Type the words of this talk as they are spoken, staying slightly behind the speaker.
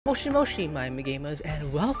Moshi Moshi, my gamers,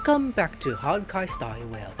 and welcome back to Honkai Style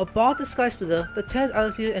Whale. Aboard the Sky Splitter, the tense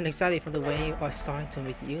attitude and anxiety from the wave are starting to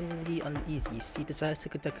make Yumi uneasy. She decides to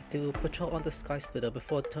conduct a patrol on the Sky Splitter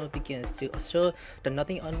before the tunnel begins to assure that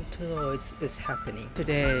nothing untoward is happening.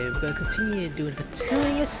 Today, we're going to continue doing the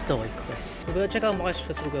continuous story quest. We're going to check out March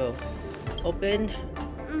first. We'll go open.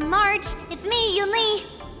 March, it's me, Yumi.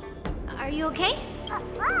 Are you okay?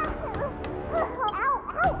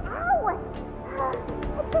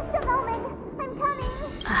 Just a moment. I'm coming.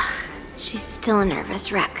 She's still a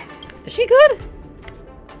nervous wreck. Is she good?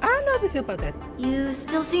 I don't know how to feel about that. You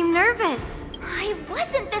still seem nervous. I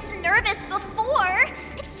wasn't this nervous before.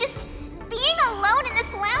 It's just being alone in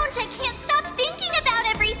this lounge, I can't stop thinking about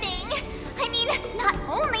everything. I mean, not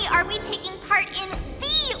only are we taking part in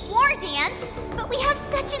the war dance, but we have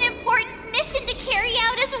such an important mission to carry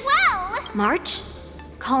out as well. March,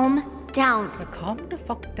 calm down. Now calm the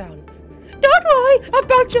fuck down. Don't worry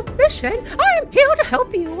about your mission. I am here to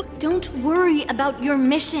help you. Don't worry about your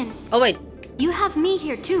mission. Oh wait. You have me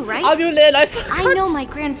here too, right? I'm your lad, I forgot. I know my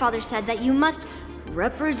grandfather said that you must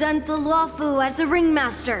represent the Lawfu as the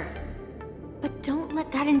ringmaster. But don't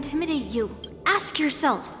let that intimidate you. Ask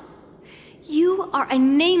yourself. You are a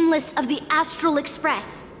nameless of the Astral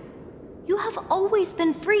Express. You have always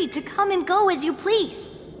been free to come and go as you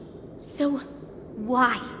please. So,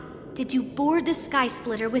 why did you board the Sky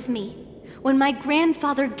Splitter with me when my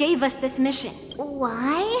grandfather gave us this mission?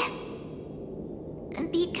 Why?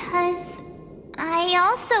 Because I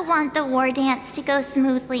also want the war dance to go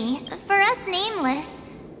smoothly. For us nameless,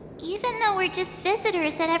 even though we're just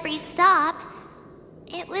visitors at every stop,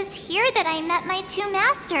 it was here that I met my two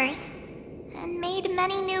masters and made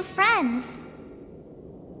many new friends.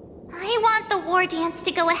 I want the war dance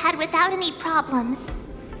to go ahead without any problems.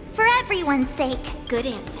 For everyone's sake. Good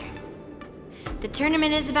answer. The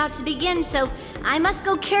tournament is about to begin, so I must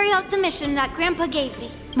go carry out the mission that Grandpa gave me.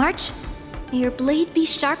 March, may your blade be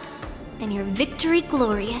sharp and your victory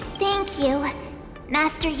glorious. Thank you,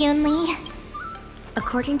 Master Yunli.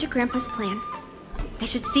 According to Grandpa's plan, I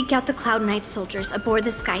should seek out the Cloud Knight soldiers aboard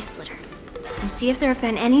the Sky Splitter and see if there have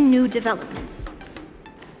been any new developments.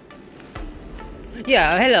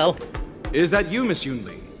 Yeah, hello. Is that you, Miss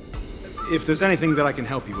Yunli? If there's anything that I can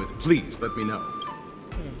help you with, please let me know.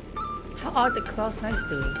 How are the Cloud Knights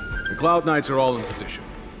doing? The Cloud Knights are all in position,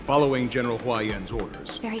 following General Huayan's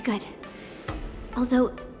orders. Very good.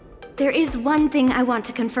 Although, there is one thing I want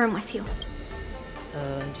to confirm with you.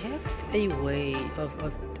 Do you have a way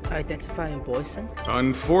of identifying Boysen?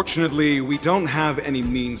 Unfortunately, we don't have any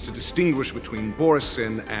means to distinguish between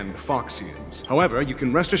Borisin and Foxians. However, you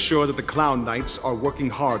can rest assured that the Cloud Knights are working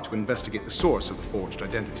hard to investigate the source of the forged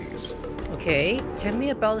identities. Okay, tell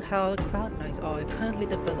me about how the Cloud Knights are currently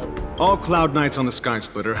developed. All Cloud Knights on the Sky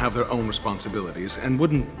Splitter have their own responsibilities and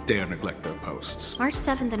wouldn't dare neglect their posts. March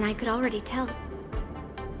 7th and I could already tell.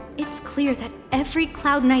 It's clear that every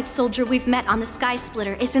Cloud Knight soldier we've met on the Sky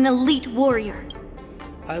Splitter is an elite warrior.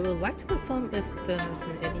 I would like to confirm if there has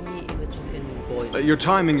been any religion in Boyd. Your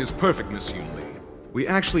timing is perfect, Miss Yunli. We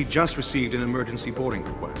actually just received an emergency boarding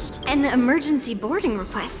request. An emergency boarding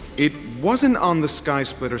request? It wasn't on the Sky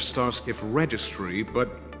Splitter Starskiff registry, but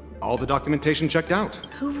all the documentation checked out.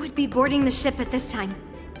 Who would be boarding the ship at this time?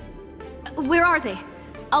 Where are they?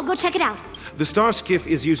 I'll go check it out. The Starskiff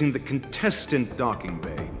is using the contestant docking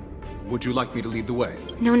bay. Would you like me to lead the way?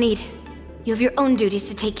 No need. You have your own duties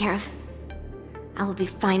to take care of. I will be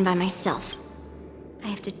fine by myself. I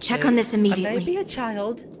have to check on this immediately. I may be a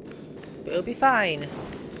child, but it'll be fine.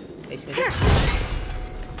 Nice with this.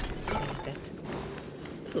 Like that.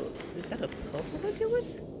 Oh, is that a pulse I deal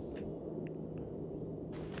with?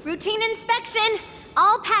 Routine inspection!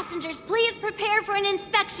 All passengers, please prepare for an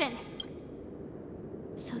inspection.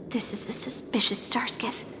 So this is the suspicious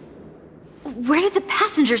Starskiff. Where did the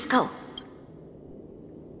passengers go?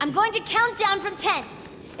 I'm going to count down from 10.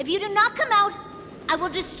 If you do not come out, I will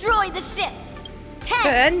destroy the ship.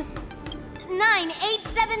 10, 9, 8,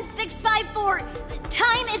 7, 6, 5, 4.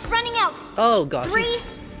 Time is running out. Oh gosh. 3,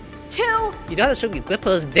 2. You don't have to show me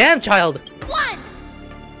grippers, damn child.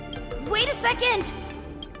 1. Wait a second.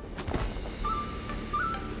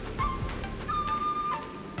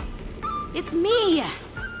 It's me!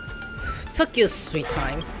 Took you a sweet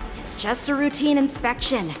time. It's just a routine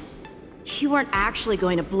inspection. You weren't actually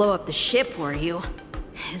going to blow up the ship, were you?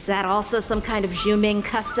 Is that also some kind of Zhuming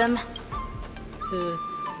custom? You're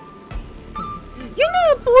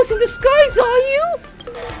not a boss in disguise, are you?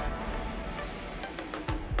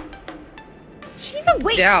 She looked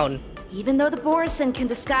Wait. down. Even though the Borisin can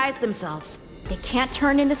disguise themselves, they can't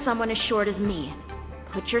turn into someone as short as me.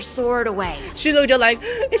 Put your sword away. Shinoja like,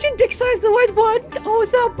 is your dick size the right one? Oh,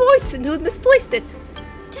 it's our Boyson who misplaced it.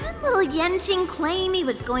 Didn't little Yenjin claim he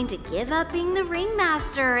was going to give up being the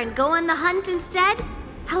ringmaster and go on the hunt instead?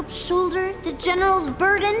 Help shoulder the general's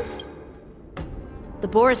burdens? The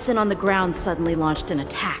Borisin on the ground suddenly launched an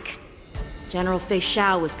attack. General Fei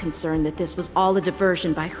Xiao was concerned that this was all a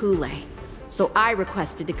diversion by Hulei, so I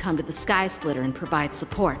requested to come to the Sky Splitter and provide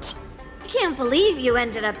support. Can't believe you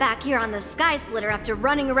ended up back here on the Sky Splitter after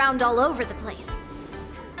running around all over the place.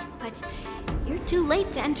 But you're too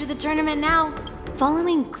late to enter the tournament now.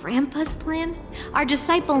 Following Grandpa's plan, our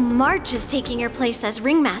disciple March is taking your place as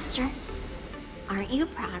ringmaster. Aren't you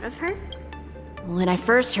proud of her? When I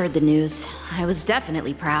first heard the news, I was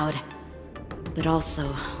definitely proud, but also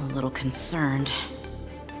a little concerned.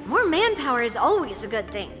 More manpower is always a good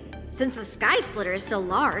thing, since the Sky Splitter is so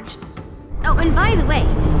large. Oh, and by the way,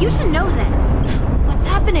 you should know that... What's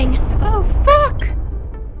happening? Oh, fuck!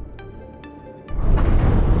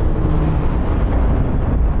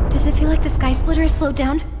 Does it feel like the Sky Splitter is slowed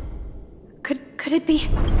down? Could it be?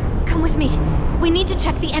 Come with me. We need to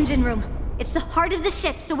check the engine room. It's the heart of the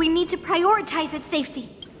ship, so we need to prioritize its safety.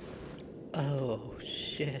 Oh,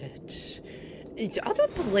 shit. I'll do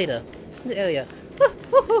this later. It's in the area.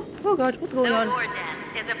 Oh god, what's going on? The war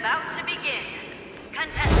dance is about to begin.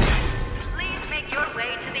 Contestants, please make your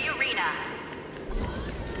way to the arena.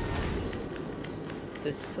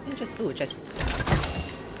 There's something just... Ooh, just...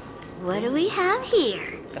 What do we have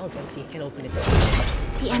here? That one's empty. Can't open it.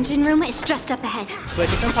 The engine room is just up ahead.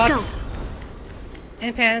 Breaking some Let's pots.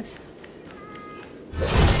 And pans.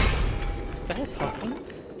 The whole talking?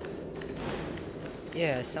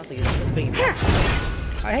 Yeah, it sounds like it's big pots.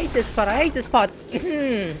 I hate this pot. I hate this pot.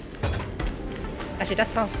 Actually, it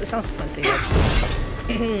sounds fun. So yeah.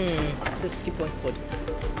 Let's just keep going forward.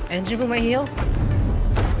 Engine room right here.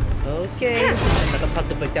 Okay. Another pot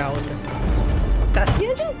to break down. That's the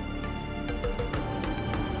engine.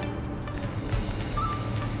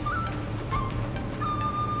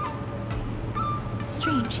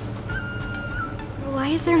 Strange. Why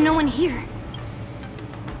is there no one here?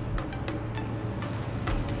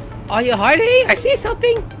 Are you hiding? I see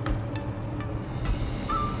something.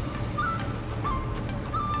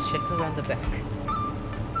 Check around the back.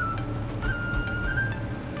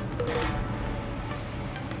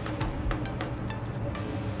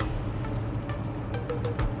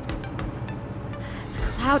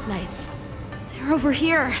 Cloud Knights. They're over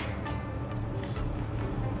here.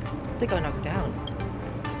 They got knocked down.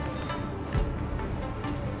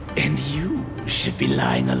 And you should be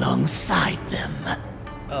lying alongside them.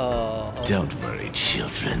 Oh. Don't worry,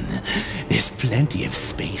 children. There's plenty of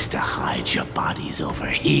space to hide your bodies over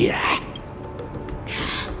here.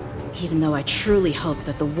 Even though I truly hoped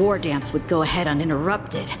that the war dance would go ahead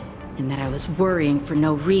uninterrupted, and that I was worrying for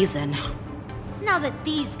no reason. Now that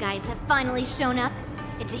these guys have finally shown up,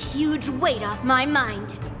 it's a huge weight off my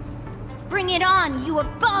mind. Bring it on, you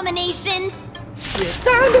abominations!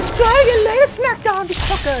 Time to strike and lay a smackdown, these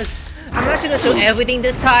fuckers! I'm actually gonna show everything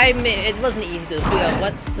this time. It wasn't easy to figure out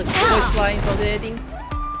what's the voice lines was editing.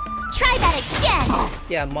 Try that again!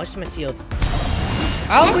 Yeah, march my shield.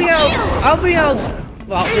 I'll bring out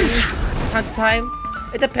well, time to time.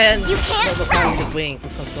 It depends You can't what we're going to bring for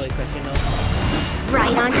some story quest, you know.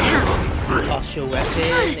 Right on time. You toss your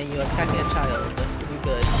weapon and you're attacking a child. We're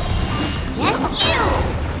good. Yes, you!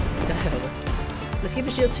 What the hell? Let's give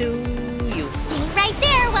a shield to you. Stay right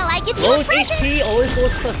there while I give you a Lowest present! HP always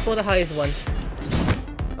goes first for the highest ones.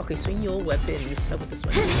 Okay, swing your weapon. Let's start with this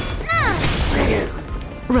one.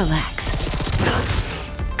 Relax.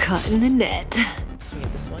 Caught in the net. Swing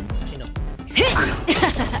at this one. Actually, no.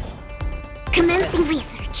 Commencing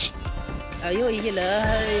research. Are you a healer?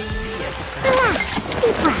 Yes. Relax,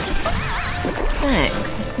 deep breaths.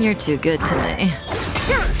 Thanks. You're too good to me.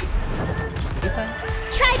 You're fine.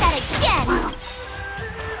 Try that again!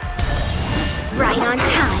 Right on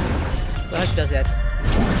time. Well, how she does that?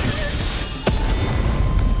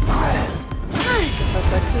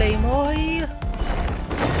 Claymore.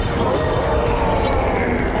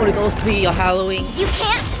 Only those three are hallowing. You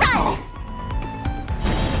can't run!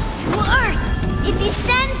 To Earth! It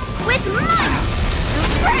descends with might!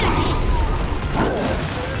 Verticate!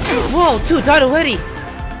 Whoa, two died already.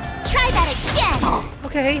 Try that again!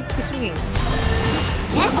 Okay, he's swinging.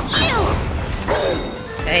 Yes, you!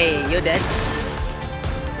 Hey, you're dead.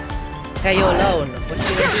 Hey, you're alone. What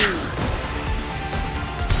you gonna do?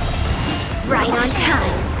 Right on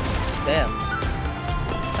time. Damn.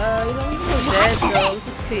 You know, he's dead, so let's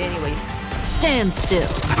just kill you anyways. Stand still.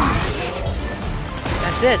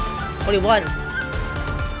 That's it. Only one.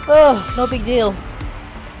 Oh, no big deal.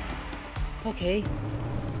 Okay.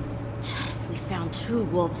 and 2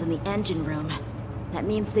 wolves in the engine room. That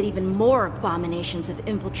means that even more abominations have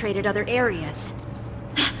infiltrated other areas.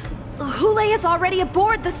 Hule is already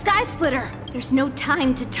aboard the Sky Splitter! There's no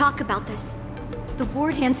time to talk about this. The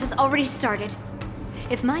war dance has already started.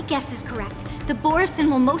 If my guess is correct, the Borisin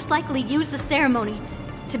will most likely use the ceremony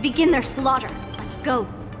to begin their slaughter. Let's go.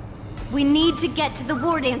 We need to get to the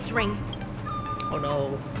war dance ring. Oh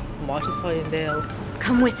no, March is playing there.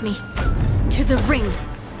 Come with me. To the ring.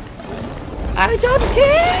 I don't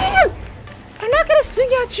care! I'm not gonna swing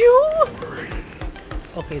at you!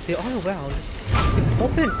 Okay, they're all around.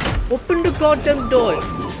 Open the goddamn door.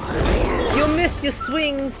 You miss your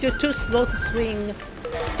swings, you're too slow to swing.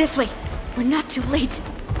 This way. We're not too late.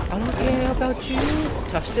 I don't care about you.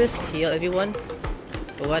 Touch this, heal everyone.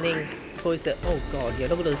 We're running towards the... Oh god, yeah,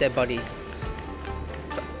 look at those dead bodies.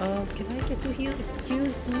 Can I get to here?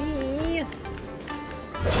 Excuse me.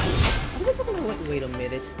 Wait a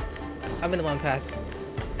minute. I'm in the wrong path.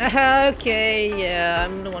 Okay, yeah,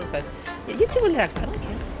 I'm in the wrong path. Yeah, you two relax, I don't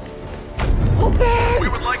care. Open! We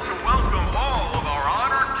would like to welcome all of our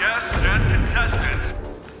honored guests and contestants.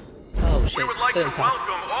 Oh shit, We would like to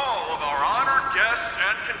welcome all of our honored guests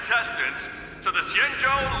and contestants to the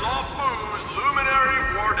Xianzhou Luofu's Luminary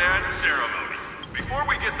War Dance Ceremony. Before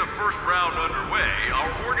we get the first round underway,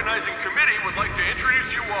 our organizing committee would like to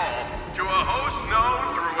introduce you all to a host known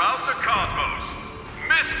throughout the cosmos,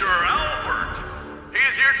 Mr. Albert. He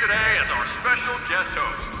is here today as our special guest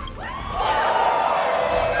host.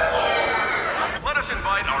 Let us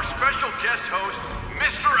invite our special guest host,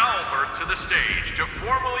 Mr. Albert, to the stage to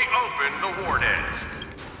formally open the war dance.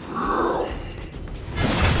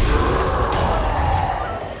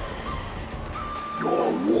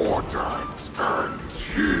 Your war dance ends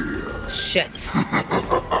here. Shit.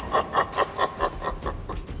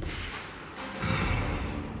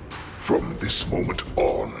 From this moment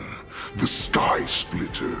on, the Sky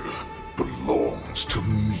Splitter belongs to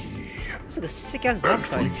me. It's like a sick-ass And boss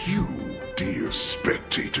for fight. you, dear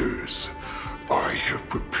spectators, I have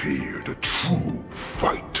prepared a true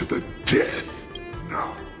fight to the death.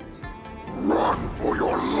 Now, run for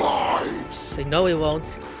your lives. Say no, he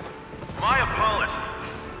won't. My apologies.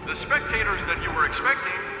 The spectators that you were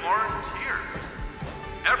expecting aren't here.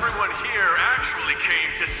 Everyone here actually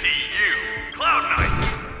came to see you. Cloud Knight,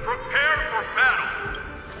 prepare for battle.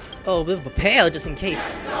 Oh, we'll prepare just in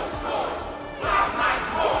case.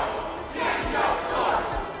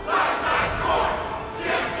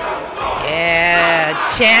 Yeah,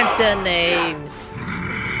 chant the names.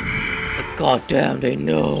 So goddamn, they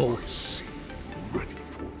know. Ready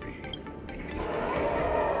for me.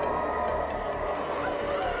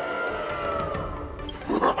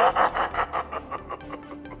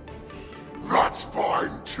 That's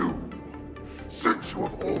fine too. Since you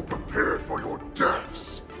have all prepared for your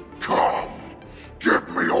deaths, come, give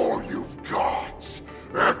me all you've got.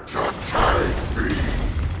 Entertain me.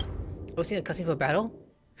 Are we seeing a cutscene for battle?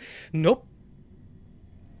 Nope.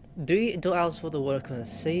 Do hours for the work and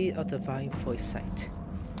say of divine foresight.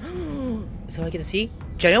 So I get to see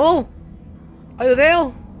General? Are you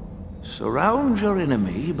there? Surround your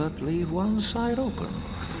enemy, but leave one side open.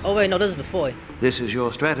 Oh wait, no, this is before. This is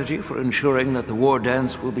your strategy for ensuring that the war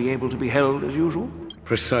dance will be able to be held as usual?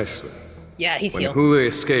 Precisely. Yeah, he's When here. Hule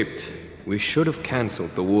escaped, we should have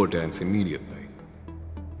cancelled the war dance immediately.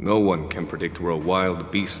 No one can predict where a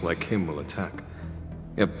wild beast like him will attack.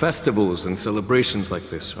 Yet festivals and celebrations like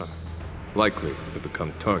this are likely to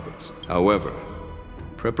become targets. However,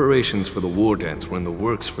 preparations for the war dance were in the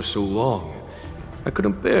works for so long, I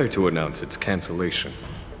couldn't bear to announce its cancellation.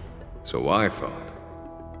 So I thought,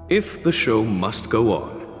 if the show must go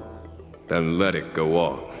on, then let it go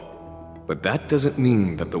on. But that doesn't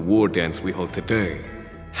mean that the war dance we hold today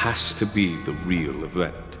has to be the real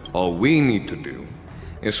event. All we need to do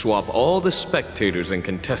is swap all the spectators and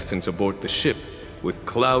contestants aboard the ship with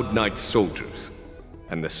Cloud Knight soldiers,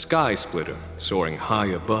 and the Sky Splitter, soaring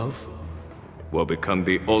high above, will become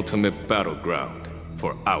the ultimate battleground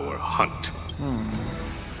for our hunt.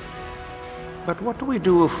 But what do we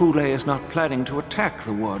do if Hule is not planning to attack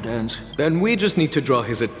the war dance? Then we just need to draw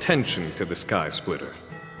his attention to the Sky Splitter.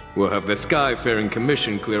 We'll have the Skyfaring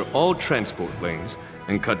Commission clear all transport lanes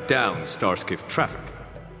and cut down Starskiff traffic.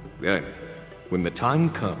 Then, when the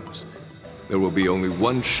time comes, there will be only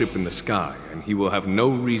one ship in the sky, and he will have no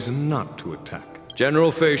reason not to attack.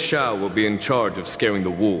 General Fei Xiao will be in charge of scaring the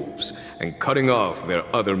wolves and cutting off their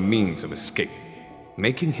other means of escape,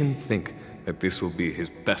 making him think that this will be his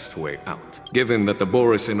best way out. Given that the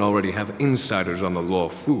Borisin already have insiders on the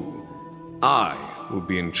Luofu, I will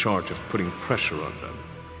be in charge of putting pressure on them,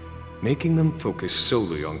 making them focus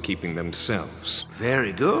solely on keeping themselves.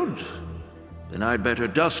 Very good. Then I'd better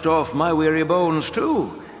dust off my weary bones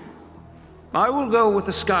too. I will go with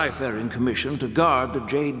the Skyfaring Commission to guard the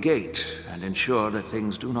Jade Gate and ensure that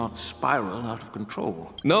things do not spiral out of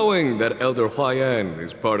control. Knowing that Elder Huayan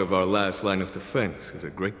is part of our last line of defense is a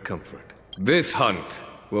great comfort. This hunt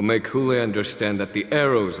will make Hule understand that the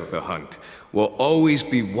arrows of the hunt will always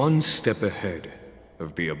be one step ahead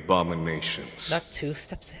of the abominations. Not 2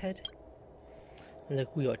 steps ahead?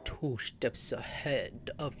 Like we are 2 steps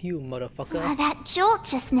ahead of you, motherfucker. That jolt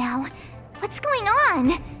just now. What's going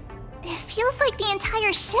on? It feels like the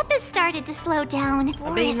entire ship has started to slow down.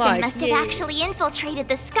 Borisson must have actually infiltrated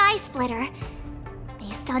the Sky Splitter.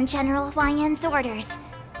 Based on General Huayan's orders,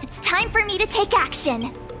 it's time for me to take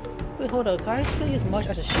action. Wait, hold on. Can I still use March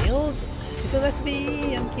as a shield? If it lets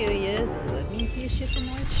me, I'm curious. Does it let me use shield for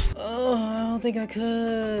March? Oh, I don't think I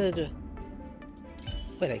could.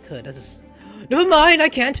 Wait, I could. That's just... Never mind, I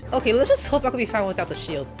can't. Okay, let's just hope I can be fine without the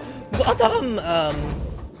shield. But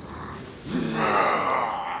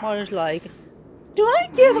Marty's like, do I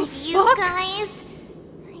give a fuck? You guys,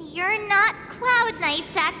 you're not Cloud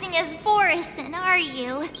Knights acting as Borisson, are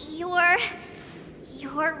you? You're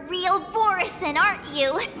real Borisson, aren't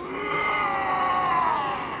you?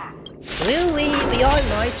 Clearly, they are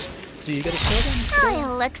Knights, so you gotta kill them.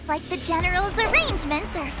 Oh, it looks like the General's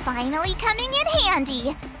arrangements are finally coming in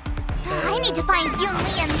handy. I need to find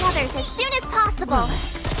Yunli and the others as soon as possible.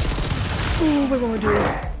 Ooh, what am I doing?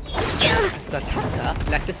 I forgot Kapka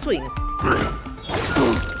likes to swing.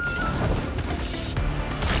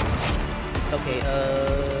 Okay,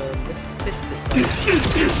 let's fist this one.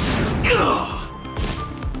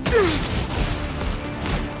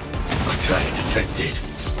 Attack detected.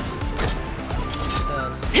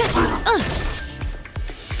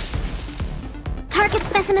 Target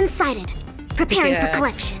specimen sighted. Preparing for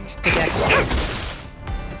collection.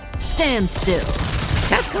 Stand still.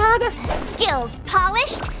 Skills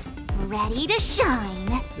polished, ready to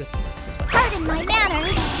shine. This one. Pardon my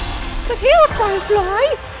manners. But here,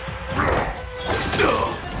 Firefly!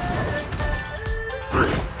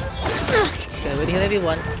 Okay, ready, heal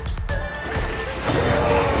everyone.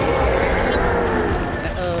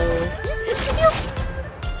 Uh-oh. Is it you?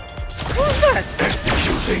 Who's that?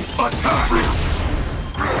 Executing attack!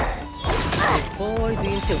 Boy, 3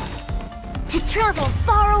 and 2. To travel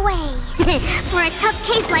far away. For a tough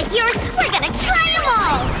case like yours, we're gonna try them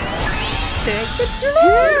all! Take the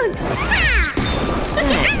drugs!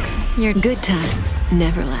 Thanks. Your good times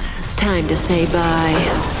never last. Time to say bye.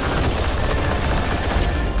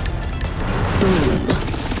 Boom.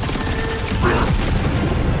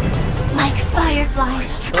 Like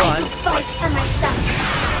fireflies, I will fight for myself.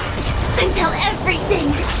 Until everything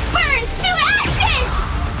burns to ashes!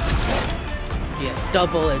 Yeah,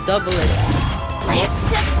 double it, double it. Live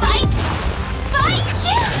to fight! Fight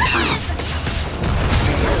to live!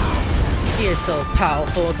 She is so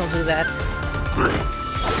powerful when it comes to that.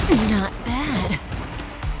 Not bad.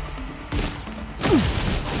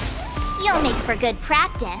 You'll make for good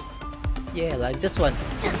practice. Yeah, like this one.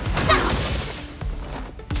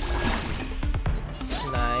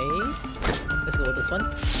 Nice. Let's go with this one.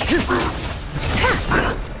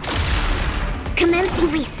 Commencing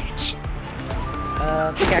research.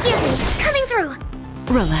 Excuse me, coming through.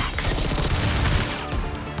 Relax.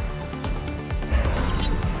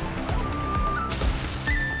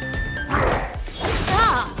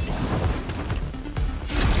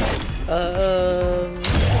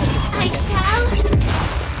 I shall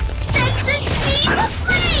set the seed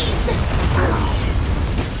ablaze!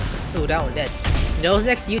 Ooh, that one dead. You know what's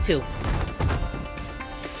next? YouTube.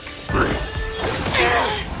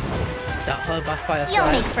 By Firefly.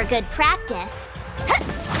 You'll make for good practice.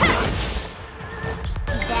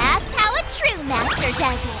 That's how a true master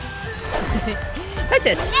does it. Like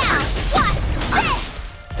this. Now, watch this!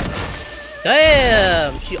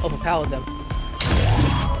 Damn! She overpowered them.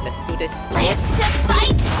 Let's do this. Live to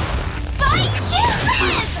fight! Fight to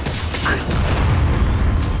live!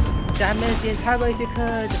 Damage the entire way if you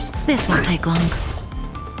could. This won't take long.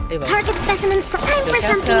 Target specimen. Time for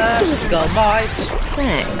something speedy. Go March.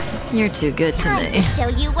 Thanks. You're too good to Time me. to show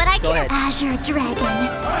you what I Go can. ahead. Azure Dragon,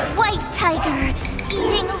 White Tiger,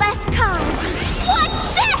 eating less carbs. Watch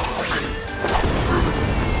this!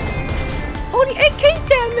 Only 8k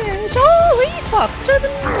damage! Holy fuck!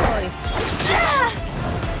 German boy!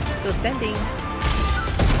 Still standing.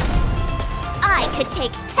 I could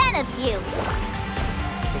take 10 of you.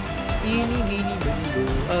 Eeny, meeny, miny,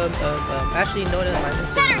 moe. Actually, no, never mind. This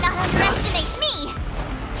is Better not underestimate me.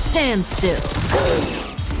 Stand still.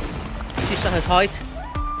 She shot his heart.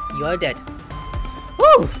 You are dead.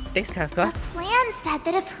 Woo! Thanks, Kafka. Plan man said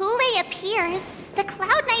that if Hule appears, the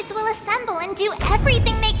Cloud Knights will assemble and do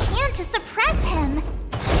everything they can to suppress him.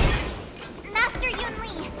 Master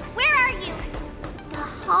Yunli, where are you? The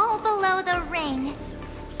hall below the ring.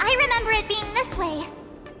 I remember it being this way.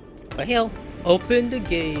 Right here. Open the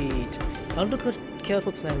gate. Under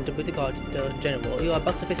careful plan with the guard, the general. You are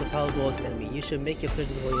about to face a powerful enemy. You should make your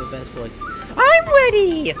prison for your advance for it. I'm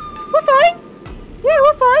ready! We're fine! Yeah,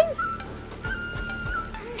 we're fine!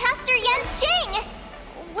 Master Yanqing!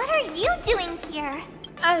 What are you doing here?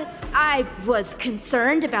 I was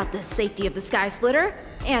concerned about the safety of the Sky Splitter,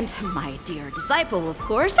 and my dear disciple, of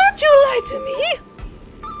course. Don't you lie to me!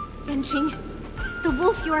 Yanqing, the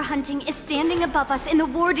wolf you are hunting is standing above us in the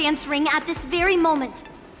war dance ring at this very moment,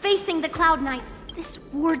 facing the Cloud Knights. This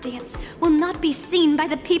war dance will not be seen by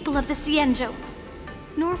the people of the Xianzhou,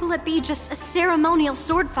 nor will it be just a ceremonial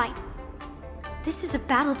sword fight. This is a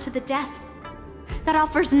battle to the death that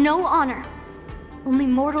offers no honor, only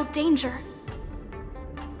mortal danger.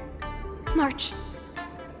 March.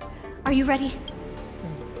 Are you ready?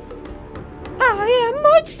 I am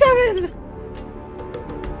March 7th!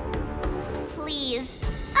 Please,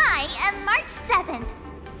 I am March 7th,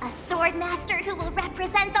 a sword master who will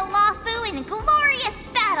represent the Luofu in glorious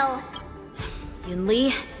battle.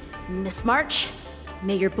 Yunli, Miss March,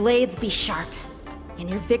 may your blades be sharp, and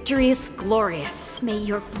your victories glorious. May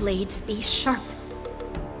your blades be sharp,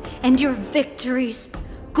 and your victories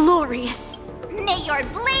glorious. May your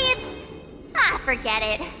blades... Ah, forget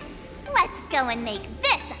it. Let's go and make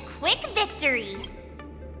this a quick victory.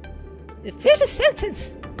 Finish a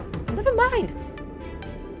sentence! Never mind.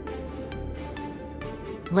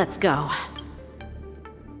 Let's go.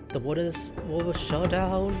 The war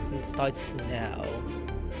showdown starts now.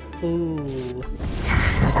 Ooh.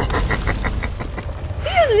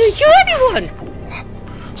 Yeah, kill everyone!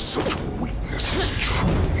 Such weakness is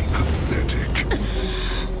truly pathetic.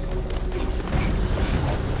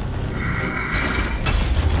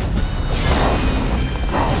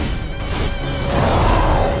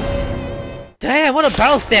 Damn, what a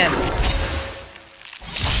battle stance!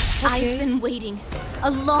 I've been waiting a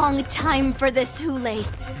long time for this, Hule.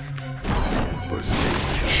 I see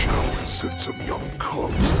the shell has sent some young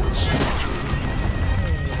cubs to the slaughter.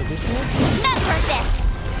 The weakness? Remember this!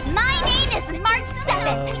 My name is March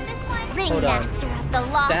 7th, Ringmaster of the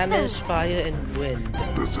Luofu. Damage, fire, and wind.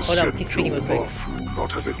 Does the Hold on, he's speaking real quick. Luofu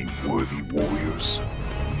not have any worthy warriors?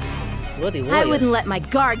 Worthy warriors? I wouldn't let my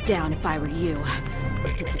guard down if I were you.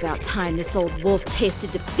 It's about time this old wolf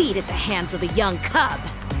tasted defeat at the hands of a young cub.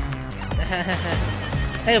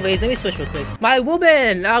 Anyways, let me switch real quick. My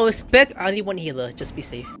woman! I respect only one healer, just be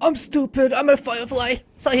safe. I'm stupid, I'm a firefly.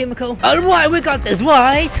 Sorry, Himiko. Alright, we got this,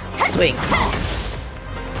 right? Swing.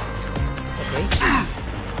 Okay.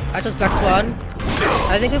 I just Black Swan.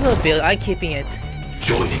 I think we will build, I'm keeping it.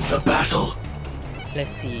 Joining the battle.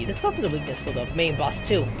 Let's see, let's go for the weakness for the main boss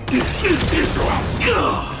too.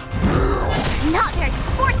 Not very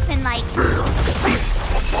sportsmanlike.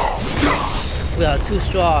 We are too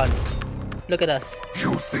strong. Look at us.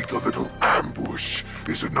 You think a little ambush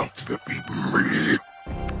is enough to defeat me?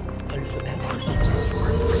 A little ambush.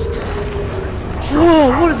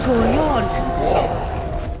 Whoa, what is going on?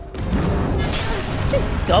 Just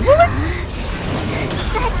double it?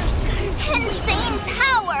 Such insane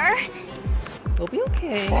power. We'll be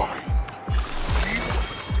okay. Fine.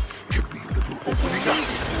 Give me a little opening up.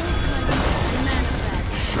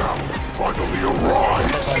 Shall finally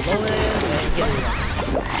arise.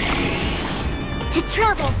 To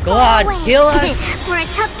travel Go on, heal us. For a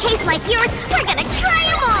tough case like yours, we're gonna try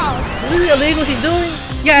them all. This is illegal she's doing?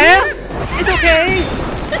 Yeah? It's okay.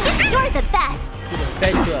 You're the best.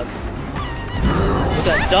 Fed drugs. We're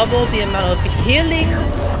gonna double the amount of healing.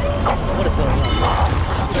 What is going on?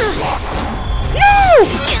 No!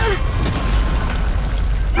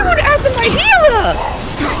 You would add to my healer!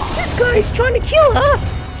 This guy is trying to kill her!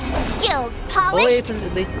 Skills polished,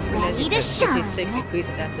 ready to shine. 36 increase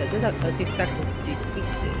and after 36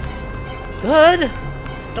 decreases. Good!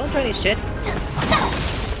 Don't try any shit.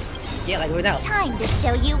 Yeah, like right now. Time to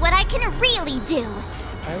show you what I can really do.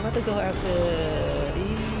 I'd rather go after...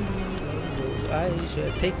 I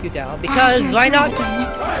should take you down because why not?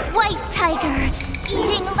 White tiger,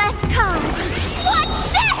 eating less carbs. Watch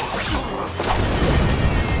this!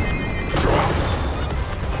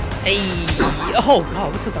 Hey! Oh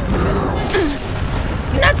god, we took down some business.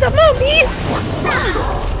 Not the mummy!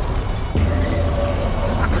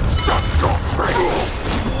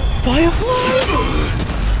 Firefly!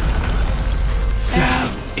 Sam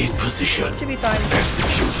in position. Should be fine.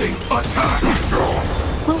 Executing attack.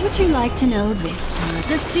 What would you like to know this time?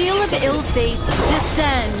 The seal of ill fate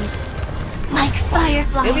descends. Like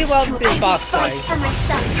fireflies, Maybe we'll be I will boss fight guys. for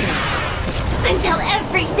myself. Until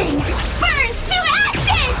everything burns to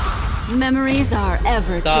ashes! Memories are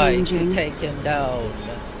ever Sky changing. to take him down.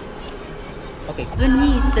 Okay.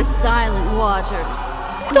 Beneath the silent waters.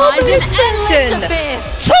 Double lies an expansion! endless abyss.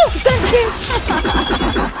 Choke that bitch!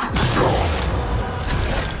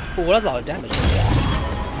 Oh, that's a lot of damage.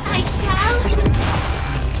 I shall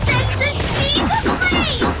set the seas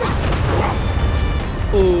ablaze!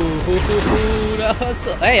 Ooh, that's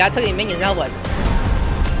hey, I took your minion, now what?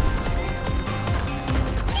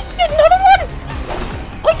 Is it another one?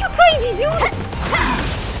 Are you crazy, dude? Okay.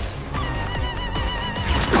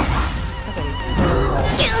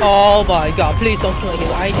 Oh my god, please don't kill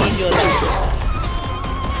him. I need your life.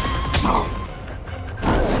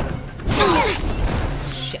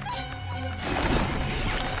 Shit.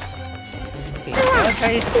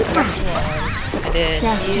 Okay, face next one. And then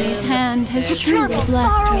Destiny's hand has truly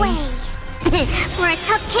blessed Far me. away. For a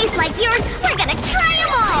tough case like yours, we're gonna try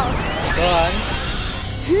them all! Go on.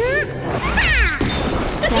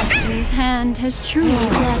 Destiny's hand has truly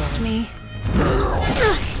blessed me.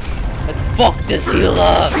 Like, fuck this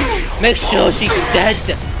healer! Make sure she's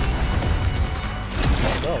dead!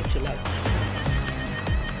 Oh, chill out.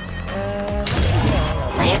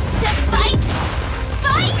 Live to fight!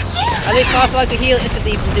 Fight you! At least Half-Life can heal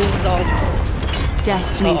instantly from doing his ult.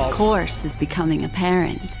 Destiny's Uh-oh. course is becoming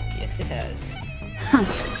apparent. Yes, it has.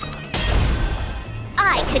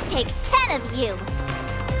 I could take 10 of you!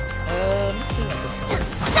 Let's see what this one.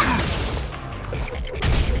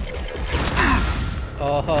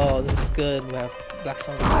 Oh, this is good. We have Black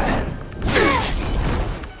Swan.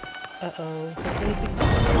 Uh-oh.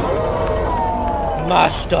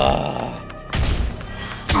 Master!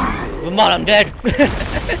 Come on, I'm dead!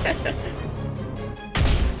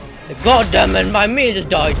 God damn it, my me just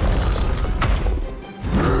died!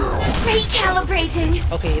 Recalibrating!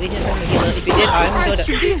 Okay, this is time to heal. If you did, I'm good.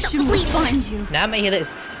 Retribution will find you. Now my healer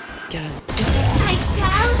is gonna. I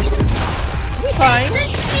shall Fine. the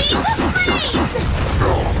seas ablaze!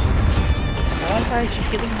 Sometimes you're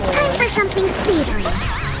healing more. Time for something savory.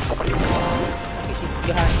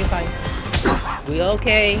 Okay, you're fine. We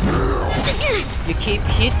okay. You keep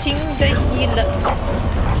hitting the healer.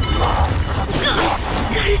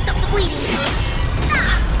 Gotta stop the bleeding.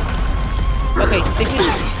 Okay,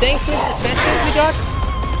 thank you the message we got.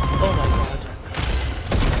 Oh my god.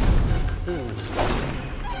 Ooh.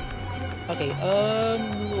 Okay,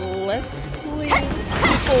 let's swing 4,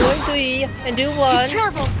 3, and do 1. To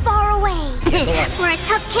travel far away. Go on. For a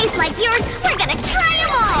tough case like yours, we're gonna try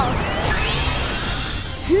them all.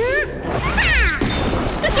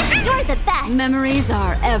 You're the best. Memories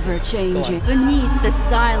are ever changing. Beneath the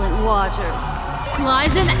silent waters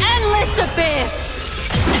lies an endless abyss.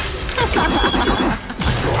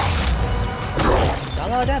 Not a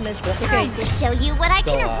lot of damage, but that's okay. Time to show you what I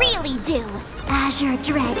Go can on. really do. Azure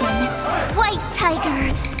Dragon, White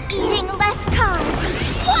Tiger, eating less carbs.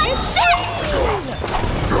 Watch this!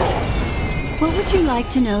 What would you like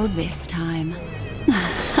to know this time?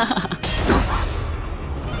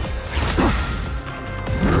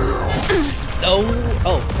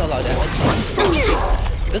 Oh, it's a lot of damage.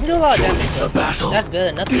 Doesn't do a lot of damage. That's better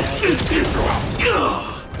than nothing else.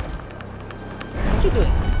 What you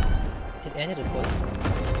doing? It ended, of course.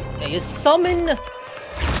 Yeah, you summon.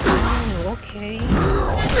 Oh, okay.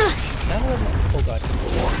 Now, oh god.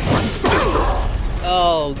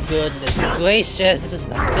 Oh goodness gracious! This is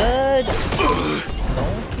not good.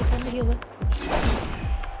 Don't get time to heal it.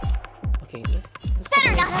 Okay, let's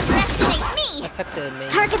Better not underestimate me. attack the main.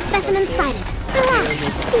 Target specimen sighted.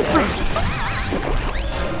 Relax. Deep breaths.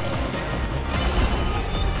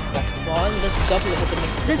 Black Swan, let's double it with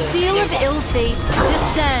The seal of ill fate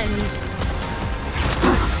descends.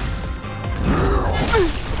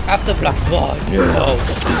 After Black Swan, no.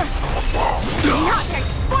 Not her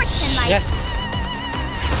sportsmanlike. Shit.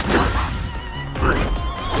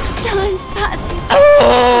 Time's passing.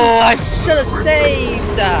 Oh, I should have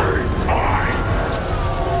saved that.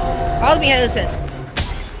 I'll be innocent.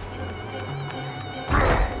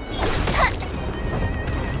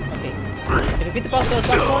 Okay. If you beat the boss with the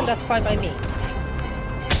Black Swan, that's fine by me.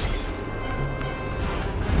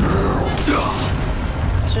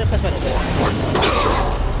 I should have pressed my buttons.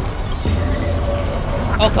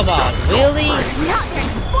 Oh, come on. Really? Not her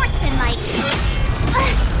sportsmanlike.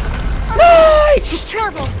 Right! To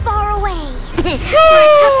travel far away. For a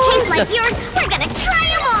tough case like yours, we're gonna try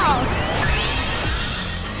them all.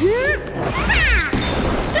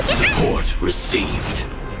 Support received.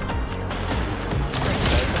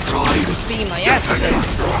 Beating my ass with this.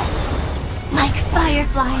 Like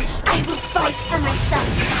fireflies, I will fight for myself.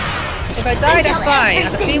 If I die, that's fine. I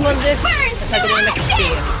can speedrun this until I go to the next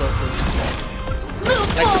scene and go through.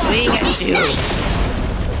 Like swing at you.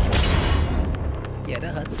 Yeah,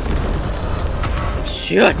 that hurts. It's like,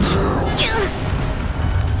 shoot!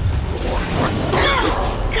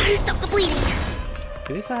 Gotta stop the bleeding.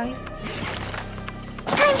 You'll be fine.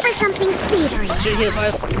 Time for something savory. Should heal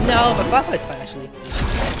Firefly. No, but Firefly's fine actually.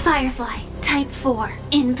 Firefly, type 4,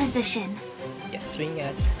 in position. Yeah, swing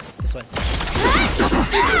at this one.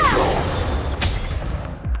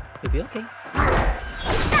 You'll be okay.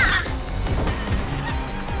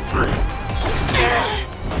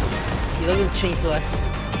 You're looking train for us.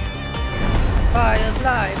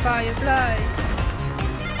 Firefly, Firefly.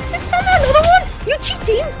 You saw another one? You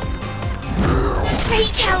cheating?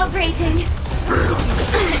 Recalibrating.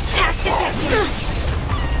 Attack detected.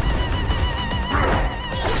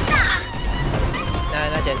 Nah,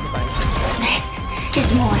 not yet. Fine. This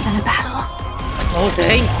is more than a battle. I'm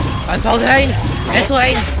pausing. I'm pausing. This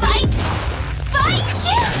way. Fight! Fight!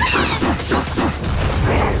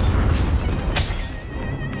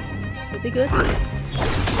 You'll be good.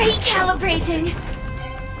 Recalibrating.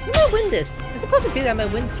 I might win this. It's supposed to be that I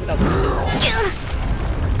might win this without those two.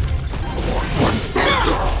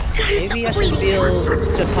 Maybe I should build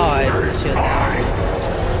Japan.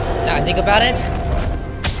 Now I think about it.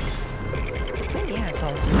 It's been the ass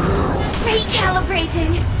also.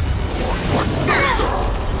 Recalibrating.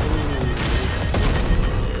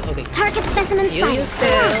 Okay. Target specimen Heal sight.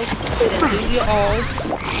 yourself. Then do your ult.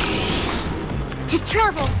 To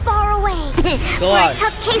travel far away. Go For on. a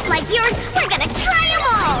tough case like yours, we're gonna try them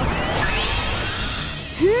all.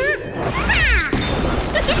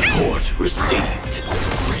 Support received.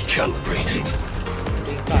 Recalibrating.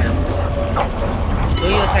 Doing fine. Who are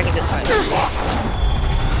you attacking this time?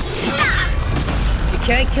 You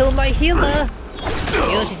can't kill my healer!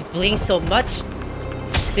 You know she's bleeding so much,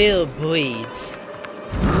 still bleeds.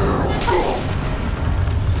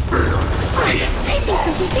 I think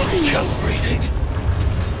something bit me. Recalibrating.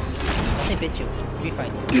 Nothing bit you. You'll be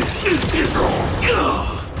fine.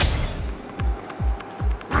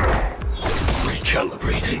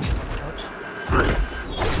 Recalibrating. Ouch.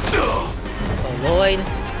 OLOY.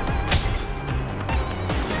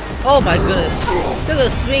 Oh my goodness. They're gonna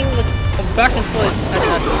swing back and forth at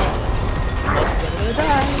us. Most of them are gonna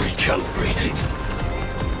die. Recalibrating.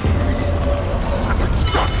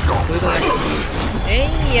 We're gonna have to...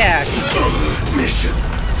 yeah. Mission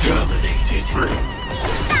terminated.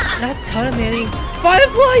 Not terminating.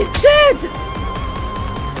 Firefly is dead!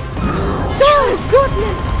 Oh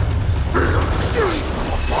goodness!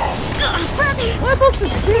 Brother! What am I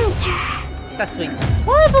supposed to do? That's swing.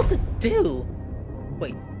 What am I supposed to do?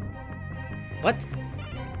 Wait. What?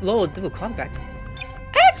 Low difficult combat.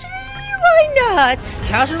 Actually, why not?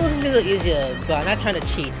 Casual is a little easier, but I'm not trying to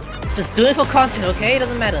cheat. Just do it for content, okay? It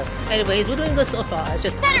doesn't matter. Anyways, we're doing good so far. It's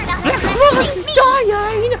just Black Swan is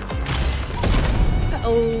dying!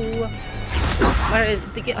 Uh-oh.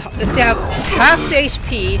 If they have half the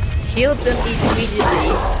HP, heal them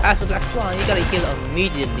immediately. After Black Swan, you gotta heal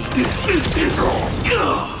immediately.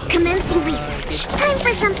 Commencing research. Time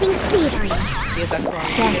for something savory. Heal Black Swan.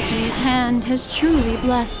 Destiny's hand has truly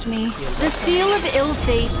blessed me. The seal of ill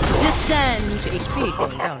fate descend. Your HP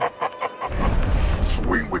going down.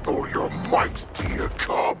 Swing with all your might, dear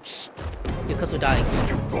cubs. Your cubs are dying.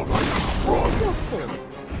 You thought I could run? You're full.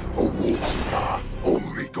 A wolf's path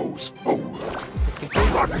only goes forward. Let's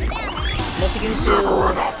continue. Running. Let's begin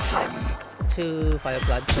Never an option. to Fire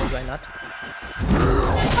Blood, so why not?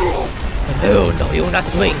 Oh no, you will not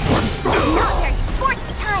swing! Not your sports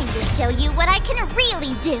time to show you what I can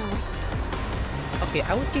really do. Okay,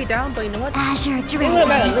 I will tee down, but you know what? Azure It Dragon. wouldn't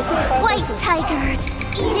matter, let's see if I White Tiger.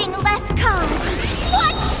 Eating less carbs.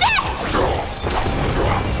 Watch this!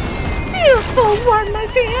 You forward, my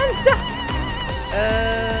fans!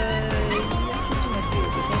 Just my fear.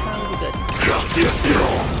 At the same time, it'll be good.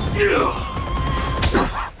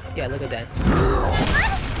 Yeah, look at that.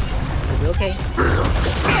 We'll be okay.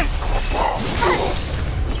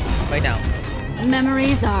 Right now.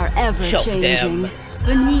 Memories are ever Choke changing. them.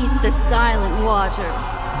 Beneath the silent waters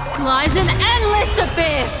lies an endless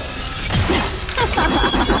abyss.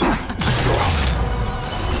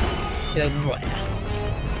 You're like, what?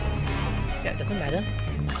 Yeah, it doesn't matter.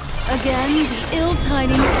 Again, the ill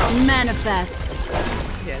tidings manifest.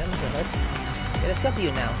 Yeah, that must have hurt. Yeah, let's go to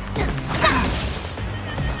you now.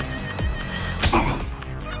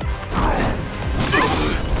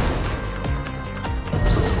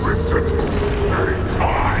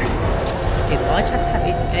 Okay, March has half.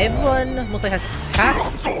 Everyone mostly has half.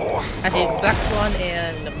 Actually, Black Swan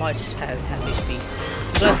and March has half HPs.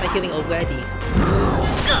 Plus, I'm healing already.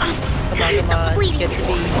 Come on, come on. Get to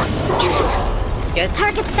me. Get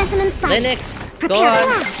Target specimen sighted. Linux. Prepare Go on.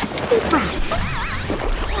 relax. Deep breaths.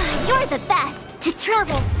 You're the best to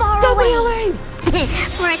travel far Don't be away.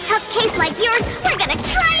 For a tough case like yours, we're gonna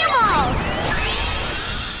try them all.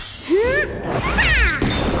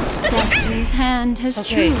 Destiny's hand has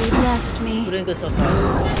truly blessed me. We're doing good so far.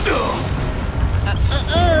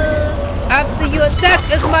 After you attack,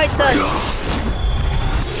 it's my turn.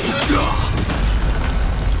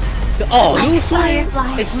 Oh, you swing?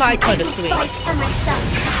 It's my turn to swing.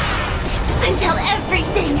 Until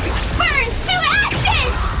everything burns to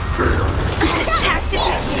ashes! Attack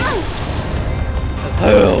detected!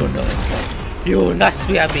 Oh no. You will not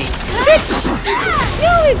swear me. Bitch!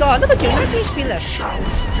 Here we go. Look at you, 19 HP left. Shall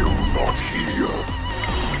still not hear.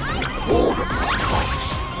 Order's comes.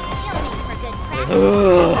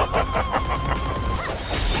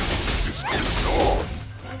 This goes on.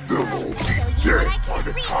 They'll all be dead by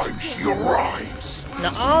the time she arrives.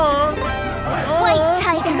 Nuh-uh. White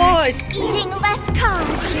tiger, come on. eating less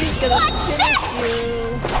carbs. She's gonna Watch finish this! you.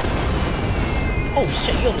 Oh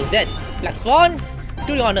shit, you almost dead. Black Swan,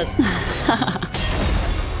 do the honors. Okay,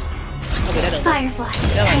 that don't Firefly, work.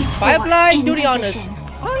 Firefly, do the honors. position.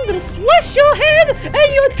 I'm gonna slash your head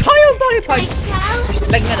and your entire body parts.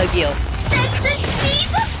 Like Metal Gear. Set the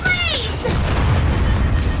seas ablaze!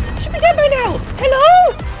 Should be dead by now.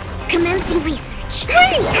 Hello? Commencing research.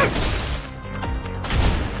 Swing!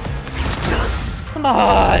 Come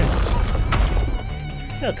on.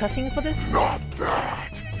 Is there a cussing for this? Not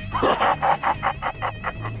that. But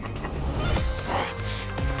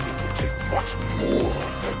it will take much more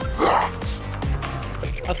than that.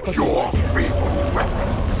 Of course. Your feeble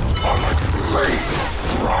weapons are like blades of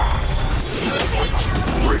grass. Like a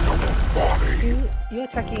breakable body. You're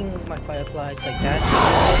attacking my fireflies like that.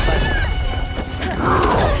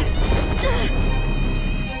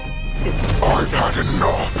 I've had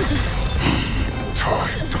enough.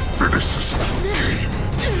 Time to finish this game.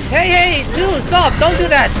 Hey, dude, stop! Don't do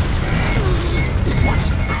that! What's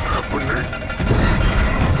happening?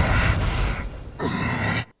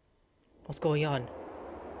 What's going on?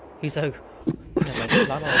 He's like,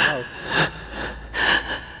 no.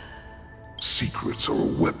 Secrets are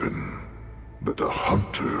a weapon that a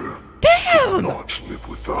hunter cannot live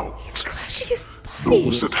without. He's crashing his body.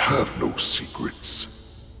 Those that have no secrets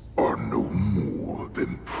are no more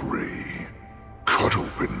than prey, cut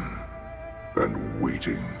open and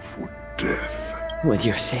waiting for death. What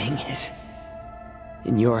you're saying is,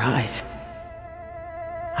 in your eyes,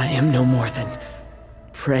 I am no more than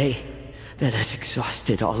prey that has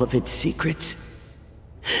exhausted all of its secrets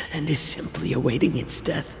and is simply awaiting its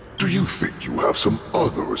death. Do you think you have some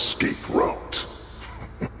other escape route?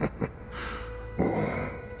 Oh,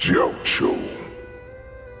 Jiao Cho,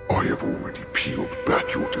 I have already peeled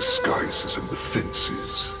back your disguises and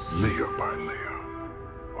defenses, layer by layer.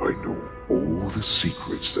 I know all the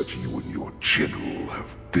secrets that you and your general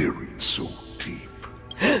have buried so deep.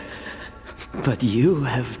 But you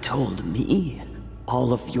have told me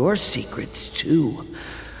all of your secrets too,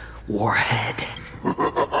 Warhead.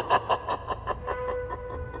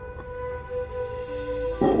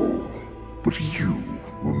 Oh, but you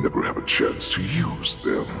will never have a chance to use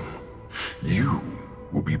them. You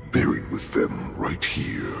will be buried with them right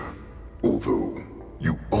here. Although,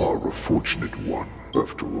 you are a fortunate one,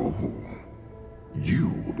 after all. You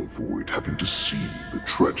will avoid having to see the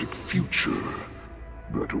tragic future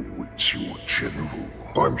that awaits your general.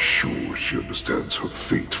 I'm sure she understands her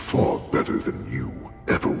fate far better than you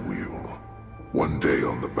ever will. One day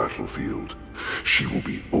on the battlefield, she will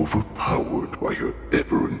be overpowered by her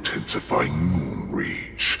ever-intensifying moon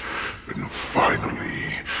rage, and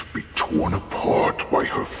finally be torn apart by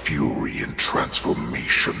her fury and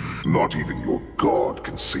transformation. Not even your god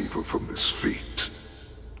can save her from this fate.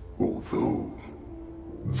 Although,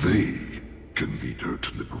 they can lead her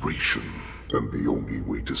to liberation, and the only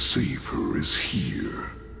way to save her is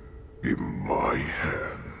here, in my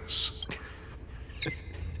hands.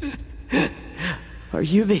 Are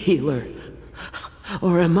you the healer?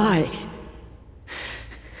 Or am I?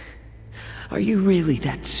 Are you really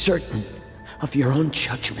that certain of your own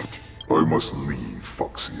judgment? I must leave,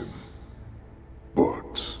 Foxian.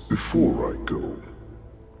 But before I go,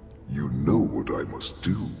 you know what I must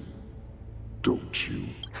do, don't you?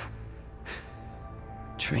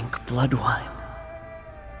 Drink blood wine.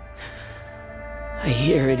 I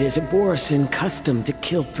hear it is a Borisin custom to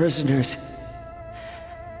kill prisoners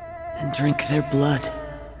and drink their blood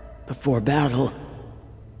before battle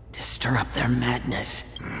to stir up their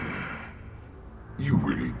madness. You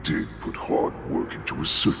really did put hard work into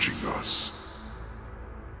researching us.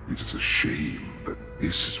 It is a shame that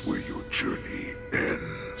this is where your journey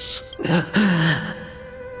ends.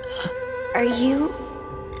 Are you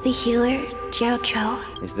the healer, Jiao Cho?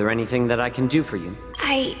 Is there anything that I can do for you?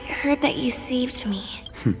 I heard that you saved me.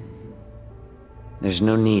 There's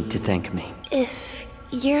no need to thank me. If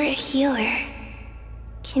you're a healer,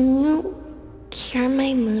 can you cure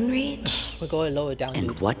my moon rage? We're going lower down.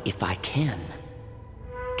 And what if I can?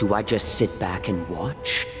 Do I just sit back and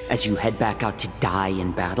watch as you head back out to die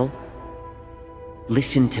in battle?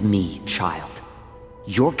 Listen to me, child.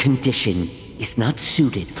 Your condition is not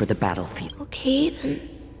suited for the battlefield. Okay,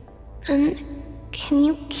 then can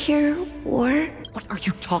you cure war? What are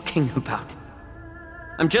you talking about?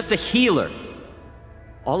 I'm just a healer.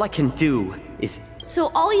 All I can do is...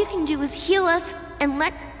 So all you can do is heal us and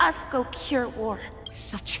let us go cure war.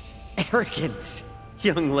 Such arrogance,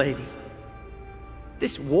 young lady.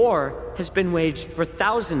 This war has been waged for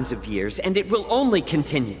thousands of years, and it will only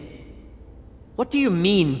continue. What do you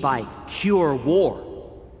mean by cure war?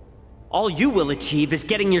 All you will achieve is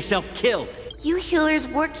getting yourself killed. You healers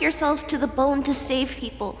work yourselves to the bone to save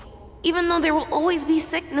people, even though there will always be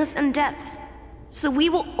sickness and death. So we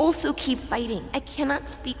will also keep fighting. I cannot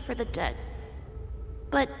speak for the dead,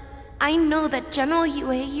 but I know that General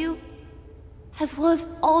Yueyu, as well as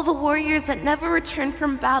all the warriors that never returned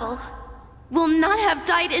from battle, will not have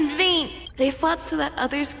died in vain. They fought so that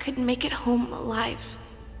others could make it home alive.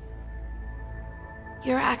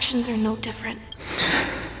 Your actions are no different.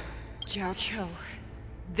 Jiao Cho,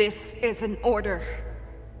 this is an order.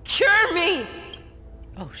 Cure me!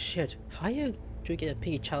 Oh shit, how do we get a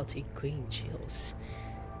piggy child to eat green chills?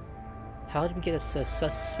 How do we get a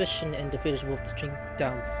suspicion individual to drink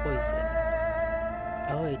down poison? I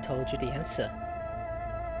already told you the answer.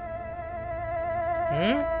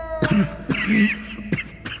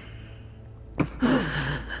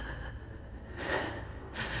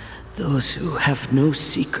 Those who have no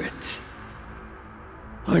secrets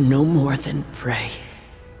are no more than prey.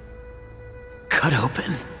 Cut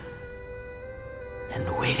open and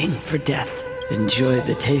waiting for death. Enjoy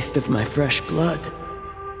the taste of my fresh blood,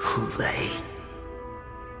 OLOY.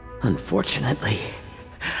 Unfortunately,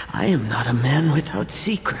 I am not a man without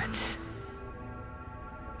secrets.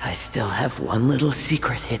 I still have one little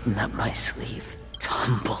secret hidden up my sleeve.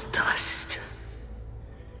 Tumble dust.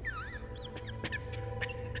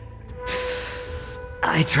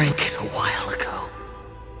 I drank it a while ago,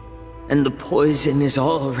 and the poison is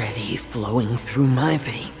already flowing through my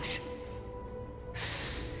veins.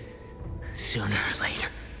 Sooner or later,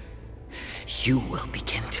 you will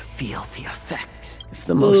begin to feel the effects. If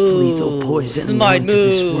the most lethal poison known to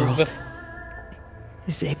this world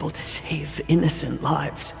is able to save innocent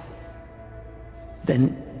lives,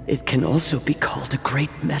 then it can also be called a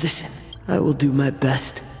great medicine. I will do my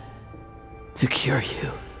best to cure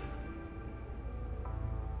you.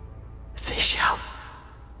 Fish out.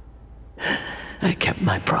 I kept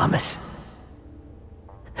my promise.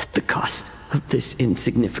 At the cost of this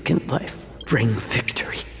insignificant life, bring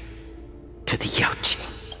victory to the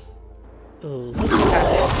Yaoqing. Ooh, look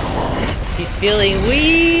at this. He's feeling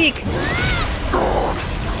weak!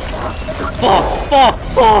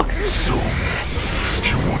 Fuck! So,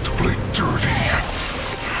 you want to play dirty?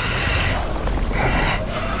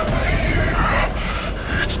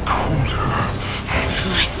 Yeah, it's colder.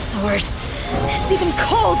 My sword is even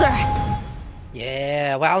colder!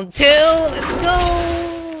 Yeah, round 2! Let's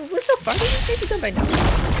go! We're still fighting? Maybe done by now.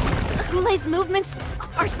 OLOY's movements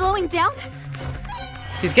are slowing down?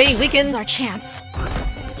 He's getting weakened! This is our chance.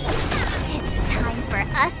 It's time for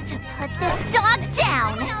us to put this dog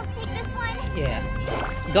down! I'll take this one. Yeah.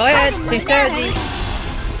 Go ahead, same strategy!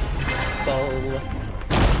 Go.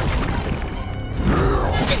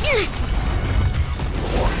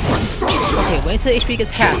 Okay, wait until the HP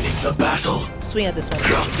gets half. The battle. Swing at this one.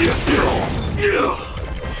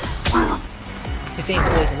 He's getting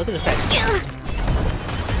poisoned. Look at the effects.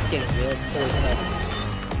 Getting real poison up.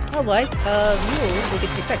 Alright, you will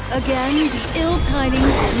get the effect. Again, the ill tidings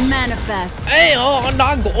manifest. Hey, I'm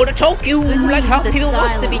not going to choke you like how people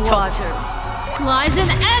wants to be choked. Lies an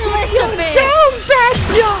endless abyss. Down, bad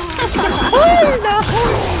dog!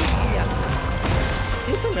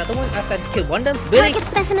 There's another one after I just killed one of them. Really? Target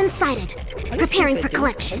specimen sighted. Preparing for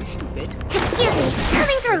collection. Stupid. Excuse me,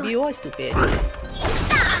 coming through. You are stupid.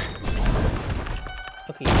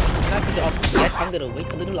 Okay, not because off yet. I'm gonna wait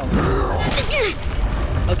a little longer.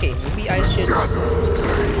 Okay, maybe I should.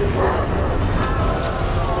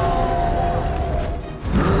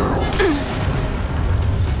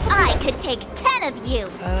 I could take 10 of you.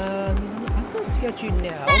 I'm gonna switch at you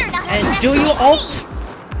now. Better not And do you ult?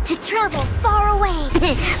 To travel far away.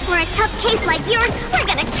 For a tough case like yours, we're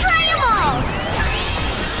gonna try them all.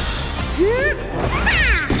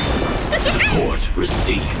 Support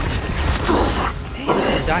received. Hey, they're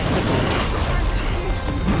gonna die quickly.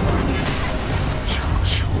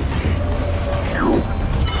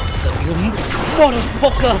 You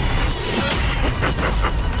motherfucker!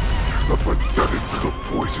 The pathetic little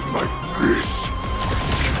poison like this.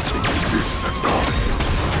 This is enough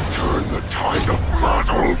to turn the tide of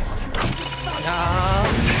battle.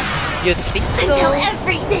 You think so? Until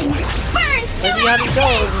everything burns to Let's see how this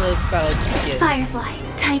goes when the battle begins. Firefly,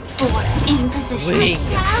 type 4, in position. Swing.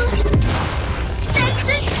 Shall set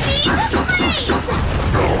the seas ablaze!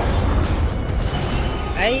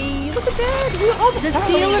 Hey, look at that! We're all The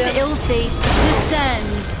seal of ill fate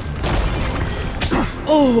descends.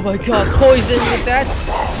 Oh my god, poison with that!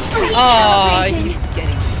 Ah, he's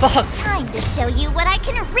getting fucked! Time to show you what I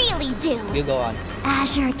can really do. You go on.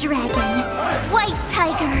 Azure Dragon, White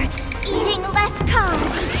Tiger, eating less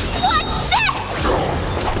carbs. Watch this!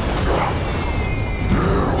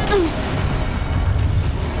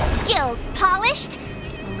 Skills polished,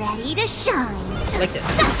 ready to shine. Like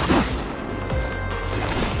this.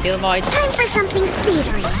 Kill my. Time for something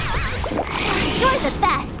savory. You're the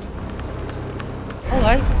best.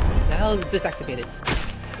 Alright. The hell is disactivated?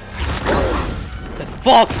 Like,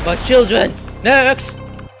 fuck my children! Next!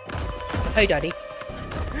 Hey, daddy.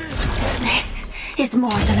 This is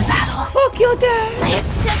more than a battle. Fuck your dad! Live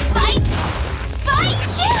to fight! Fight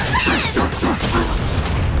to live!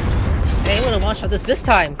 Hey, I'm gonna one-shot this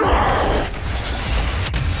time!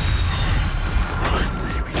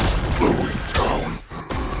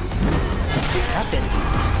 What's happened?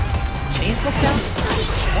 Chains broke down?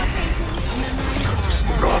 What? Does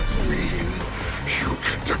not mean you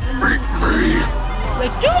can defeat me.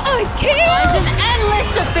 Like, do I care? As an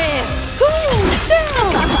endless abyss! Cool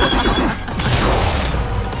down!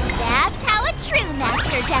 That's how a true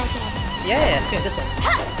master does it. Yeah, swing this one.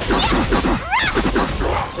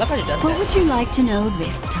 Love how she does What that. would you like to know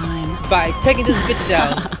this time? By taking this bitch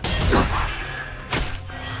down.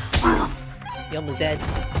 You almost dead.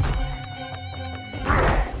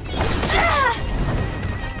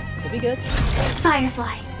 We'll be good.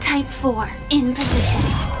 Firefly, type 4, in position.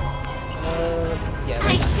 Yes.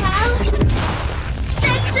 I shall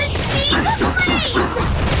set the seas ablaze!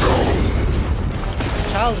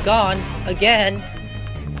 Child's gone again.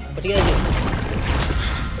 What you gonna do?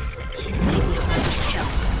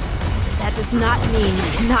 That does not mean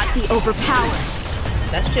you cannot be overpowered.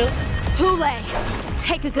 That's true. Hule,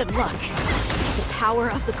 take a good look. The power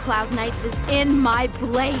of the Cloud Knights is in my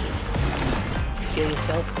blade. Heal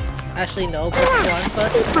yourself. Actually, no, but one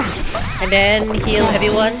first. And then heal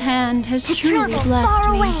everyone. His hand has truly blessed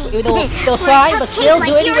me. Even though they'll fry, but still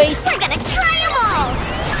do anyways. We're gonna try them all!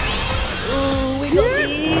 Ooh, we got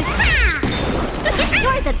these.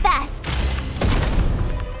 You're the best!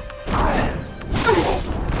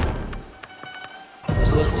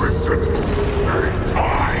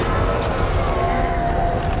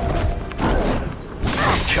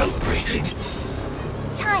 Calibrating.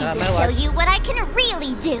 Time to show you what I can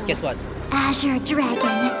really do. Guess what? Azure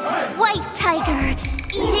Dragon, White Tiger,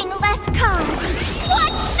 eating less carbs.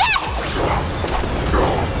 Watch this!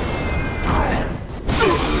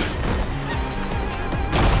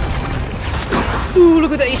 Ooh,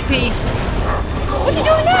 look at the HP. What's he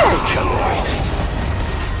doing now?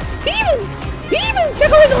 He even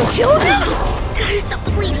took his own children? Gotta stop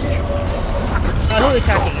the bleeding. Who are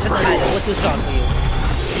attacking? It doesn't matter. We're too strong for you.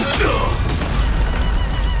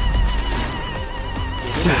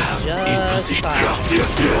 Just fine.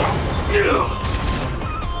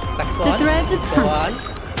 Next one. The threads of Go on.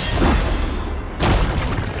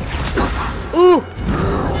 Ooh!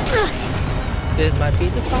 This might be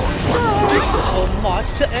the final straw. So much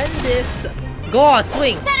to end this. Go on,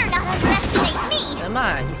 swing. Better not underestimate me. Never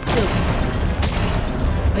mind, he's still.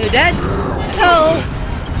 Are you dead? No!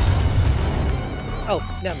 Oh,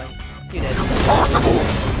 never mind. You're dead. Impossible!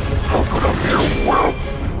 How could a mere whelp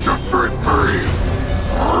defeat me?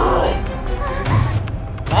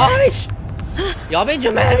 Nice! Y'all been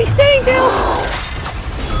dramatic staying down.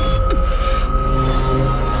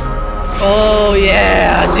 Oh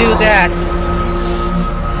yeah, do that.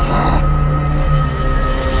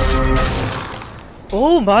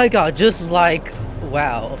 Oh my god, just like,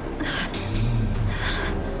 wow.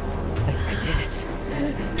 I did it.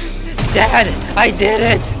 Dad, I did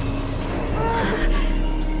it!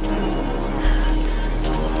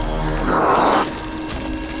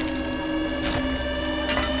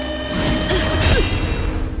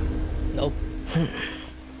 Nope.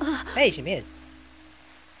 Hey, she made it.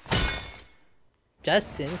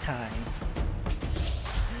 Just in time.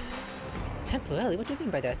 Temporarily? What do you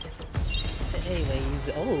mean by that?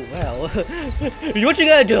 Anyways, oh well. What you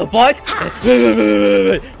gonna do, boy?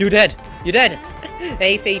 You dead. You dead.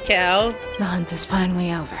 Hey, Fei Chao. The hunt is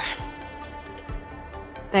finally over.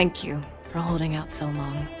 Thank you for holding out so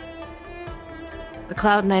long. The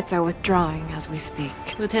Cloud Knights are withdrawing as we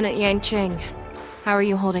speak. Lieutenant Yang Cheng, how are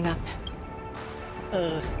you holding up?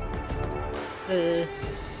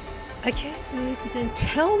 I can't believe you didn't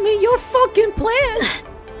tell me your fucking plans!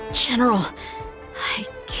 General, I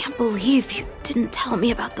can't believe you didn't tell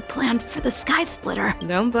me about the plan for the Sky Splitter.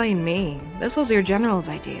 Don't blame me. This was your general's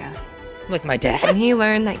idea. Like my dad? When he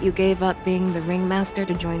learned that you gave up being the ringmaster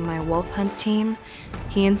to join my wolf hunt team,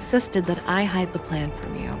 he insisted that I hide the plan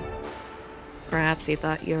from you. Perhaps he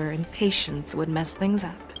thought your impatience would mess things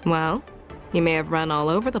up. Well, you may have run all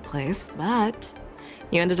over the place, but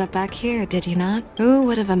you ended up back here, did you not? Who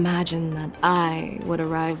would have imagined that I would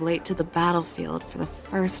arrive late to the battlefield for the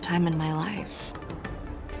first time in my life?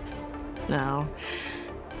 No.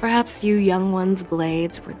 Perhaps you young ones'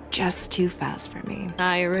 blades were just too fast for me.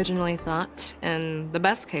 I originally thought, in the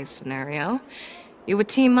best-case scenario, you would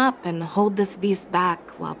team up and hold this beast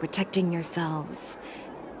back while protecting yourselves.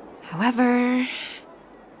 However,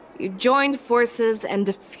 you joined forces and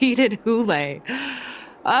defeated OLOY.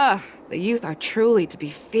 The youth are truly to be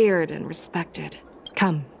feared and respected.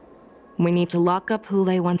 Come. We need to lock up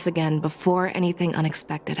OLOY once again before anything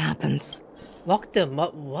unexpected happens. Lock them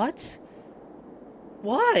up? What?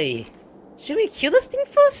 Why? Should we kill this thing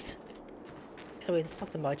first? Anyway, let's talk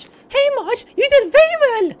to Marge. Hey Marge, you did very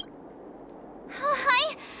well!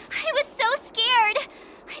 Oh, I was so scared.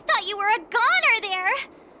 I thought you were a goner there.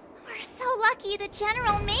 We're so lucky the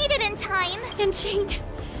General made it in time. And Jing,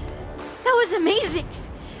 that was amazing.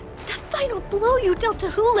 The final blow you dealt to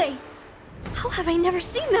OLOY. How have I never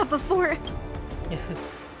seen that before?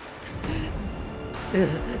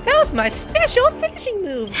 That was my special finishing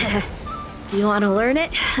move. Do you want to learn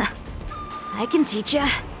it? I can teach ya.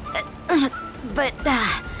 But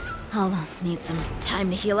I'll need some time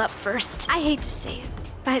to heal up first. I hate to say it,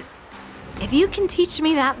 but if you can teach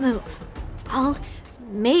me that move, I'll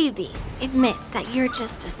maybe admit that you're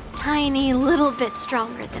just a tiny little bit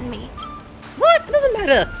stronger than me. What? It doesn't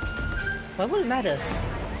matter. Why would it matter?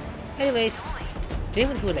 Anyways, deal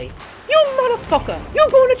with OLOY. You motherfucker! You're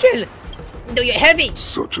going to jail! No, you're heavy!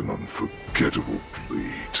 Such an unforgettable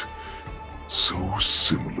blade. So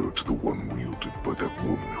similar to the one wielded by that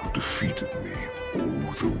woman who defeated me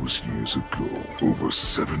all those years ago. Over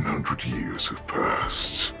 700 years have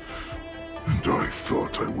passed. And I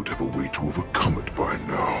thought I would have a way to overcome it by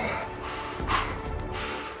now.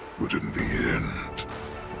 But in the end,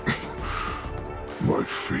 my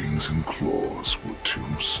fangs and claws were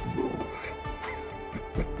too slow.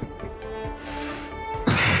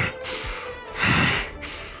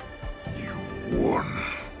 You won,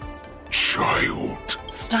 child.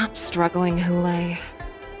 Stop struggling, OLOY.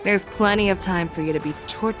 There's plenty of time for you to be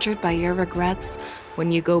tortured by your regrets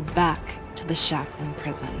when you go back to the shackling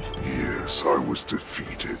prison. Yes, I was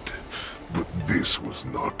defeated, but this was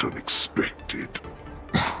not unexpected.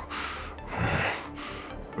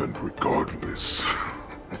 And regardless,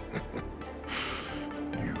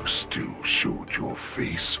 you still showed your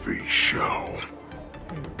face, Fei Xiao.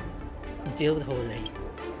 Deal with OLOY.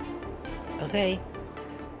 Okay.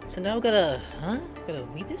 So now we're gonna, Gonna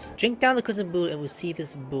read this? Drink down the crimson brew and receive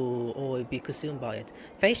his brew, or be consumed by it.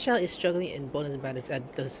 Fei Xiao is struggling in bonus matters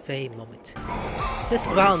at this very moment. Is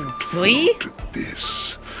this round 3?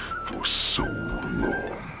 This for so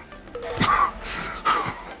long.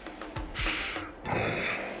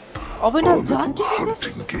 Are we not done doing hunting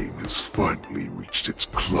this? Game has finally reached its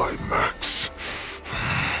climax.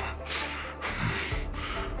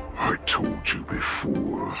 I told you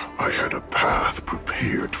before, I had a path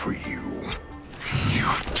prepared for you.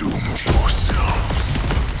 You've doomed yourselves.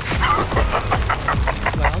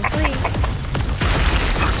 Round 3.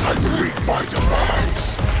 As I meet my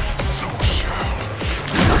demise, so shall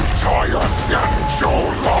the entire Xianzhou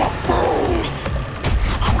Lawfu.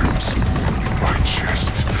 The crimson wound in my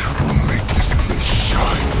chest will make this place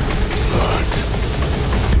shine with blood.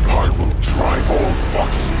 I will drive all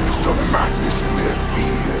Foxians to madness in their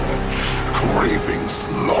fear, craving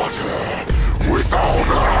slaughter without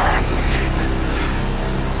end.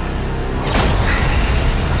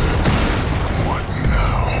 What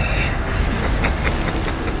now?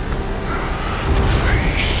 Fei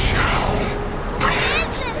Xiao.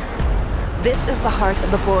 This is the heart of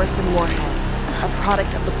the Borisin warhead, a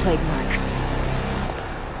product of the Plague Mark.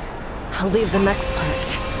 I'll leave the next part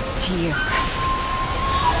to you.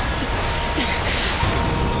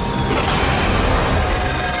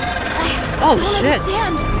 Oh, don't shit.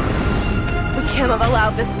 understand. We cannot allow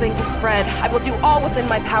this thing to spread. I will do all within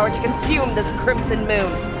my power to consume this crimson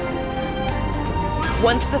moon.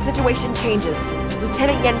 Once the situation changes,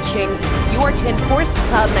 Lieutenant Yenqing, you are to enforce the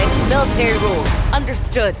Cloud Knight's military rules.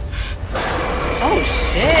 Understood. Oh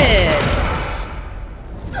shit!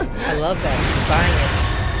 I love that. She's buying it.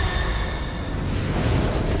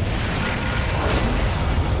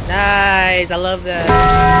 Nice. I love that.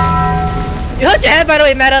 You hurt your head, by the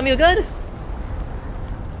way, madam. You good?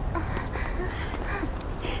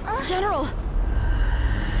 General.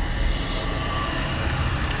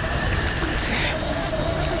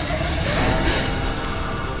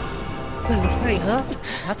 Wait, we're fighting her?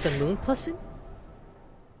 Not the moon person?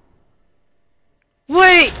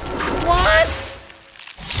 Wait! What?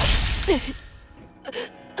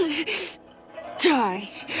 Die,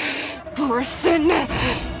 Borison.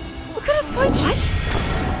 We're gonna fight you. What?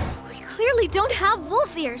 We clearly don't have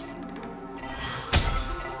wolf ears.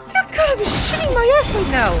 You're gonna be shitting my ass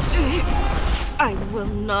right now. I will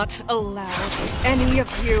not allow any of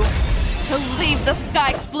you to leave the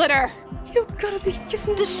Sky Splitter. You gotta be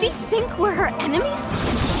kissing. Does she think we're her enemies?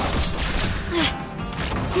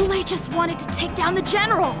 OLOY just wanted to take down the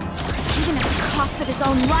general, even at the cost of his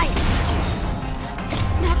own life.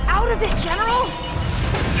 Snap out of it, General!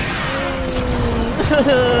 I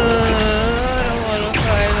don't wanna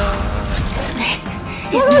fight her.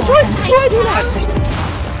 This is no choice. Why do not? Set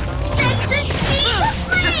the seas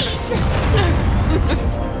ablaze!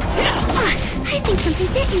 I think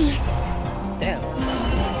something bit me. Damn.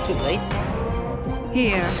 Too late.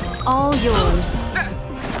 Here, all yours.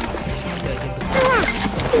 Relax,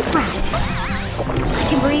 deep breaths. I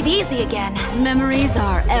can breathe easy again. Memories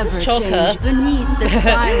are ever choke her. changed beneath the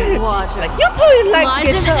silent water. Like, you probably like Lies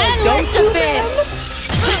get an choked, don't endless you, abyss. man?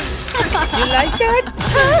 You like that?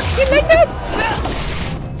 Huh? You like that?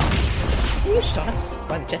 You shot us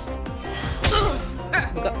by the chest.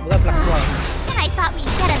 We got black swans. When I thought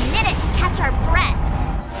we'd get a minute to catch our breath.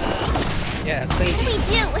 Yeah, What crazy. do we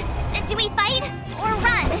do? Do we fight or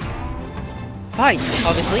run? Fight,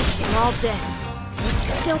 obviously. After all this, you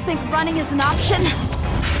still think running is an option?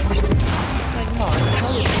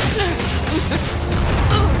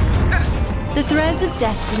 The threads of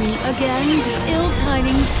destiny again, the ill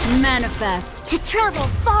tidings manifest. To travel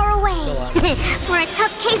far away. For a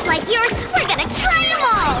tough case like yours, we're gonna try them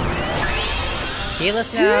all! Heal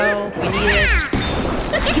us now. We need it.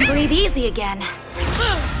 I can breathe easy again. You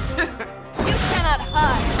cannot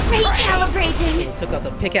hide. Recalibrating. He took out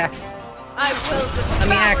the pickaxe. I will I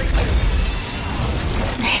mean axe.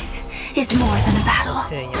 This is more than a battle.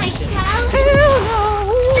 I shall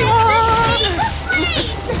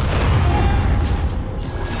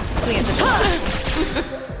Swing at this one.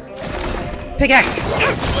 Pickaxe!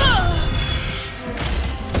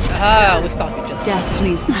 Ah, we stopped you just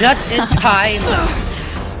in time.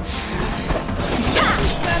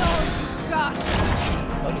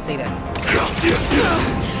 Why'd you say that?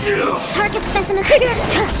 Target specimen.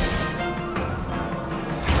 Pickaxe!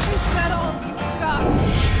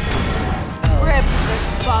 Rip this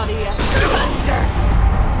body asunder.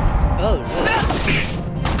 Oh,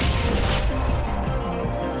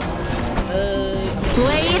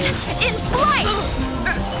 Blade in flight!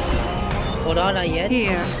 hold on, not yet.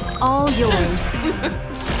 Here, all yours.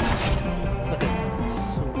 Okay,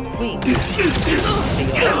 swing. Okay,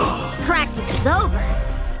 yours. Practice is over.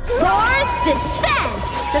 Swords descend!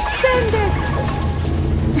 Descended!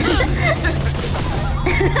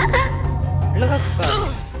 Looks fun.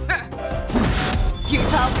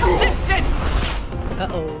 Futile resistance!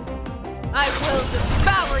 Uh-oh. I will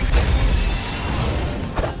devour you!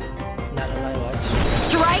 Not on my watch.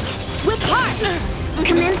 Strike with heart!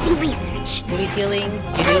 Commencing research. Police healing.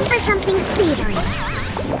 You Time do. for something savory.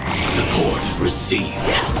 Support received.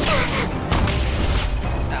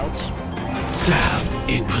 Ouch. Stab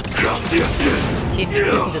input. Keep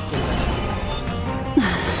using this one.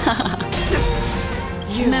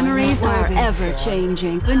 Memories are ever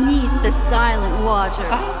changing beneath the silent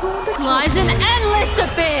waters. Lies an endless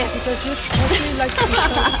abyss. Because you totally like to be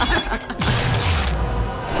choked.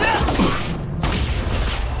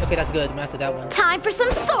 Okay, that's good. I'm after that one. Time for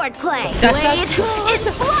some sword play! That's Blade not good.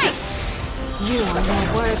 into flight! You are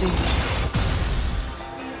not worthy.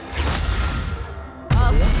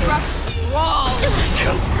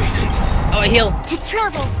 Calibrating. Oh, I heal. To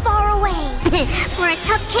travel far away. For a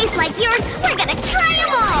tough case like yours, we're gonna try them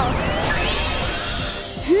all!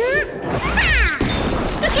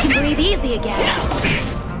 I can breathe easy again.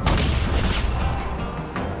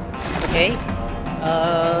 Okay.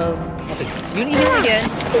 Okay. You need healing again.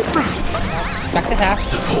 Deep breaths. Back to half.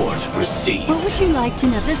 Support received. What would you like to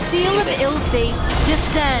know? The seal of ill fate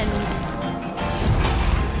descends.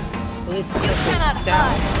 At least the first goes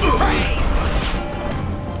down.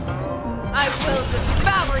 I will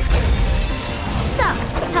devour you. So,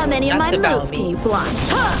 how many of Not my devour moves me. can you block?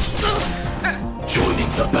 Joining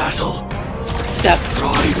the battle. Step.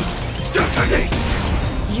 Pride. Detonate.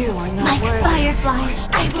 You are not Like worthy. fireflies,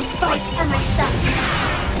 I will fight for myself.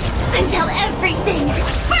 Until everything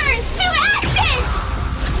burns to ashes!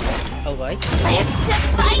 Alright. Live to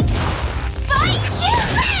fight! Fight to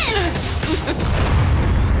live!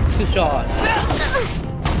 Too short.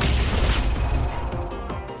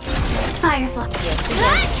 Firefly.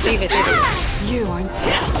 Yeah, save it. You are.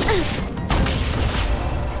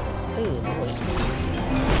 Ooh, boy.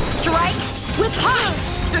 Strike with heart.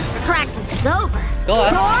 Practice is over. Go on.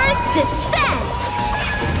 Swords descend.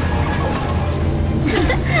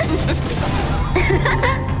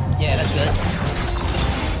 Yeah, that's good.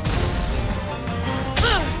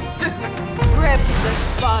 Rip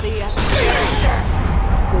this body as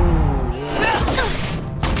Ooh, yeah.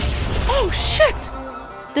 Oh, shit!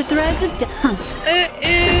 The threads of death.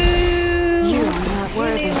 You are not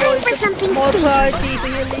worthy. Time for something More sweet. priority for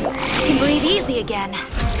you. You can breathe easy again.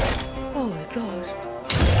 Oh my god.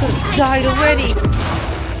 Could have died already.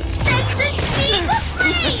 Set the seas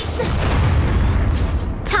ablaze!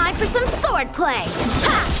 Time for some sword play.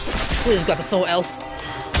 Ha! Who's got the soul else?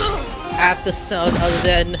 At the sound other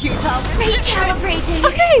than. Recalibrating.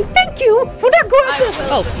 Okay, thank you for not going I there. will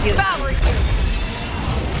Oh, yes. devour you.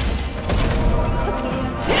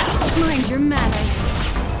 Mind your manners.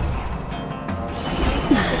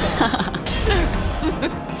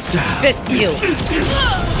 Fist you.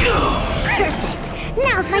 Perfect.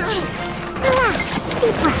 Now's my chance. Relax.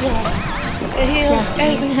 Deep breaths.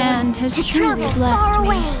 Destiny's hand has truly Travel blessed far me.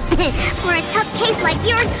 away. For a tough case like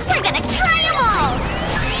yours, we're gonna try them all.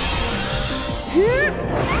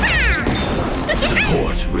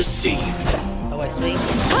 Support received. Oh, I swing.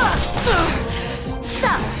 So,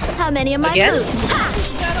 how many of my Again? moves? Ha!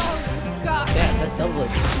 Yeah, that's double.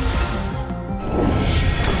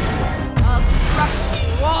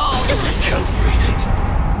 Calibrating.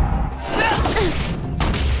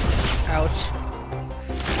 Ouch.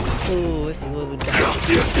 Ooh, it's a little bit down.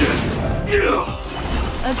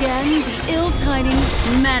 Again, the ill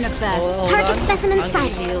tidings manifest. Hold Target on. specimen I'm gonna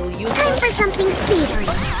sighted. heal you Time for first. something savory.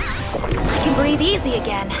 You can breathe easy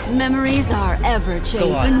again. Memories are ever Go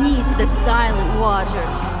changed on. beneath the silent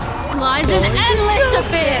waters. Lies an endless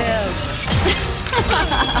abyss.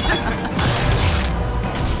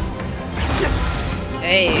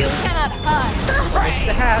 Hey, Cannot hide. nice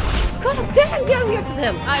to have. God damn, yeah, we after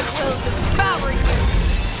them. I will devour you.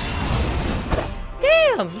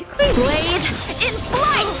 Damn, you crazy. Blade in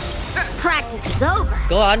flight. Practice is over.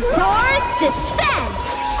 Go on. Swords descend.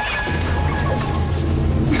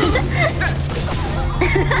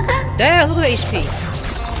 Damn, look at the HP.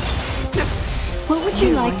 What would you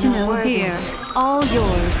like to know here? It's all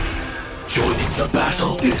yours. Joining the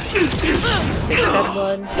battle. Fix that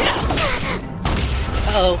one.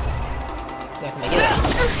 Uh-oh. You have to make it.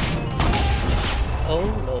 Oh,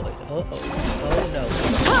 Lord. Uh-oh. Oh, no.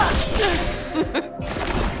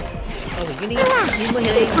 Oh, you need more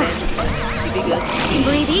healing, man. This should be good.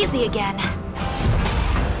 Breathe easy again.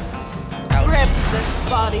 Ouch. Rip this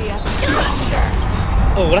body as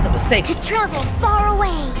Oh, that's a mistake. To travel far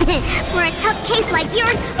away. For a tough case like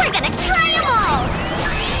yours, we're gonna try them all.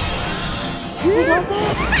 We got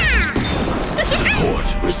this. Support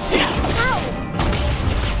received.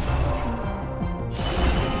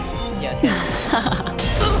 Yeah, hits.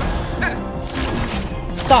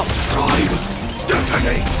 Stop. Pride.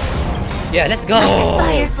 Detonate. Yeah, let's go.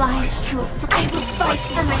 Fireflies to a I will fight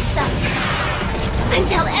for myself.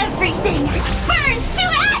 Until everything burns to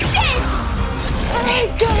ashes!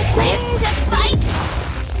 Live to fight!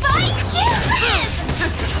 Fight to live!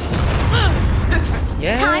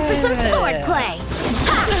 Yeah. Time for some sword play.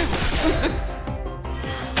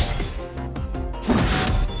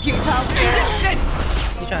 futile resistance.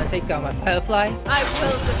 You trying to take out my firefly? I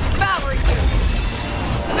will devour you.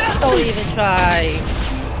 Don't even try.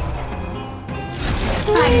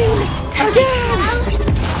 Again!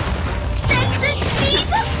 Set the seas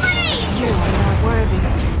ablaze! You are not worthy.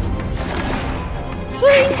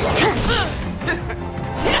 Swing!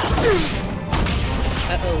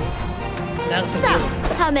 Uh-oh. Now some So,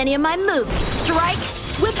 healing. how many of my moves? Strike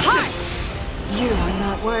with heart. You are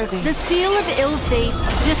not worthy. The seal of ill fate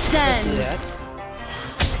Let's do descends. that.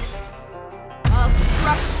 I'll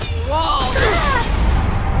crush you all.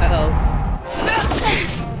 Uh-oh.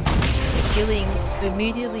 Healing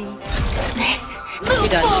immediately. You're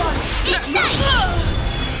done.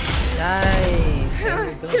 Nice. There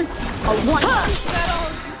we go.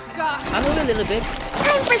 I'm moving a little bit.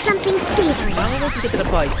 Time for something savory. I'm going to get to the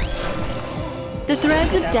point. The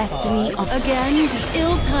threads of destiny. Again, the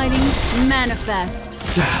ill tidings manifest.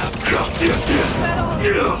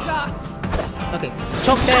 Okay,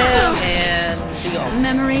 choke them and be off.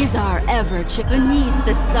 Memories are ever beneath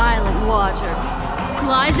the silent waters.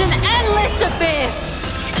 Lies an endless abyss.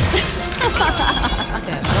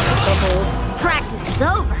 Damn, troubles. Practice is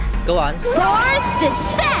over. Go on. Swords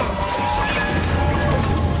descend.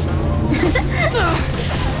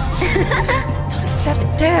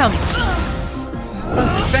 27, damn!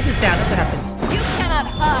 Once the press is down, that's what happens. You cannot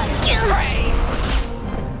hide.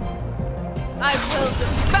 I will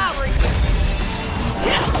devour you.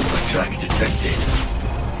 Attack detected.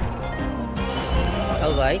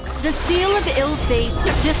 Alright. The seal of ill fate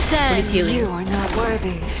descends. What is healing? You are not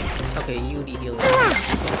worthy. Okay, you need healing. Relax,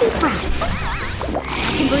 deep breaths. I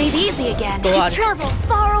can breathe easy again. Go on. Travel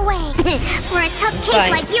far away. For a tough taste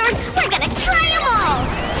Fine. like yours, we're gonna try them all.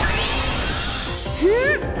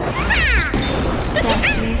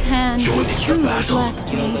 Destiny's hand has truly blessed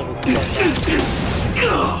me.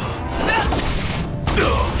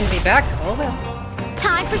 Hit me back? Oh well.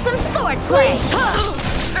 Time for some sword play.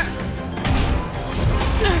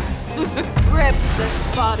 Rip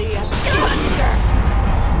this body asunder.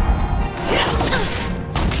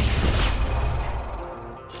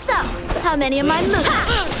 So, how many of my moves?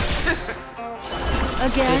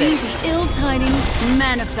 Again, the ill tidings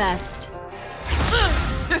manifest.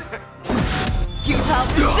 Futile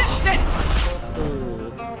resistance.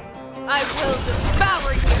 I will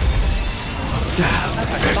devour you.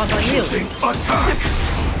 Executing attack.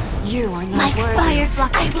 You are not Like worthy. Firefly,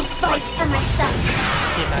 I will fight for myself.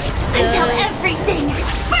 Until everything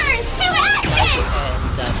burns to ashes!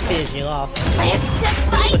 And finish you off. Live to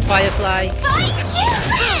fight! With Firefly. Fight you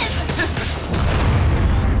live!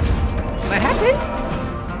 Am I happy?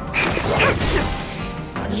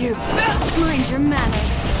 You mind your manners.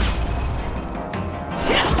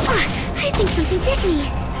 I think something bit me.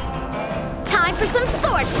 Time for some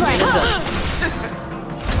sword play. Let's go.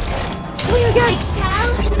 Swing again. I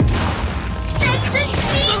shall set the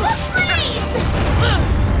seas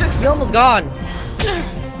ablaze. You're almost gone.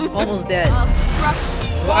 Almost dead.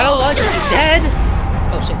 Well, I don't want you to be dead.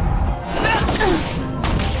 Oh shit.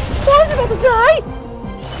 Oh, I was about to die.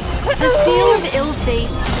 The seal of ill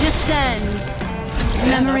fate descends.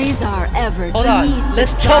 Memories are ever Hold beneath on. the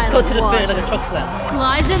Let's choke her to the silent finish like a water. choke slam.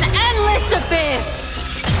 Lies an endless abyss.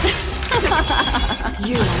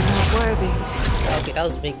 You are not worthy. Okay, that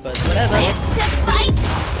was big, but whatever. Live to fight.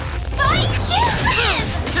 Fight you live.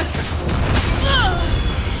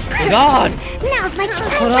 God. Now's my chance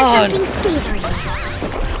Hold for on. something savory.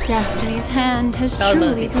 Destiny's hand has That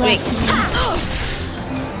was truly mercy. Swing. blessed me.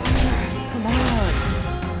 Come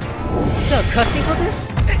on. Is there a cussing for this?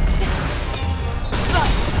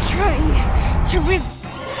 Trying to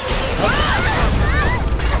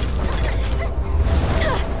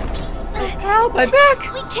Ow, my back!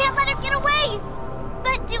 We can't let her get away!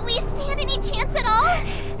 But do we stand any chance at all?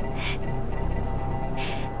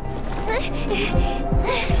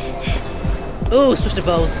 Ooh, switch the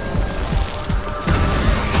bows.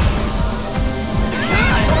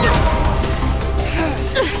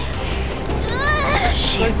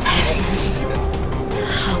 She said,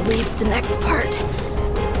 I'll leave the next part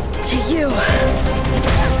to you.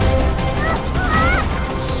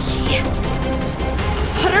 She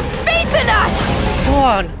put her faith in us! Go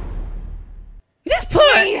on. You just put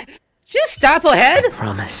it. Just stab her head? I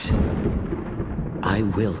promise. I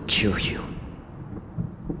will cure you.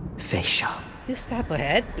 Feisha. Just stab her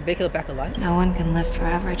head to make her back alive? No one can live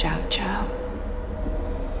forever, Zhao Zhao.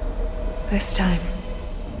 This time,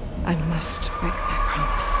 I must break my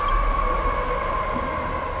promise.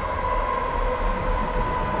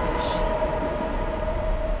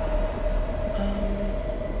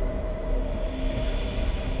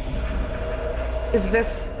 Is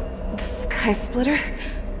this the Sky Splitter?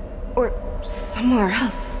 Or somewhere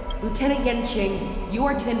else? Lieutenant Yanqing, you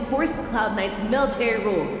are to enforce the Cloud Knight's military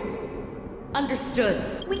rules.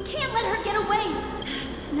 Understood. We can't let her get away!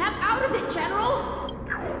 Snap out of it, General!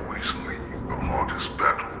 You always leave the hardest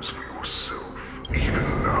battles for yourself.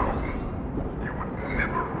 Even now, you would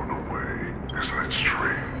never run away. Isn't it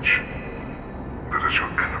strange? That is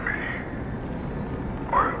your enemy.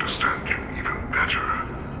 I understand you even better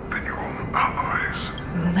than your own allies.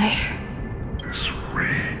 OLOY. This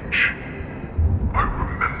rage, I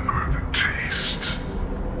remember the taste.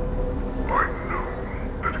 I know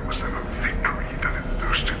that it was never victory that it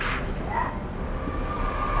thirsted for.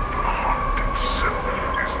 The hunt itself.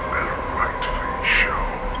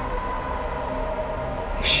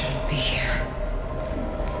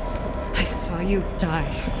 you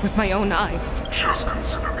die with my own eyes. Just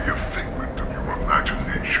consider me a figment of your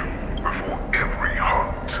imagination. Before every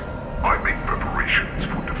hunt, I make preparations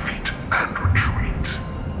for defeat and retreat.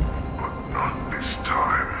 But not this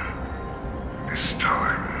time. This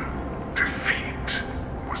time, defeat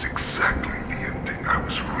was exactly the ending I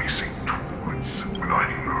was racing towards when I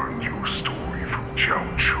learned your story from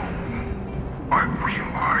Jiao Zhou. I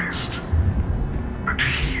realized that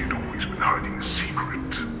he had always been hiding a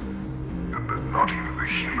secret, and that not even the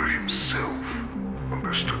healer himself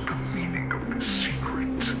understood the meaning of this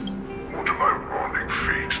secret. What an ironic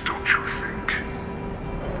fate, don't you think?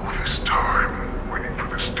 All this time, waiting for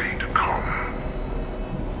this day to come.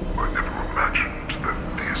 I never imagined that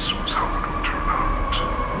this was how it would turn out.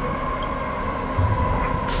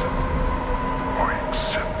 But I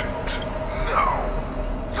accept it. Now,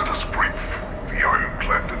 let us break through the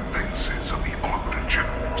ironclad defenses of the Auditor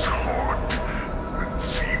General's heart and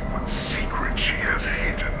see what secret she has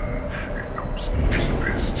hidden in those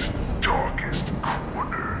deepest, darkest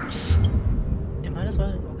corners. Am I just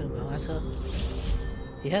walking well at her?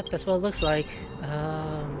 Yep, that's what it looks like.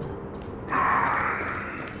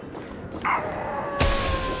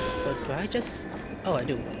 So do I just... Oh, I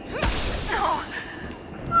do. No!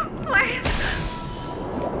 Please!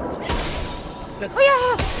 Like, oh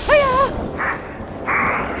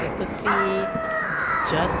yeah! Sympathy,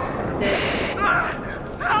 justice,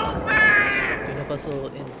 Help me! universal,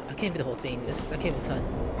 and I can't read the whole thing. I can't read a ton.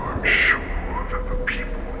 I'm sure that the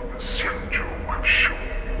people of the Xianzhou have shown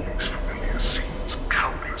these familiar scenes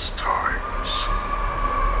countless times.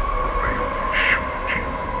 But they only showed you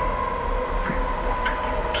what they wanted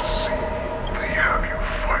you to see. They have you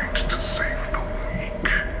fight to save the weak.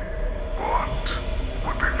 But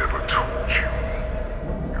what they never told you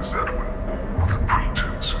is that when all the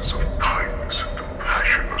pretenses of kindness and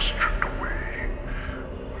compassion are stripped away,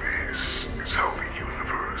 this is how the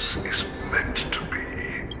universe is meant to be.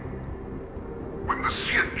 When the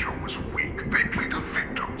Xianzhou is weak, they play the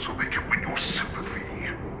victim so they can win your sympathy.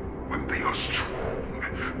 When they are strong,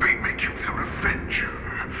 they make you their avenger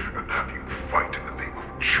and have you fight in the name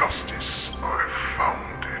of justice. I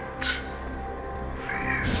found it.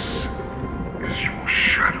 This is your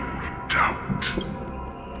shadow of doubt.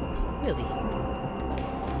 Really?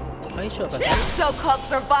 Are you sure about This that? so-called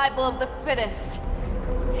survival of the fittest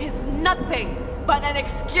is nothing but an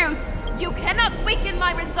excuse. You cannot weaken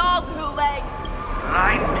my resolve, Huleg.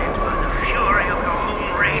 Blinded by the fury of your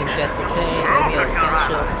own rage. Death betrayed, enemy of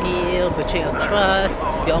essential field, betrayal of trust,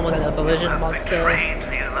 you're almost an aberration monster. Betrayed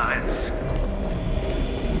the Alliance.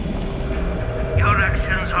 Your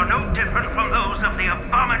actions are no different from those of the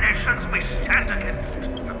abominations we stand against.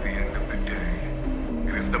 At the end of the day,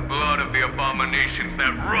 it is the blood of the abominations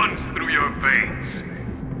that runs through your veins.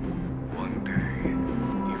 One day,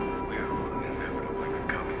 you will inevitably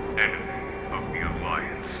become an enemy of the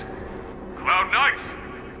Alliance. Cloud Knights,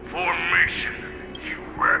 formation! You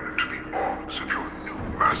ran into the arms of your new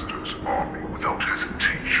master's army without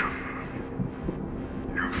hesitation.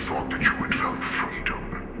 You thought that you had found freedom,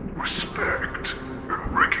 respect,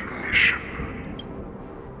 and recognition.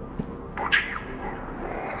 But you were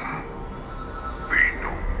wrong. They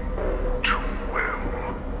know all too well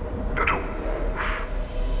that a wolf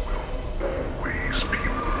will always be a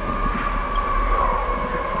wolf. Now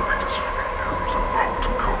your greatest fear is about to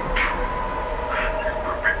come true. You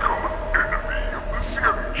have become an enemy of the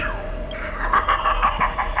Xianzhou.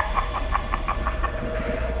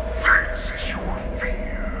 This is your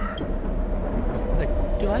fear. Like,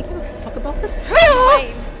 do I give a fuck about this?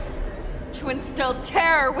 Claim to instill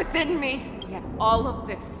terror within me. Yet all of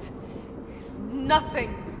this is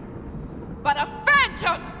nothing but a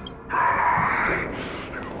phantom!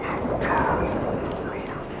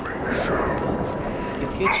 What? Your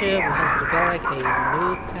future returns to the black, a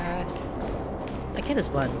new path. I can't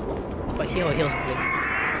just run, but heels click.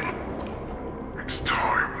 It's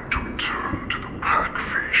time to return to the pack,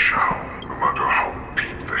 Fei Shao. No matter how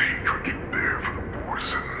deep the hatred you bear for the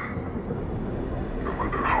Borson. No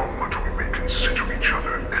matter how much we may consider each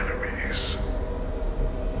other enemies.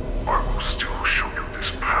 I will still show you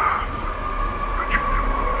this path that you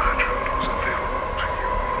never imagined was available to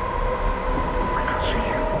you. Because you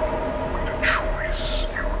made a choice.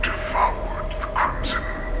 You devoured the Crimson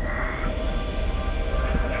Moon.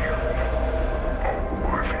 You are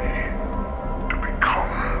worthy to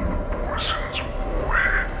become the Borson's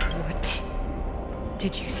warhead. What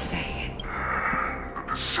did you say? The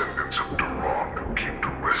descendants of Duran who came to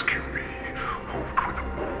rescue me hoped with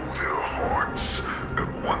all their hearts that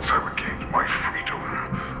once I regained my freedom,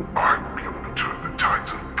 I would be able to turn the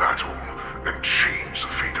tides of battle and change the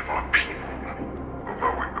fate of our people,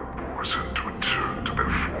 allowing the Borson to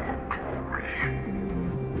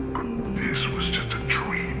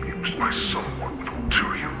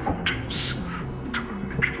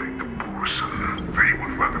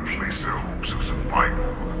base their hopes of survival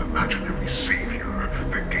on an imaginary savior,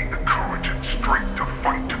 then gain the courage and strength to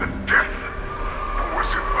fight to the death.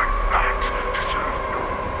 Poison like that deserve no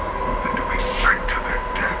more than to be sent to their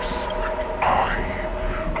deaths. And I,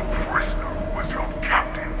 a prisoner who was held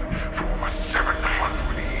captive for over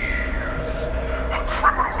 700 years, a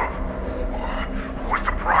criminal of war who was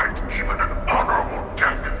deprived even an honorable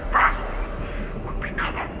death in battle, would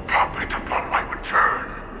become a puppet upon my return,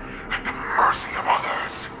 at the mercy of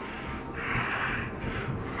others.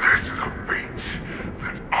 This is a fate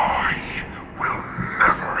that I will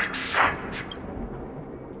never accept.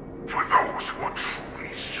 For those who are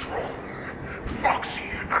truly strong,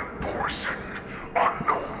 Foxian and Borson are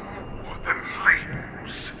no more than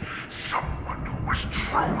labels. Someone who is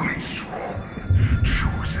truly strong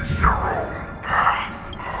chooses their own path.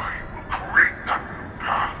 I will create that new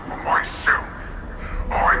path for myself.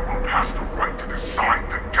 I will pass the right to decide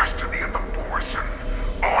the destiny of the Borson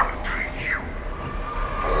on to you.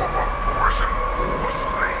 Former Borson war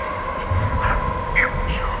slave and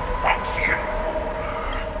immature Foxian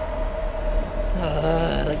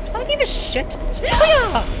do I give a shit?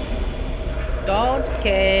 Don't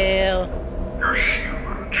kill. Your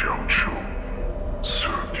human Jojo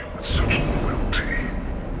served you with such loyalty.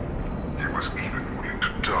 He was even willing to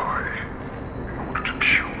die in order to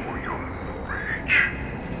cure your rage.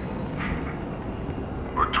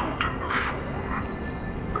 I told him before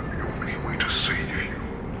that the only way to save you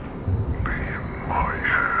lay in my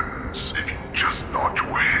hands. If you just nod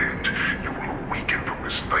your head, you will awaken from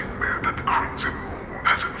this nightmare that the Crimson Moon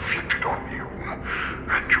has inflicted on you,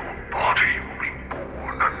 and your body will be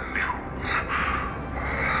born anew.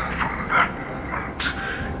 From that moment,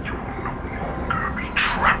 you will no longer be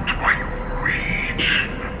trapped by your rage.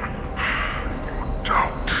 Your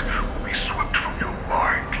doubt will be swept from your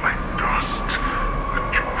mind like dust, and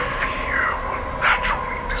your fear will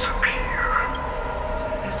naturally disappear. So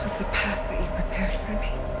this was the path that you prepared for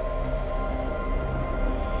me.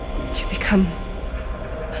 To become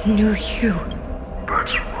a new you.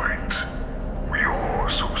 That's right. We are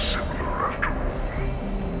so similar after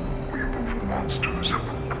all. We are both monsters that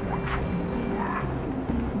were born for war,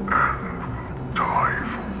 and will die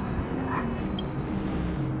for war.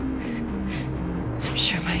 I'm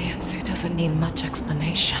sure my answer doesn't need much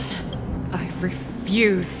explanation. I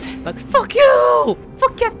refuse. Like, fuck you!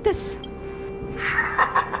 Forget this!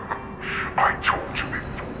 I told you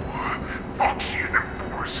before, Foxian and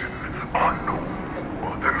Borson are no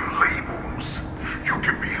more than labels. You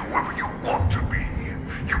can be whoever you want to be.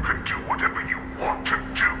 You can do whatever you want to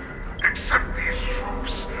do. Accept these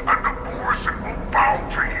truths, and the Borson will bow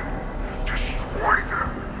to you. Destroy them,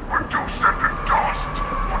 reduce them to dust,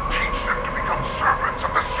 or teach them to become servants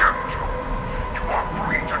of the Shinjo. You are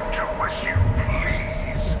free to do as you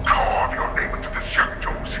please. Carve your name into the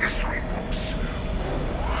Shinjo's history books,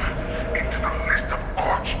 or into the list of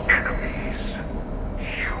arch enemies.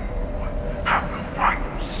 You have the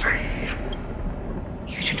final say.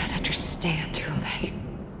 You do not understand, Ulay.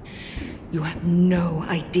 You have no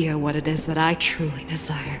idea what it is that I truly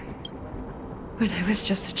desire. When I was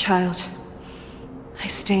just a child, I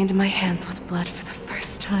stained my hands with blood for the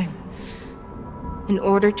first time, in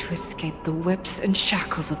order to escape the whips and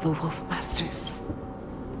shackles of the Wolf Masters.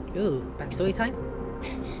 Ooh, backstory time?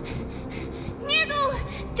 Nirgal,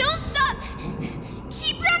 don't stop!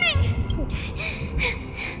 Keep running!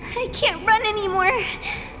 I can't run anymore.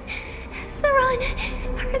 Saran,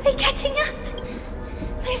 are they catching up?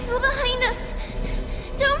 They're still behind us.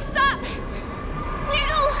 Don't stop!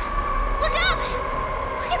 Nirgal, look up!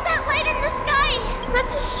 Look at that light in the sky!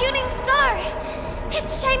 That's a shooting star!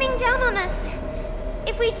 It's shining down on us.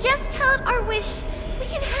 If we just tell it our wish, we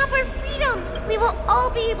can have our freedom. We will all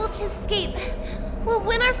be able to escape. We'll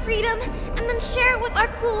win our freedom and then share it with our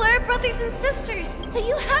cooler brothers and sisters. So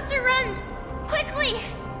you have to run. Quickly!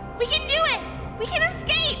 We can do it! We can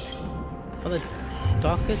escape! From the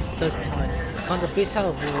darkest dust behind come the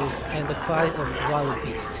freestyle wolves and the cries of wild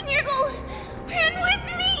beasts. Nirgal, run with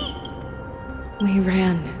me! We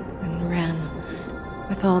ran and ran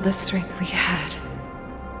with all the strength we had.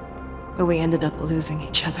 But we ended up losing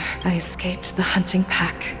each other. I escaped the hunting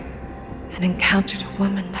pack and encountered a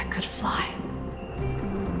woman that could fly.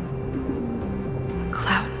 A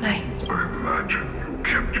Cloud Knight. I imagine you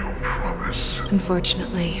kept your promise.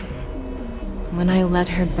 Unfortunately, when I led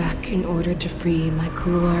her back in order to free my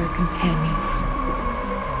cooler companions,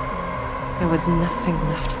 there was nothing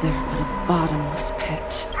left there but a bottomless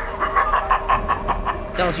pit.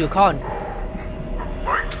 That was your con. The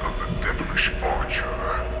light of the devilish archer.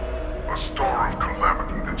 A star of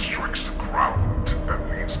calamity that strikes the ground and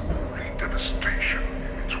leaves only devastation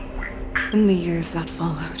in its wake. In the years that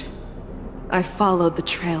followed, I followed the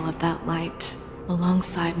trail of that light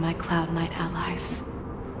alongside my Cloud Knight allies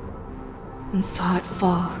and saw it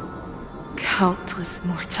fall countless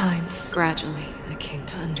more times. Gradually, I came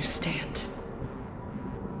to understand.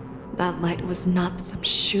 That light was not some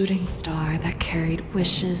shooting star that carried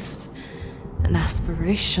wishes and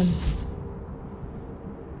aspirations.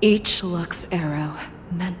 Each Lux arrow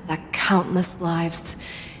meant that countless lives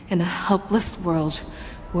in a helpless world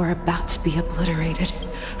were about to be obliterated.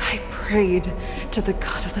 I prayed to the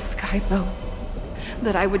god of the skybow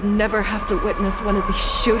that I would never have to witness one of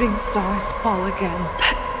these shooting stars fall again.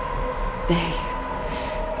 But they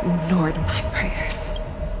ignored my prayers.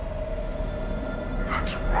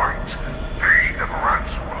 That's right. They never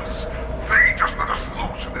answer us. They just let us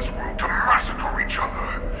loose in this world to massacre each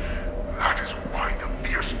other. That is why the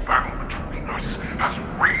fierce battle between us has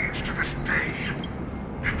raged to this day.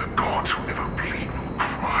 If the gods who never bleed nor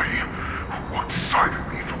cry, who watch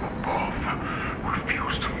silently from above,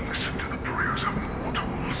 refuse to listen to the prayers of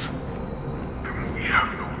mortals, then we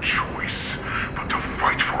have no choice but to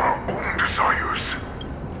fight for our own desires.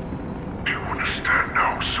 Do you understand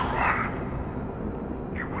now, Saran?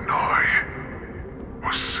 You and I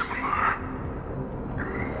are similar in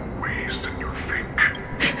more ways than you think.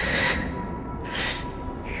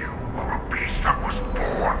 You are a beast that was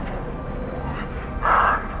born for war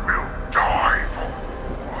and will die for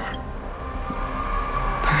war.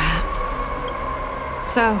 Perhaps.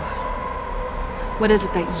 So, what is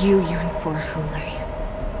it that you yearn for, Hule?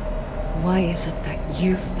 Why is it that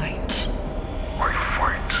you fight? I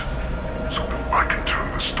fight so that I can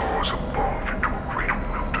turn the stars above into a greater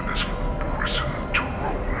wilderness from Borison to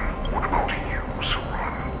Rome. What about you,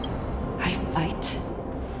 Saran? I fight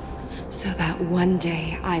so that one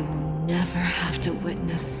day I will never have to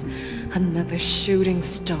witness another shooting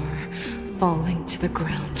star falling to the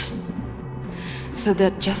ground. So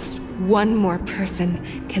that just one more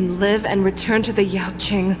person can live and return to the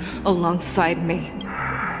Yaoqing alongside me.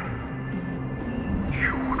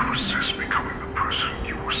 You would resist becoming the person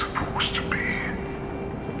you were supposed to be.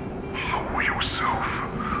 Lower yourself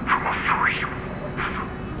from a free wolf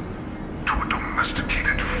to a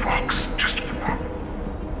domesticated fox just for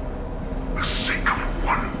the sake of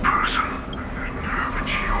one person, then have it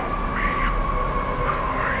your way.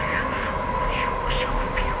 I will use your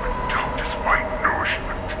fear and doubt as my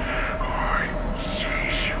nourishment. I will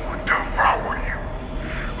seize you and devour you.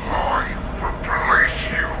 I will replace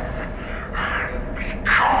you and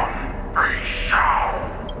become a Shao.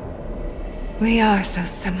 We are so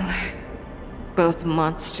similar. Both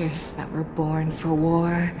monsters that were born for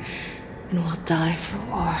war and will die for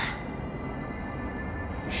war.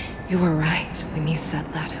 You were right when you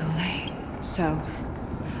said that, Hule. So,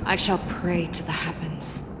 I shall pray to the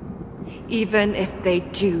heavens. Even if they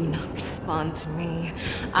do not respond to me,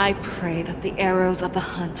 I pray that the arrows of the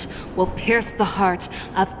hunt will pierce the heart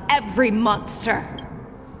of every monster.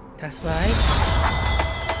 That's right.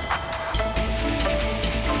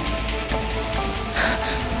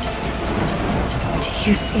 Do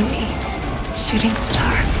you see me, shooting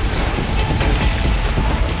star?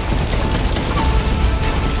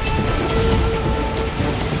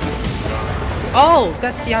 Oh,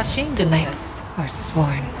 that's Yaoqing. The knights are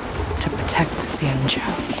sworn to protect the Xianzhou.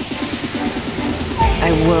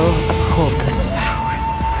 I will uphold this vow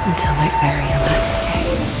until my very last day.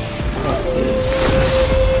 Let's do this.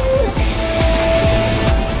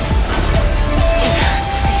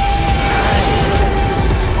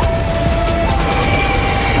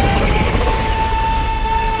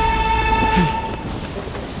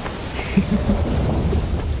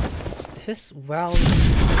 Is this well? This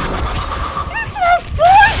is well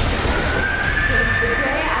fun! Since the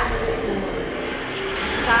day I was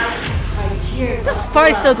born, my tears. The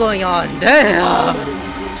spy's still going on. Damn.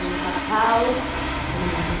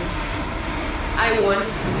 I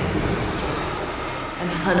once made and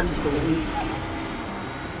hunted the weak.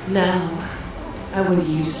 Now, I will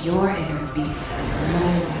use your air beast as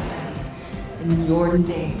my weapon, and your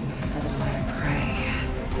name as my prey.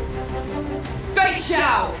 Fei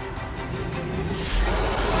Shao!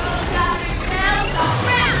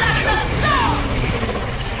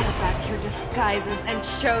 Tear back your disguises and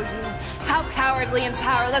show you how cowardly and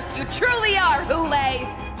powerless you truly are, Hule!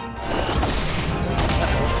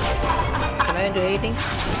 Can I do anything? A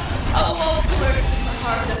wolf lurks in the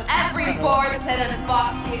heart of every Borison and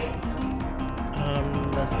Foxian.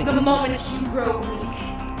 Let's begin. The moment you grow weak,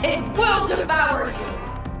 it will devour you.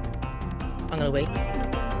 I'm gonna wait.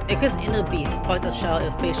 Because inner beast, part of Shao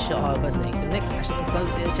and face Shao are resonating. The next action becomes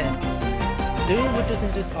enchanted. During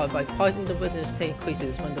reducing this art by pausing the resonance state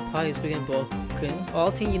increases when the pie is being broken.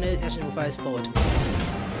 All team unit action revives forward.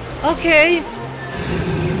 Okay.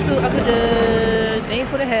 So I could just aim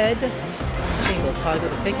for the head. Single target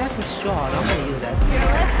with pickaxe and straw. I'm gonna use that.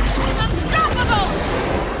 Unstoppable!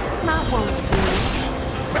 That won't do.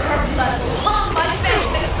 Her blood will on my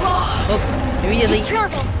face and claws! Oh, immediately.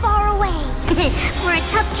 Travel far away. For a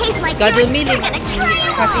tough case like Got yours, to immediately. we're gonna try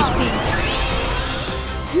them Half all. HP.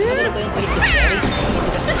 I'm gonna wait until you get the HP and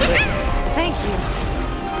the rest of this. Thank you.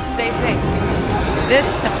 Stay safe.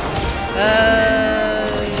 This time.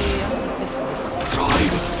 This one.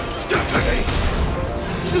 Detonate.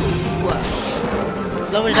 Too slow.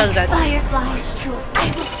 Lower does that. Fireflies too. I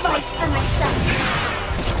will fight for myself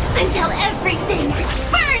until everything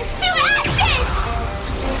burns to ashes.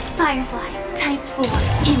 Firefly, type 4,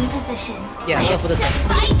 in position. Yeah, go for this one.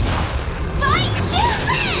 Fight! Fight to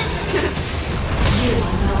live! You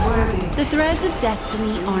are not worthy. The threads of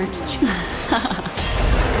destiny aren't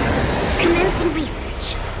Commencing research.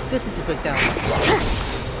 This needs to break down.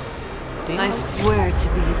 I swear to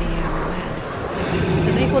be the arrowhead.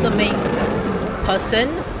 Let's aim for the main person.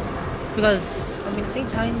 Because, I mean, at the same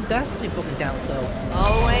time, that has to be broken down, so.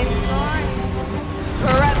 Always sorry.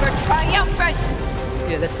 Forever triumphant!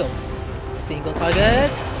 Yeah, let's go. Single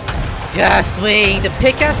target. Yeah, swing! The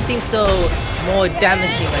pickaxe seems so more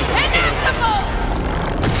damaging right than the single.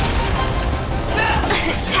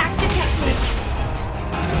 Attack detected.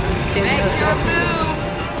 Single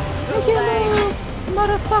Oolay.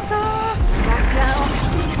 motherfucker! Back down.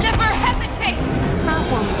 Never hesitate! That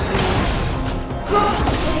won't do. Go,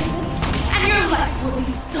 and your life will be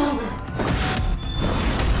stolen.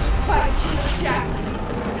 Fight your javelin,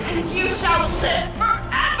 and you shall live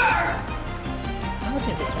forever! I'm gonna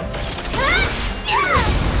swing this one.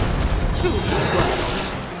 Too slow.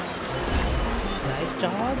 Nice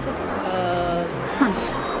job.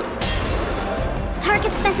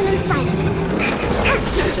 Target specimen sighted.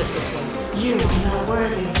 Just this one. You are not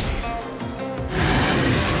worthy.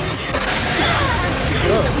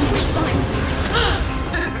 Whoa.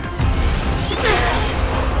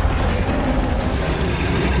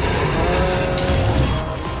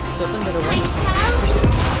 Let's go for another one.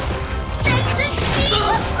 Set the sea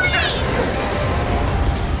ablaze!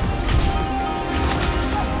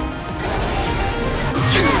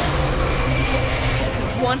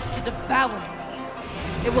 Wants to devour me.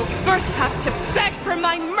 It will first have to beg for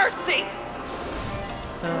my mercy!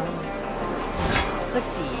 Let's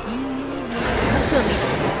see. I have two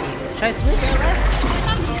amigos on the team. Should I switch?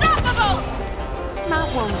 Unstoppable! That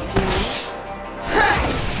won't do.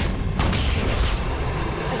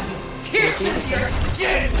 Pierces your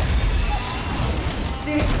skin!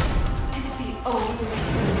 This is the only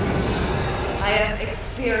sense I have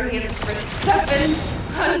experienced for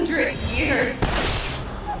 700 years.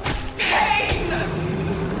 Pain!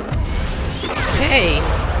 Hey!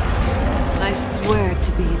 I swear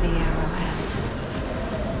to be the arrowhead.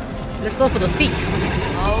 Let's go for the feet.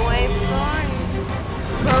 Always sorry.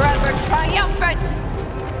 Forever triumphant!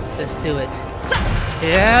 Let's do it.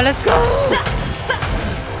 Yeah, let's go!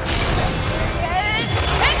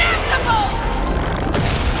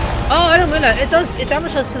 Oh, I don't realize. It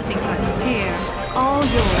damages us to the same time. Here, all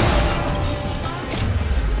yours.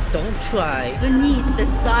 Don't try. Beneath the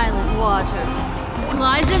silent waters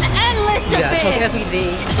lies an endless You gotta talk abyss.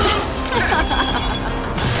 everything.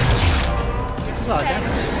 That's a lot of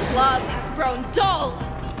damage. Claws have grown dull!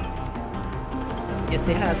 Yes,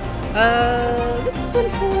 they have. Let's go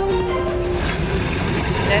for.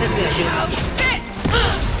 That is gonna do.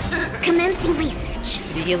 Commencing research.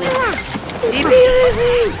 Be healing. Relax.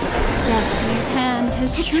 Immediately! Destiny's hand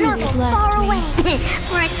has To truly travel blessed far me. away.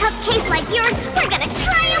 For a tough case like yours, we're gonna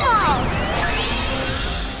try them all.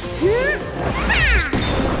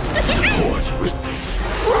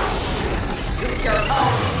 Your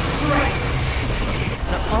own strength!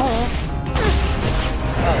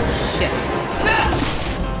 Oh shit.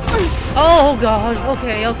 Oh god.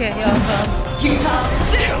 Okay. You don't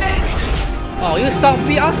resist! Oh, you stop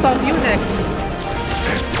me. I'll stop you next.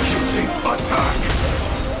 Executing attack.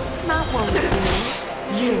 That won't do.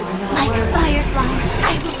 You are not Like worthy. fireflies,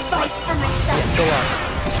 I will fight for myself Go on.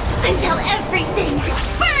 until everything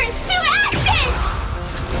burns to ashes.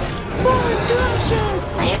 Burn to ashes.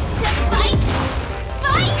 Live to fight.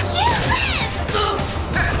 Fight to live.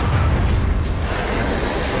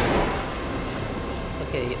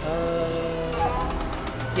 Okay.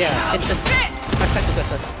 Yeah. It's the attack to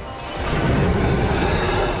us.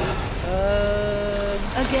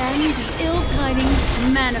 Again, the ill tidings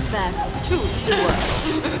manifest. Too slow.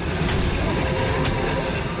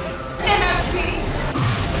 Inner peace!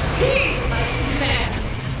 Heed my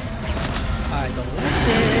commands! I don't like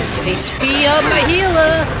this. The HP of my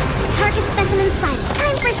healer. Target specimen sighted.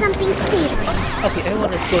 Time for something Okay,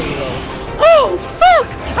 everyone is going low. Oh fuck!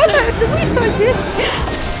 I'm gonna have to restart this!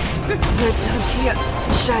 Your tortilla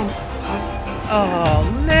shines. Oh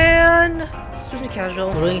man! Super casual.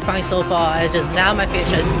 We're doing fine so far. It's just now my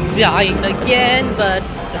fish is dying again, but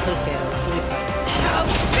who cares? We'll be fine.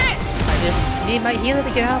 I just need my healer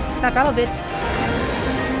to get out. Snap out of it.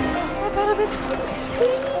 Snap out of it.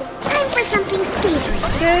 Please. Time for something savory.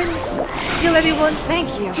 Again. Heal everyone. Thank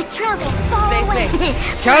you. To travel far Stay away.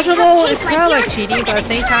 safe. Casual mode is kind of like cheating, but at the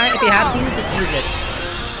same time, if you have to use it, just use it.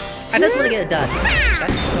 I just want to get it done.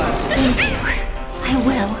 That's what. Thank you. I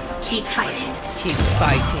will keep fighting. Keep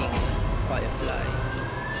fighting, Firefly.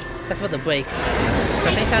 That's about the break. At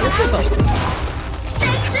the same time, let's do both. Set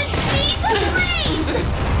the seas ablaze!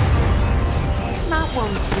 That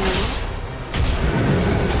won't do.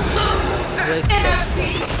 Break Inner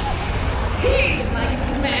peace. Heed my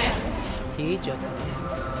commands. Heed your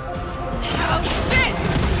commands.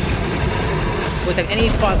 We'll take any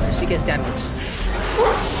farmer, she gets damage.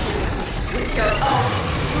 With your own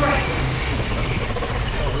strength.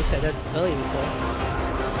 Oh, we said that earlier before.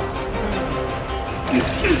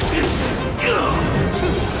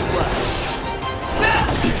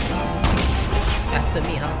 After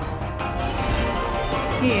me, huh?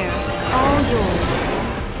 Here, it's all yours.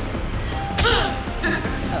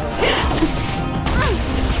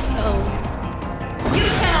 Oh.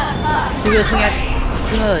 Who will swing at?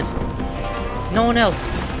 Good. No one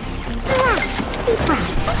else. Relax, deep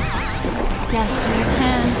breaths. Destiny's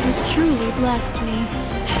hand has truly blessed me.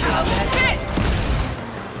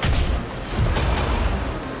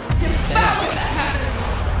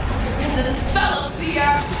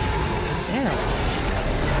 Damn.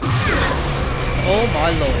 Oh my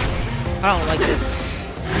lord. I don't like this.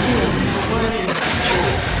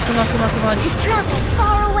 Come on, come on, come on. To travel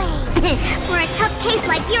far away. For a tough case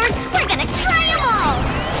like yours, we're gonna try them all.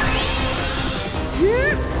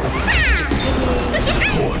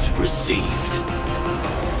 Support received.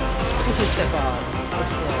 Push a step on.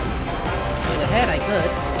 Push one. In the head, I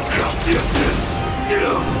could.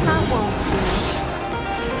 That won't do.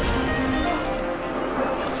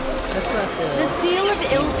 Let's go The the seal of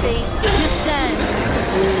ill fate descends.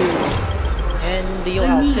 and the UL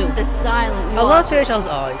too. Beneath the silent I love water Fairy Tail's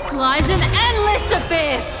eyes. lies an endless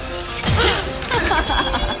abyss.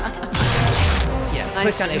 Yeah, I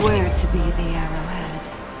quick on swear everything. to be the arrowhead.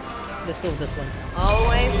 Let's go with this one.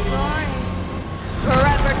 Always soaring.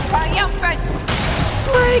 Forever triumphant.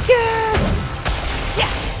 Break it!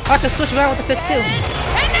 I can switch around with the fist too.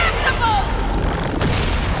 Inevitable.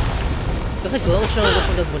 Does it glow show which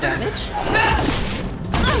one does more damage?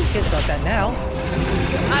 Who cares about that now?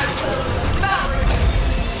 I will devour you.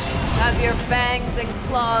 Have your fangs and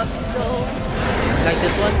claws dulled. Like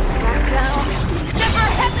this one? Back down. Never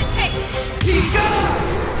hesitate. Keep going.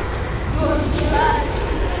 Good blood.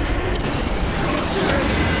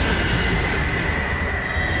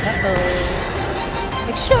 Uh-oh.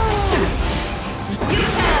 Like, shot! You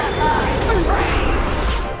can't lie.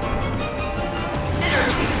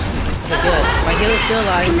 Okay, good. My healer is still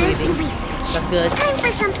alive, breathing. That's good. Time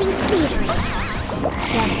for something savory.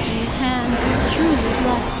 Destiny's hand has truly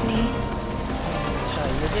blessed me. Should I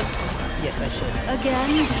use it? Yes, I should. Again,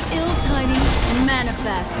 ill tidings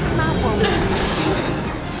manifest. That won't do.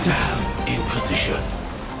 Sam in position.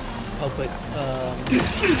 Oh, quick.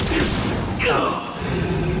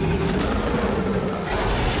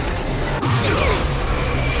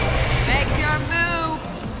 Make your move.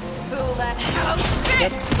 Who let out?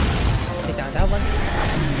 Yep. Take down that one.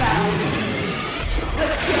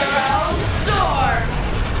 With your own storm.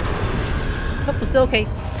 Nope, we're still okay.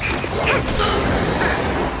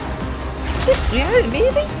 Just swing at it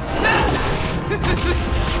immediately?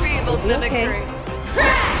 Feeble We'll be okay. mimicry.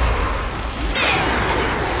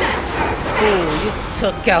 Oh, you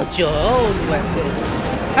took out your own weapon.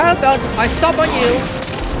 How about I stop on you?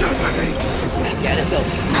 Yeah, let's go.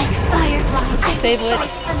 Like Firefly, I Save will it. fight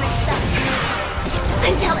for myself.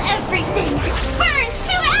 Until everything burns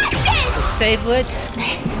to ashes! Let's save it.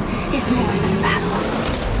 This is more than battle.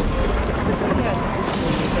 This one, yeah, this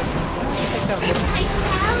one. Take down this. I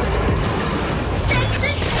shall set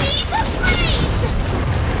the seas ablaze!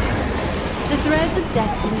 The threads of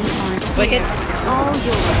destiny aren't Break it. here. All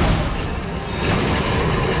yours.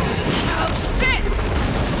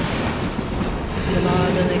 Come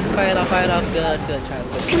on, the next fire off, good, good, child.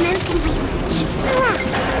 Good. Commencing research. Relax,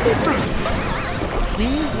 deep breaths.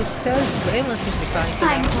 Leave yourself. Everyone sees me crying.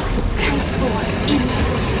 Firefly, type 4, in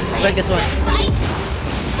position. Break this one. Fight!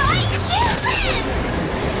 Fight children!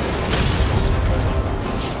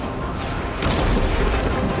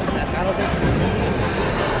 Snap out of it.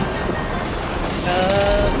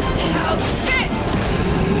 This one.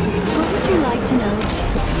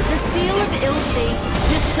 ill fate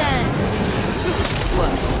descends. Too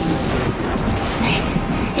slow. This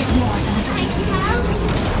is more than a playground.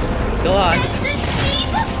 Go on. The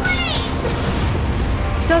seas ablaze!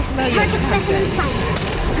 Does smell your Target specimen sighted.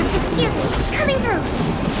 Excuse me, coming through.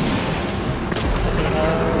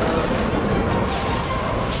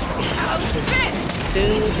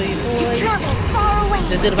 Two, three, four. Travel far away.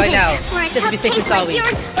 Let's do it right now. For a Just to be safe and tough case like sorry.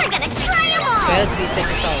 yours, we're gonna try them all. Better to be safe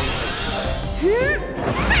and sorry.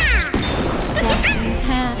 Destiny's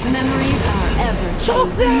hand memories are ever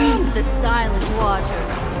Choke them! beneath the silent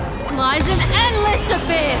waters. Lies an endless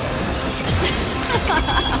abyss.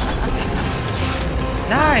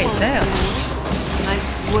 Nice, damn. I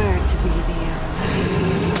swear to be the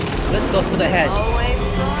arrow. Let's go for the head. Always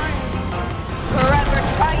sorry. Forever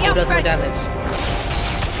triumphant. Who does more damage?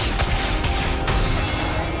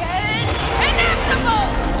 Inevitable.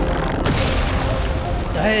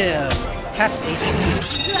 Damn. Half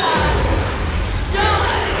HP.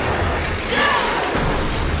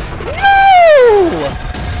 No!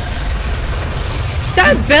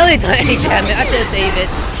 That belly done any damage. I should have saved it.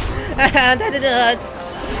 That didn't hurt.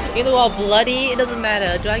 You know, all bloody. It doesn't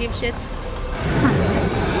matter. Do I give shits?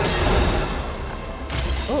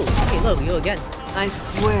 Oh, hey, look, you again. I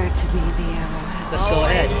swear to be the arrowhead. Let's go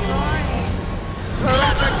ahead.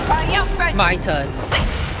 Forever triumphant. My turn.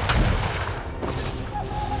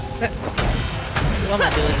 What am I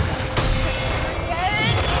doing?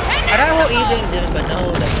 I don't know what you're doing, but no.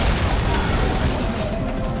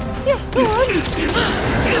 Yeah, go on.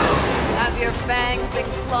 Have your fangs and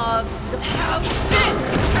claws to pound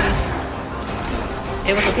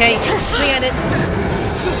It was okay. Swing at it.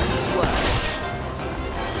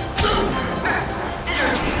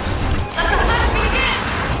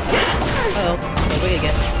 Uh-oh. Go away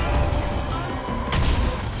again.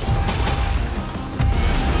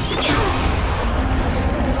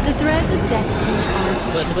 The threads of destiny are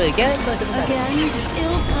to Let's do it again, but it doesn't matter. again,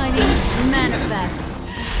 ill tidings manifest.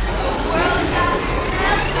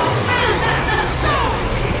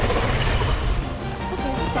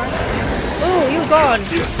 Oh, you're gone.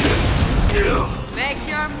 Make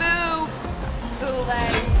your move.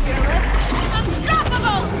 Kool-Aid. Fearless.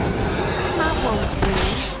 Unstoppable. That won't do.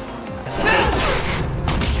 That's okay.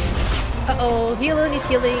 Uh-oh, healing is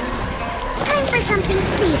healing. Time for something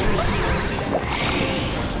savory.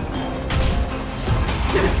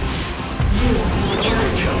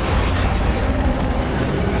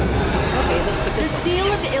 Okay, let's put The this one. seal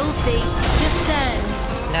of ill fate descends.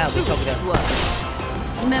 Now we choke them.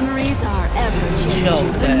 Memories are ever Choke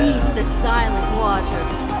changing beneath them. the silent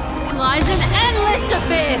waters. Lies an endless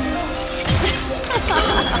abyss.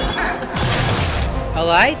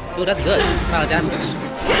 Alright? Oh, that's good. Amount of damage.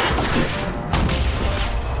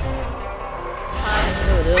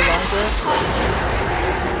 A little longer.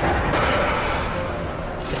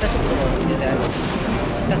 The best way to do that.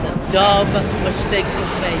 That's a dumb mistake to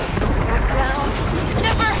make. Back down.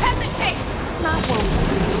 Never hesitate. That won't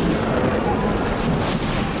do.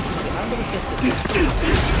 I'm gonna kiss this guy.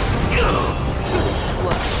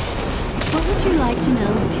 What would you like to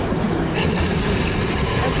know this time?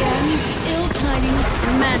 Again, ill tidings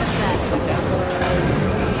manifest.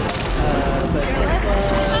 But this one.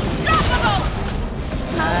 Unstoppable.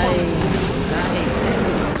 Nice. Nice.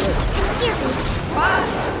 Good. Excuse me.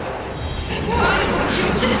 Why would you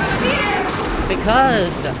disappear?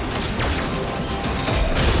 Because.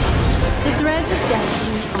 The threads of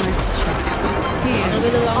destiny aren't checked. Here, A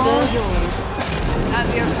little all longer. yours. Have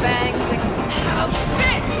your fangs and pound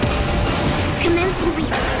Commence the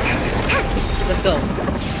research. Let's go.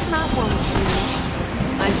 That won't do.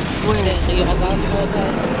 I swear Okay, so you have last one.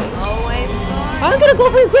 Always sorry. I'm gonna go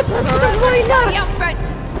for the grip plus because why not? Triumphant.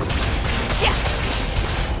 Yeah.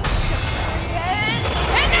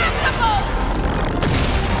 Inevitable.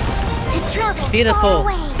 To travel Beautiful.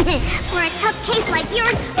 far away. For a tough case like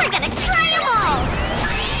yours, we're gonna try them all.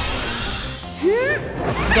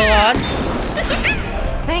 Go on.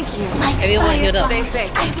 Thank you. Like Everyone fire healed up. Stay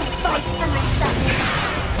safe. I will fight for myself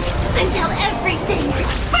until everything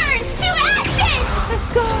burns to ashes. Let's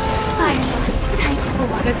go. Finally, type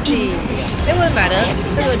 4. Let's see. It wouldn't matter.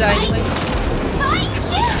 They would die anyways. Fight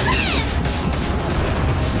to live.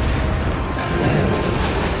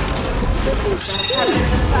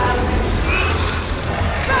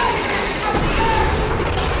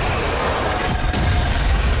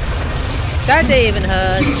 That day even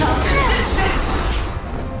hurts.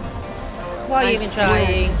 Why are you even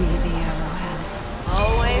trying? To be the arrowhead.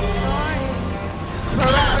 Always sorry.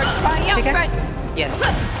 Forever Pickaxe? triumphant. Yes.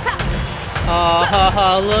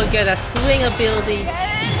 Oh, look at that swing ability.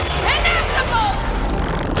 Inevitable.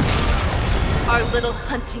 Our little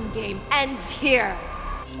hunting game ends here.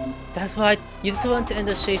 That's why you just want to end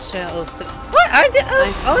the shade shadow of what? I did!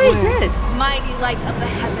 I did! Mighty light of the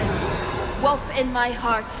heavens, wolf in my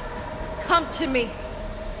heart, come to me.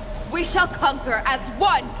 We shall conquer as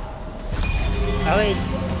one! Oh wait.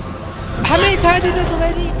 How many times did this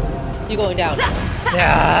already? You going down.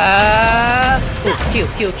 Yeah. Ooh,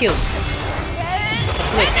 Q. A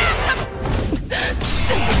switch.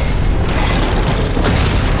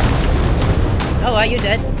 Oh, are you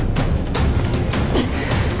dead?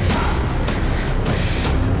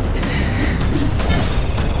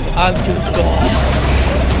 I'm too strong.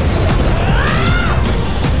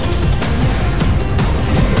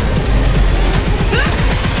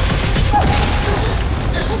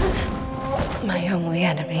 My only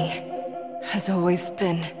enemy has always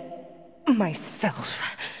been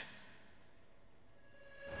myself.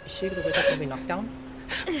 Is she gonna wake up and be knocked down?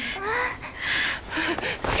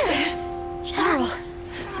 General.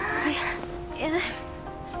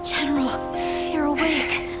 General, you're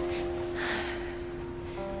awake.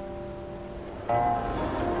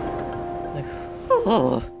 Like,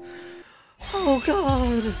 oh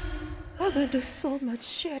god, I've been through so much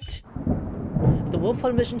shit. The Wolf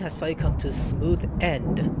Hunt mission has finally come to a smooth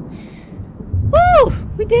end. Woo!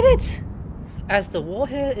 We did it! As the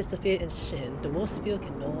warhead is defeated in Shin, the Wolf Spear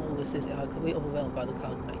can no longer resist and are completely overwhelmed by the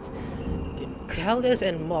Cloud Knights. Kalias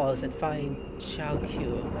and Mars and find Chao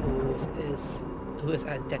Q, who is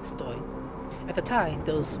at death's door. At the time,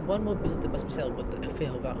 there was one more business that must be settled with the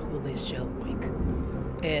affair about Hulay's jailbreak.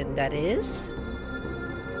 And that is...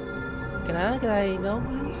 Can I know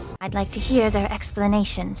please? I'd like to hear their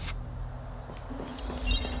explanations.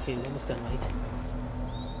 Okay, we're almost done, right?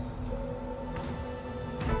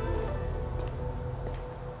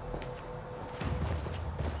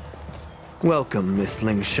 Welcome, Miss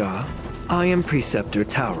Lingsha. I am Preceptor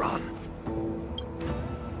Tauron.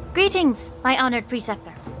 Greetings, my honored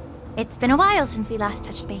preceptor. It's been a while since we last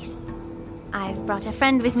touched base. I've brought a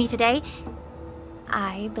friend with me today.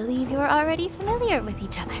 I believe you're already familiar with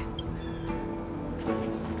each other.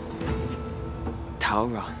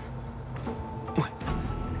 Tauron?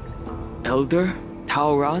 Elder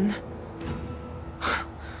Tauron?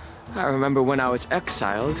 I remember when I was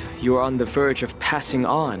exiled, you were on the verge of passing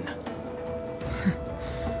on.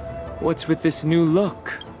 What's with this new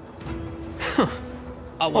look?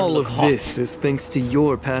 All of this is thanks to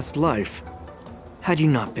your past life. Had you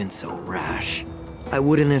not been so rash, I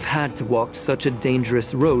wouldn't have had to walk such a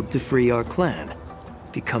dangerous road to free our clan,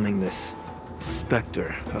 becoming this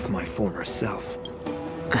specter of my former self.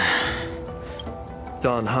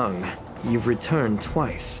 Dan Heng, you've returned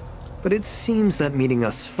twice, but it seems that meeting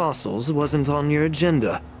us fossils wasn't on your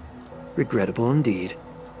agenda. Regrettable indeed.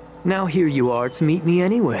 Now here you are to meet me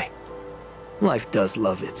anyway. Life does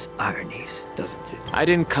love its ironies, doesn't it? I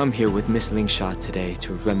didn't come here with Miss Lingsha today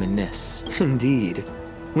to reminisce. Indeed.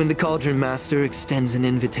 When the Cauldron Master extends an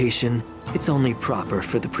invitation, it's only proper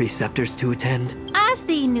for the Preceptors to attend. As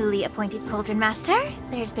the newly appointed Cauldron Master,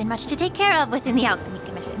 there's been much to take care of within the Alchemy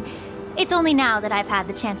Commission. It's only now that I've had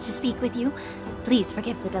the chance to speak with you. Please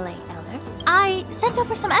forgive the delay, Elder. I sent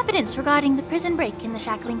over some evidence regarding the prison break in the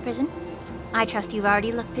Shackling Prison. I trust you've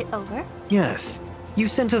already looked it over. Yes. You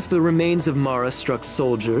sent us the remains of Mara-struck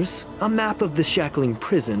soldiers, a map of the Shackling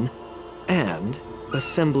Prison, and a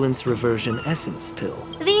semblance reversion essence pill.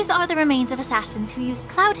 These are the remains of assassins who used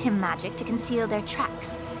Cloud Hymn magic to conceal their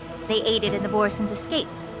tracks. They aided in the Borison's escape,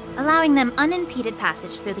 allowing them unimpeded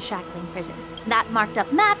passage through the Shackling Prison. That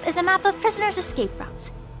marked-up map is a map of prisoners' escape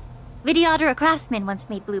routes. Vidyadhara craftsmen once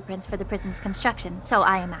made blueprints for the prison's construction, so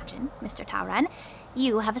I imagine, Mr. Tauron,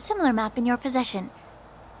 you have a similar map in your possession.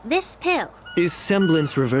 This pill is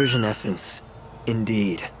semblance reversion essence.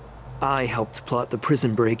 Indeed. I helped plot the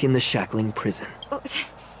prison break in the Shackling Prison.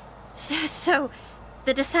 So,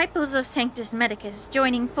 the disciples of Sanctus Medicus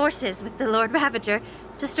joining forces with the Lord Ravager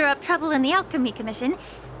to stir up trouble in the Alchemy Commission,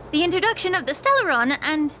 the introduction of the Stellaron,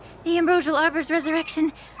 and the Ambrosial Arbor's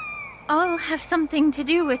resurrection all have something to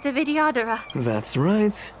do with the Vidyadhara. That's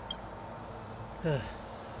right.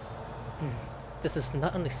 This is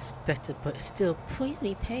not unexpected, but it still brings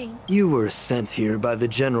me pain. You were sent here by the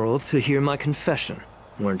General to hear my confession,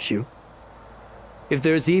 weren't you? If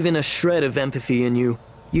there's even a shred of empathy in you,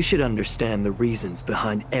 you should understand the reasons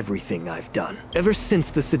behind everything I've done. Ever since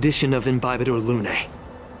the sedition of Imbibitor Lunae,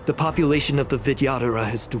 the population of the Vidyadhara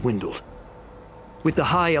has dwindled. With the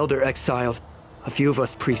High Elder exiled, a few of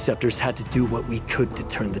us Preceptors had to do what we could to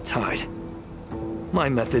turn the tide. My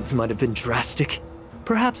methods might have been drastic,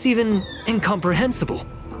 perhaps even incomprehensible.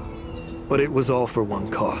 But it was all for one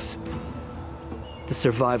cause. the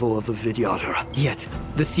survival of the Vidyadhara. Yet,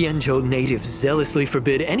 the Xianzhou natives zealously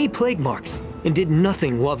forbid any plague marks and did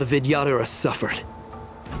nothing while the Vidyadhara suffered.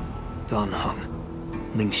 Danheng,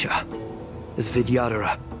 Lingsha, as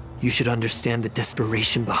Vidyadhara, you should understand the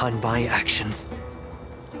desperation behind my actions.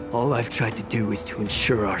 All I've tried to do is to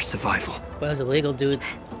ensure our survival. But as a legal dude,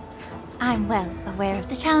 I'm well aware of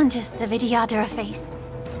the challenges the Vidyadhara face.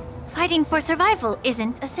 Fighting for survival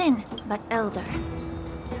isn't a sin, but Elder.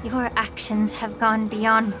 Your actions have gone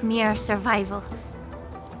beyond mere survival.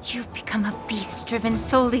 You've become a beast driven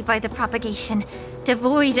solely by the propagation,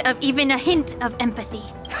 devoid of even a hint of empathy.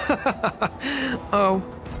 Oh.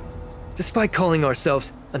 Despite calling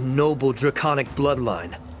ourselves a noble draconic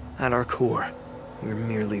bloodline, at our core, we're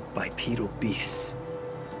merely bipedal beasts.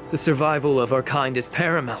 The survival of our kind is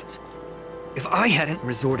paramount. If I hadn't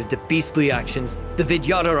resorted to beastly actions, the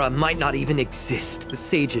Vidyadhara might not even exist. The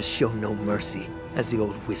sages show no mercy, as the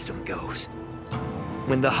old wisdom goes.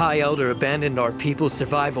 When the High Elder abandoned our people's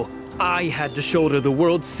survival, I had to shoulder the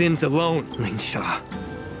world's sins alone. Lingsha,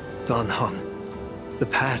 Danheng, the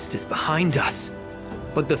past is behind us,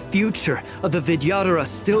 but the future of the Vidyadhara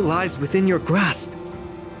still lies within your grasp.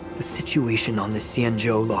 The situation on the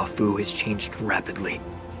Xianzhou Luofu has changed rapidly.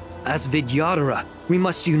 As Vidyadhara, we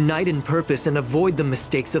must unite in purpose and avoid the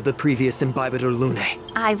mistakes of the previous Imbibitor Lunae.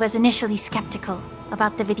 I was initially skeptical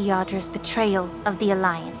about the Vidyadhara's betrayal of the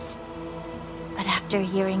Alliance. But after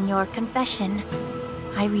hearing your confession,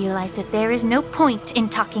 I realized that there is no point in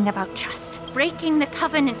talking about trust. Breaking the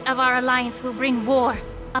covenant of our alliance will bring war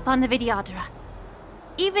upon the Vidyadhara.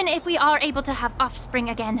 Even if we are able to have offspring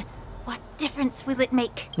again, what difference will it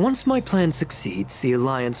make? Once my plan succeeds, the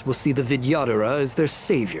Alliance will see the Vidyadhara as their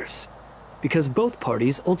saviors, because both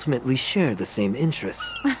parties ultimately share the same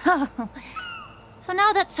interests. So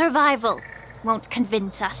now that survival won't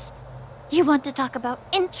convince us, you want to talk about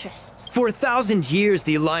interests? For 1,000 years,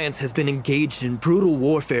 the Alliance has been engaged in brutal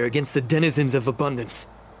warfare against the denizens of abundance.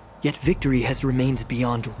 Yet victory has remained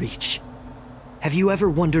beyond reach. Have you ever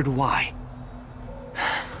wondered why?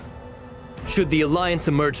 Should the Alliance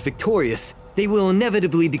emerge victorious, they will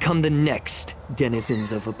inevitably become the next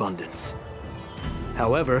denizens of abundance.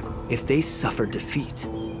 However, if they suffer defeat,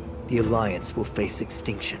 the Alliance will face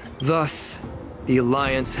extinction. Thus, the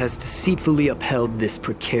Alliance has deceitfully upheld this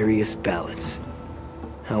precarious balance.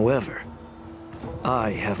 However, I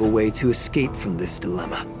have a way to escape from this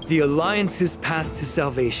dilemma. The Alliance's path to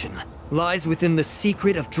salvation lies within the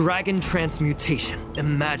secret of dragon transmutation.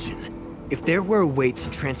 Imagine if there were a way to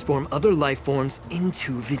transform other life forms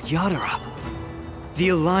into Vidyadhara. The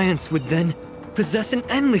Alliance would then possess an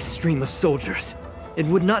endless stream of soldiers. It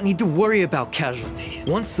would not need to worry about casualties.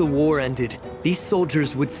 Once the war ended, these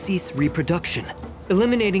soldiers would cease reproduction,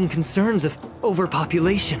 eliminating concerns of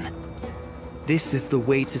overpopulation. This is the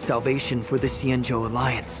way to salvation for the Xianzhou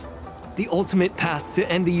Alliance. The ultimate path to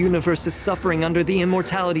end the universe's suffering under the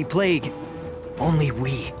immortality plague. Only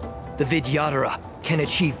we, the Vidyadhara, can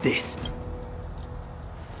achieve this.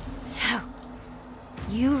 So,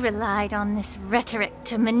 you relied on this rhetoric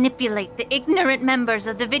to manipulate the ignorant members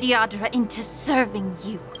of the Vidyadhara into serving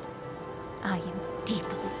you. I am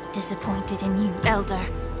deeply disappointed in you, Elder.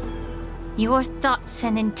 Your thoughts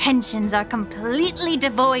and intentions are completely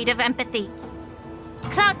devoid of empathy.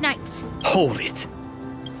 Cloud Knights! Hold it!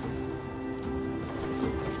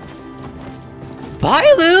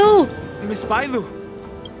 Bailu! Miss Bailu!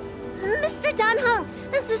 Mr. Danheng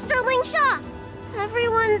and Sister Lingsha!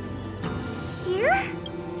 Everyone's here?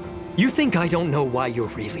 You think I don't know why you're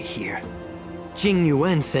really here? Jing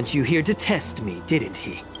Yuan sent you here to test me, didn't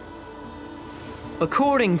he?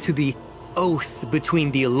 According to the oath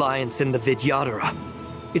between the Alliance and the Vidyadhara,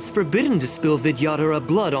 it's forbidden to spill Vidyadhara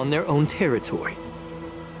blood on their own territory.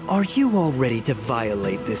 Are you all ready to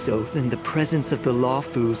violate this oath in the presence of the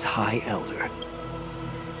Luofu's High Elder?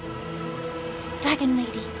 Dragon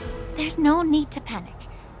Lady, there's no need to panic.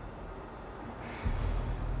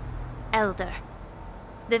 Elder,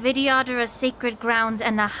 the Vidyadhara's sacred grounds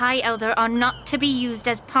and the High Elder are not to be used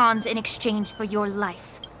as pawns in exchange for your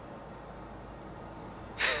life.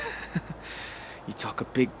 You talk a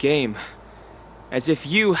big game. As if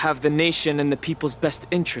you have the nation and the people's best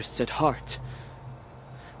interests at heart.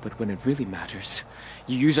 But when it really matters,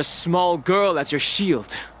 you use a small girl as your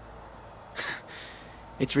shield.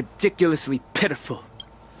 It's ridiculously pitiful.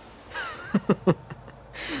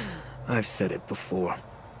 I've said it before.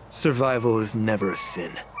 Survival is never a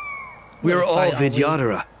sin. We're all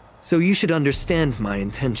Vidyadhara, so you should understand my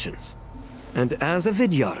intentions. And as a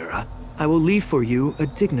Vidyadhara, I will leave for you a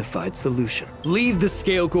dignified solution. Leave the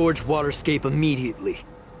Scale Gorge waterscape immediately,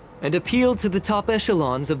 and appeal to the top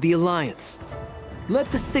echelons of the Alliance.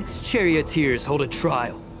 Let the 6 charioteers hold a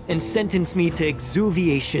trial and sentence me to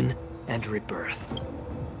exuviation and rebirth.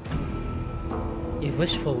 You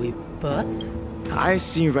wish for rebirth? I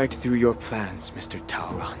see right through your plans, Mr.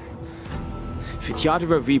 Tauron.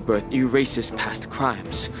 Vidyadhara Rebirth erases past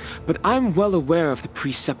crimes, but I'm well aware of the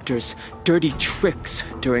Preceptor's dirty tricks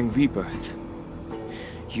during Rebirth.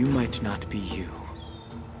 You might not be you,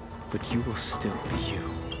 but you will still be you.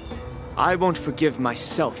 I won't forgive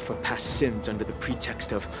myself for past sins under the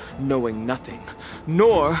pretext of knowing nothing,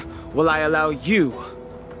 nor will I allow you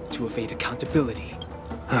to evade accountability.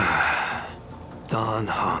 Dan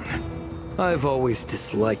Heng, I've always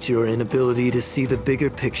disliked your inability to see the bigger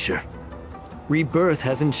picture. Rebirth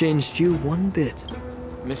hasn't changed you one bit.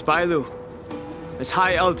 Miss Bailu, as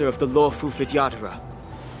High Elder of the Lawfu Vidyadhara,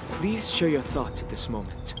 please share your thoughts at this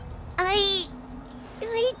moment. I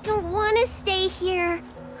don't want to stay here.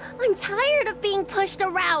 I'm tired of being pushed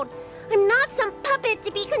around. I'm not some puppet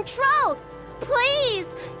to be controlled. Please,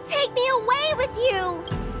 take me away with you.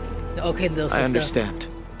 Okay, little sister. I understand.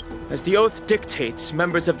 As the oath dictates,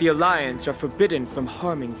 members of the Alliance are forbidden from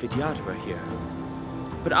harming Vidyadhara here.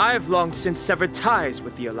 But I have long since severed ties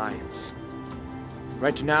with the Alliance.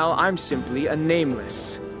 Right now, I'm simply a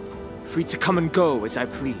nameless, free to come and go as I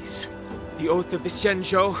please. The oath of the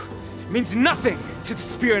Xianzhou means nothing to the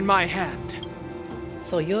spear in my hand.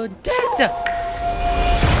 So you're dead!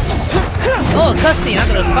 Oh, cutscene, I'm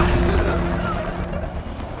gonna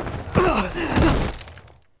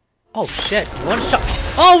Oh shit, one shot.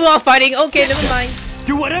 Oh, we're all fighting! Okay, never mind.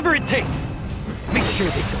 Do whatever it takes! Make sure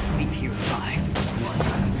they don't leave here alive.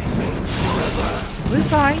 We're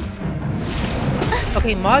fine.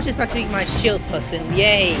 Okay, Marge is back to being my shield person.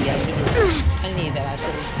 Yay! I need that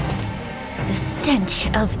actually. The stench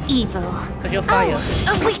of evil. Cause you're fire.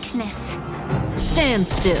 Oh, a weakness. Stand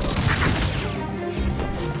still.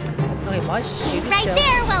 Okay, Marge, shoot Right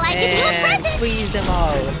there while I give you a present! Freeze them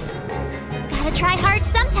all. Gotta try hard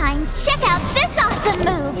sometimes. Check out this awesome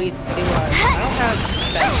move! Please, I don't have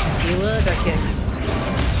that healer that can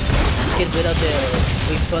get rid of the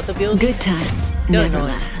rebirth abilities. Good times never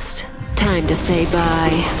last. Time to say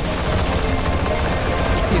bye.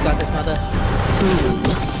 You got this, mother. Boom.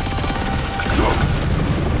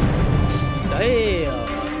 Damn.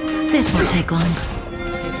 This won't take long.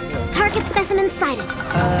 Target specimen sighted.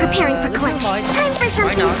 Preparing for clutch. Time for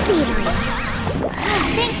something savory.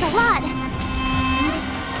 Thanks a lot.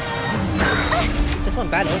 Just one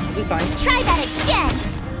battle, we'll be fine. Try that again.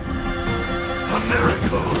 A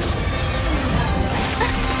miracle.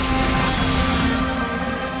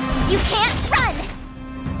 You can't run.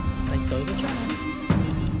 Like, don't even try.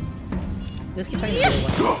 Just keep saying the other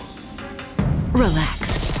one. Relax.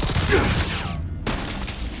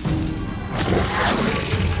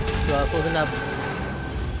 Closing up.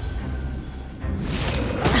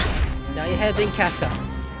 Now you're having Kafka.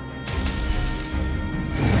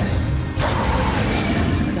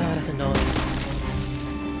 Oh, that's annoying.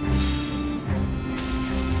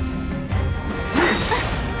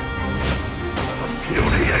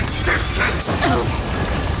 Puny existence.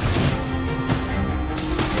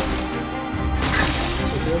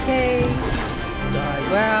 We'll be okay. The high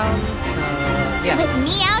grounds. Yeah. With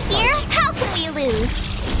me out here, how can we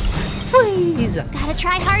lose? Freeze! Gotta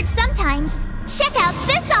try hard sometimes. Check out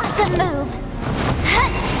this awesome move!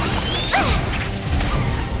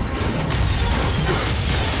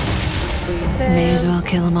 Freeze May as well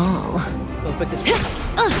kill them all. We'll put this.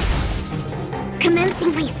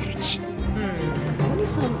 Commencing research. Only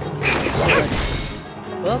some.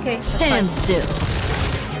 Well, okay. Stand still.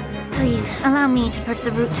 Please allow me to purge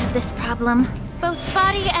the root of this problem. Both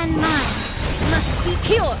body and mind must be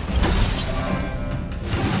pure.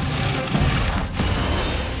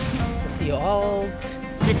 Your alt.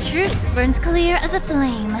 The truth burns clear as a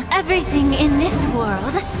flame. Everything in this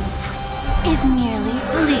world is merely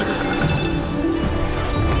fleeting.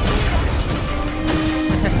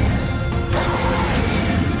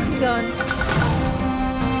 Done.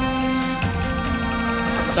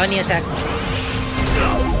 Bunny attack.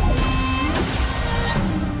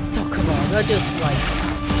 Oh, come on, I'll do it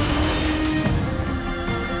twice.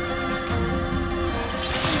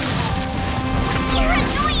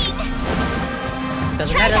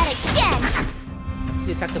 Doesn't Try matter. that again.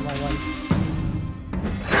 You attacked the wrong one.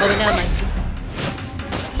 Oh, wait, never mind.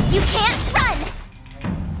 You can't run.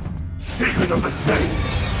 Secret of the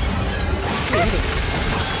Saints.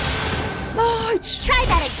 March! Try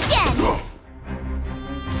that again.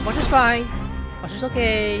 March is fine. March is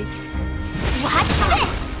okay. Watch this.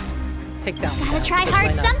 Take down. Gotta try Yes, hard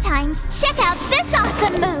why not? sometimes. Check out this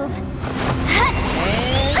awesome move. And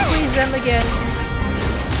freeze them again.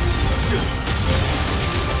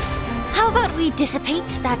 How about we dissipate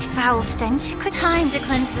that foul stench? Quick time to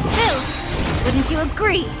cleanse the filth. Wouldn't you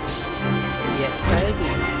agree? Yes, I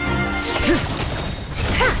agree.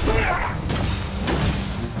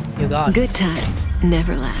 You got good times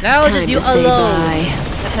never last. Now time just you to say alone. bye.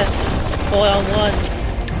 4-on-1.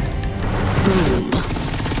 Boom.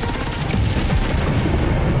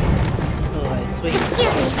 Oh, I sweet.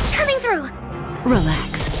 Excuse me, coming through.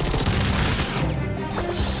 Relax.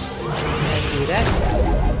 Can't do that.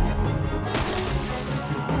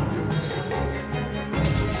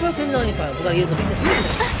 Weapons only fire. We're gonna use the weakness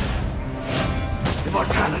instead.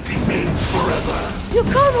 Immortality means forever. You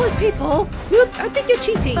can't hold people. I think you're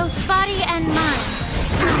cheating. Both body and mind.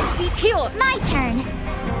 Be pure. My turn.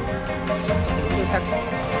 How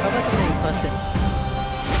about something in person?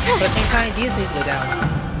 But at the same time, these needs to go down.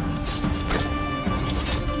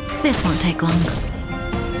 This won't take long.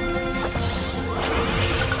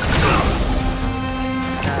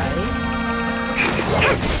 Nice.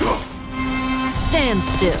 Stand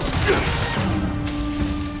still.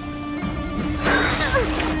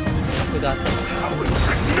 We got this. Go away.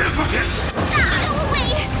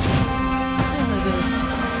 Oh my goodness.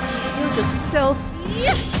 Heal yourself.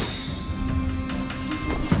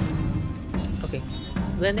 Okay.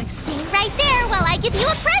 Linux. Stay right there while I give you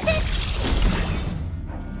a present.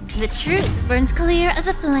 The truth burns clear as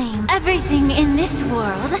a flame. Everything in this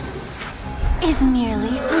world is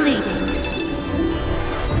merely fleeting.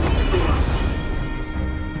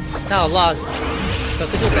 Now log. But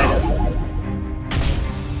could do better.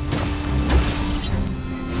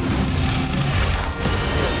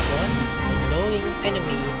 One annoying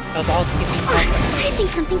enemy about giving up. I think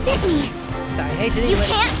something bit me. I hate it You anyway.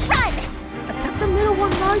 can't run. Attack the middle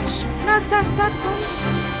one, March. Not just that one.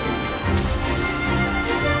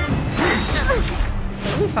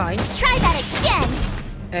 We're fine. Try that again.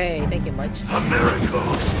 Hey, thank you much. A miracle.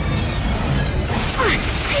 I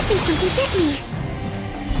think something bit me.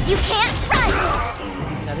 You can't run.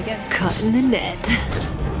 Not again. Caught in the net.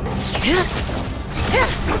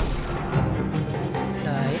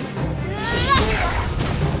 Nice.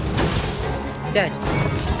 Dead.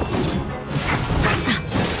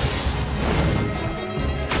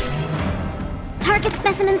 Target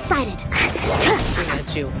specimen sighted. Swing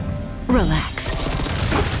at you. Relax.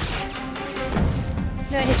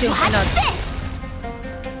 Yeah, I hit you. Why Watch not? this.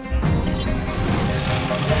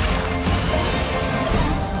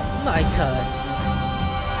 My turn.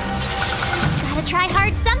 Gotta try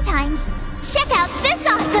hard sometimes. Check out this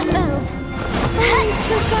awesome move.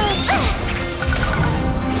 Still touch.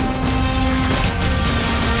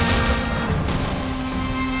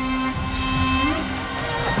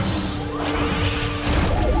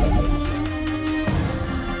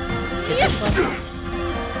 This one.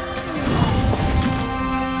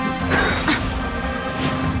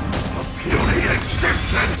 Puny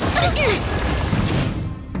existence.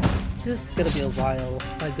 This is gonna be a while.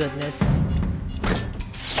 My goodness.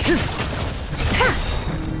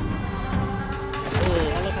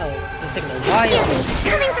 Oh, I love how this is taking a while.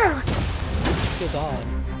 Coming through. Good God.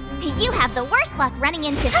 You have the worst luck running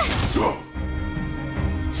into.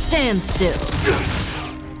 Stand still.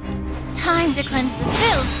 Time to cleanse the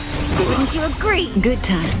filth. Wouldn't you agree? Good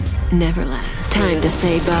times never last. Time to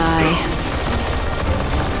say bye.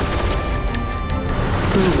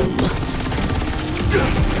 Boom.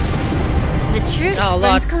 The truth Oh, Lord.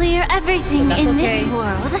 burns clear. Everything That's in okay. this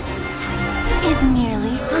world is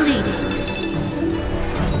merely fleeting.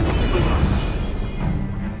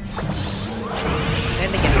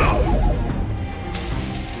 And again.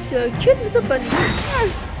 The cute little bunny.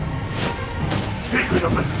 Secret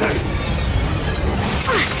of the saints.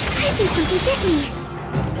 I think something bit me.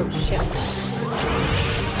 Oh shit.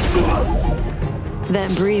 That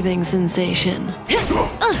breathing sensation.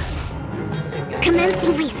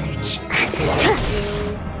 Commencing research.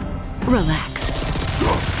 Relax.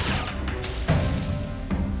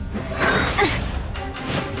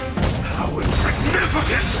 How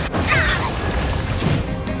insignificant.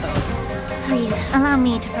 Please allow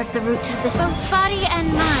me to purge the root of this. Both body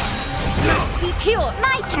and mind must be pure.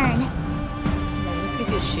 My turn. Let's give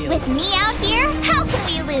you a shield. With me out here, how can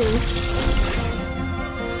we lose?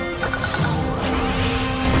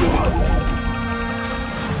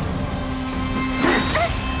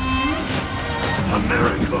 A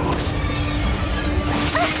miracle.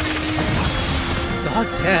 God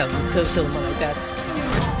damn, you could kill one like that.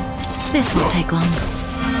 This won't take long.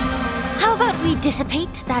 How about we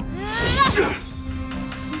dissipate that?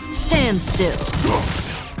 Stand still.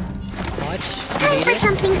 Watch. Time for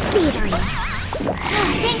something savory.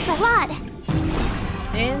 Thanks a lot.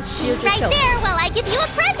 And shield Right yourself. there while I give you a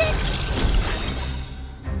present.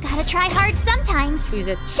 Gotta try hard sometimes. Who is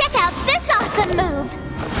it? Check out this awesome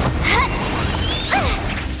move.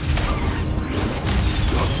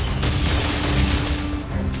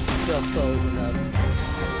 You're frozen up.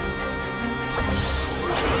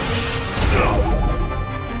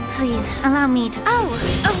 Please allow me to. Oh,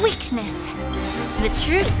 a weakness. The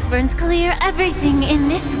truth burns clear. Everything in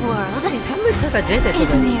this world Jeez, how many times I did this is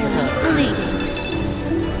already? merely fleeting.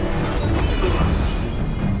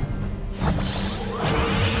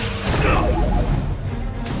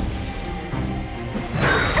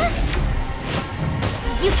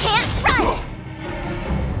 You can't run!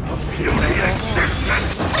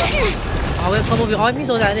 Oh, we'll come with your armies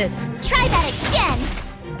or that it? Try that again!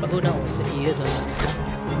 But who knows if he is or not.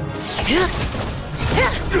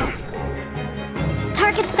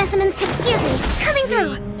 Target specimens, excuse me, coming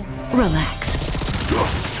through! Relax.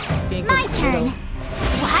 My turn!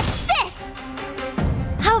 Watch this!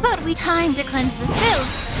 How about we time to cleanse the filth?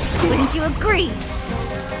 Wouldn't you agree?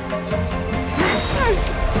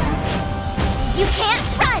 You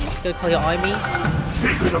can't run! Gonna call your army?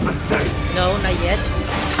 Secret of the saints! No, not yet.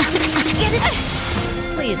 Get it?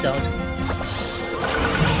 Please don't.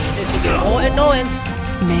 It's get more annoyance.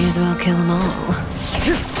 May as well kill them all.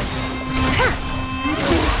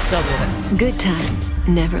 Double that. Good times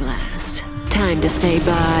never last. Time to say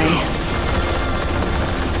bye.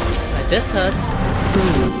 Like this hurts.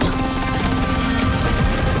 Boom.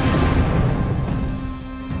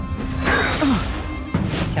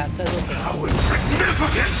 Captain, okay.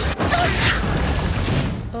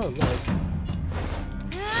 Oh lord.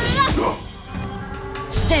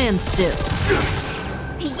 Stand still.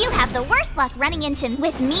 You have the worst luck running into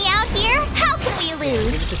with me out here? How can we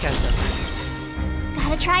lose? It's a captain.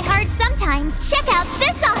 Gotta try hard sometimes. Check out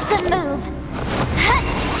this awesome move!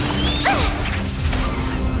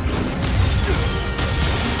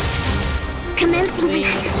 Commencing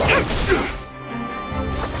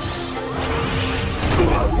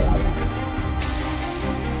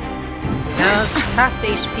Now it's half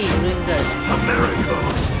HP, doing good.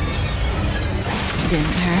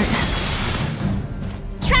 Didn't hurt.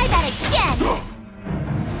 Try that again!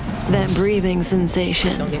 That breathing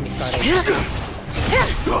sensation. Don't get me started.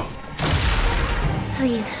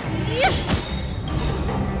 Please.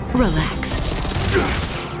 Relax.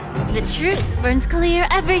 The truth burns clear.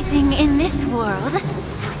 Everything in this world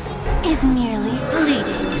is merely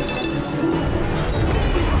fleeting.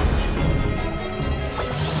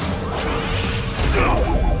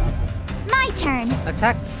 My turn.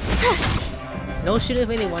 Attack. No shooting of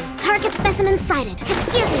anyone. Target specimen sighted.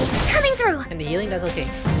 Excuse me, coming through. And the healing, that's okay.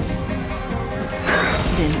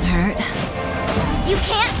 Didn't hurt. You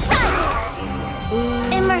can't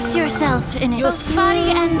run. Immerse yourself in it. Both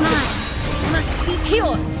body and mind must be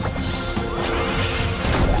pure.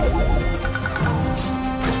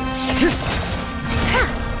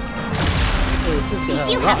 Ooh, this is gonna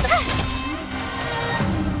You rock. have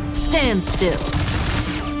Stand still.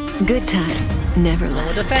 Good times never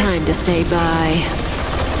last. defense. Time to say bye.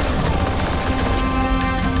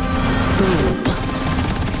 Boom.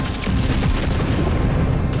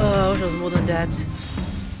 Oh, I wish it was more than that.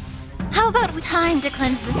 How about we time to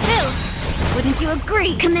cleanse the filth? Wouldn't you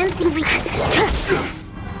agree? Commencing I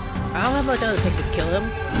don't have much time it takes to kill him.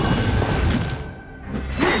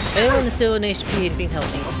 Everyone is still in HP and being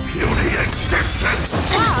healthy.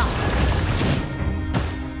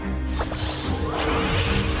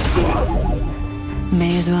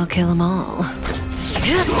 May as well kill them all.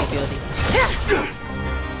 Hit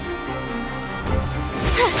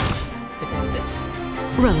him with this.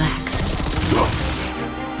 Relax.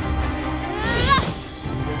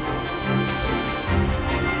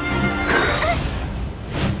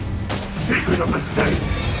 Secret of the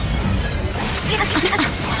saints!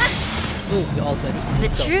 Ooh, you're all ready.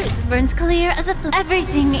 The truth burns clear as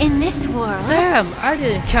everything in this world. Damn, I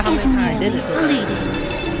didn't count how is many times I did merely this already.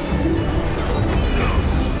 fleeting.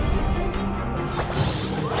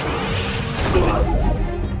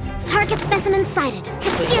 Target specimen sighted.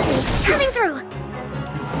 Excuse me, coming through.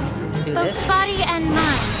 And do Both this. body and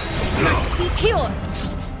mind must be pure.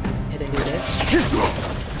 And then do this.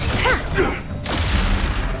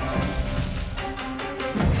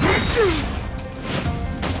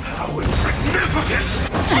 How insignificant!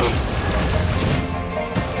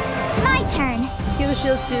 My turn. Let's give a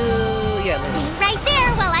shield to... Yeah, let's Stay right there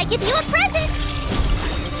while I give you a present.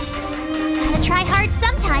 Gotta try hard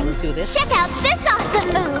sometimes. Let's do this. Check out this awesome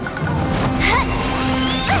move.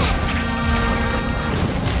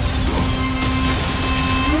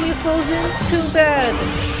 Oh, you're frozen? Too bad.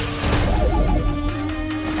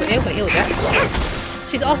 Wait, everybody heal that.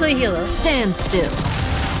 She's also a healer. Stand still.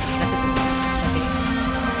 That doesn't make sense. Okay.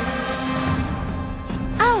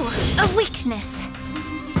 a weakness.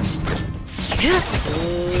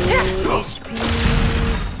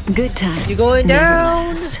 Good time. You're going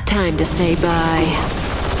down. Time to say bye.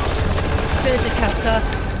 Finish it, Kafka.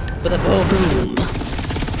 With a boom.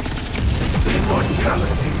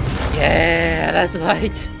 Immortality. Yeah, that's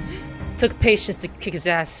right. Took patience to kick his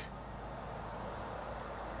ass.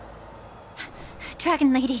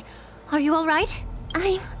 Dragon Lady, are you alright?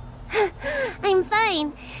 I'm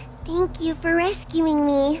fine. Thank you for rescuing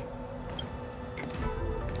me.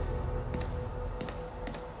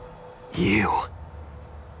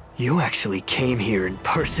 You actually came here in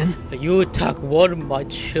person? You attack one of my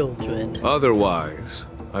children. Otherwise,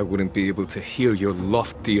 I wouldn't be able to hear your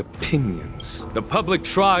lofty opinions. The public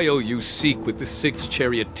trial you seek with the 6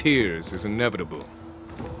 charioteers is inevitable.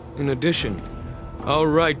 In addition, I'll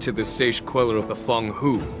write to the sage queller of the Feng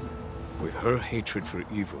Hu. With her hatred for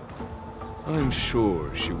evil, I'm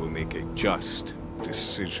sure she will make a just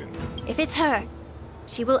decision. If it's her,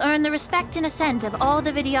 she will earn the respect and assent of all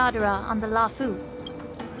the Vidyadhara on the Luofu.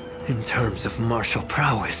 In terms of martial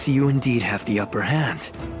prowess, you indeed have the upper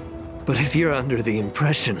hand. But if you're under the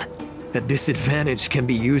impression that this advantage can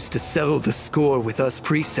be used to settle the score with us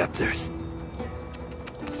preceptors,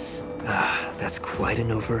 that's quite an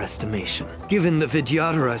overestimation. Given the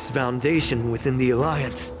Vidyadhara's foundation within the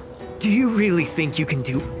Alliance, do you really think you can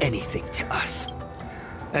do anything to us?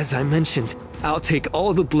 As I mentioned, I'll take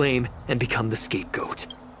all the blame and become the scapegoat.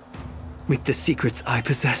 With the secrets I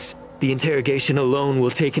possess, the interrogation alone will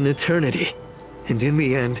take an eternity. And in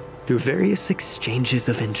the end, through various exchanges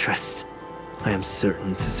of interest, I am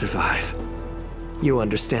certain to survive. You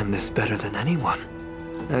understand this better than anyone,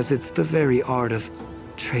 as it's the very art of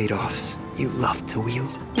trade-offs you love to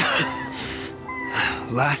wield.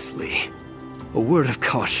 Lastly, a word of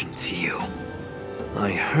caution to you.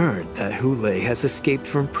 I heard that OLOY has escaped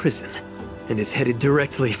from prison and is headed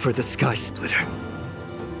directly for the Sky Splitter.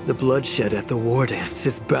 The bloodshed at the war dance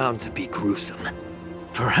is bound to be gruesome.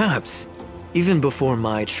 Perhaps, even before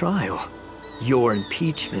my trial, your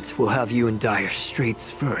impeachment will have you in dire straits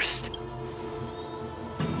first.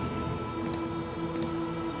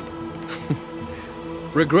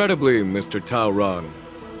 Regrettably, Mr. Taoran,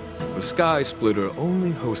 the Sky Splitter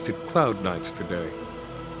only hosted Cloud Knights today.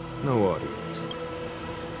 No audience.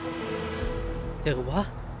 What?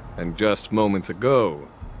 And just moments ago,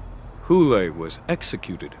 OLOY was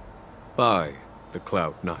executed by the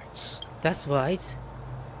Cloud Knights. That's right.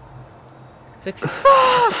 It's like,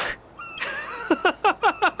 fuck!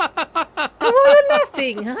 Why are you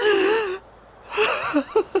laughing, huh?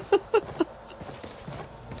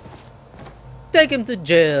 Take him to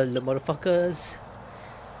jail, motherfuckers.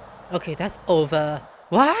 Okay, that's over.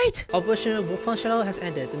 What? Operation Wolfhound Shadow has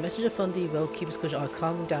ended. The messenger from the Well-Keepers Coach are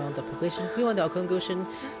calming down the population. Meanwhile, the congregation,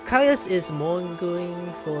 Caius is mourning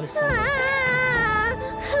for his son.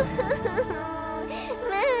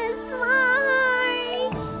 Miss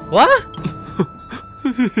March! What?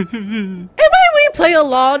 Am I replay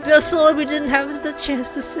along just so we didn't have the chance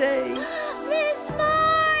to say? Miss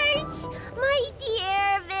March! My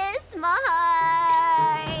dear Miss March!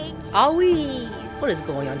 Are we? What is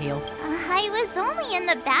going on here? I was only in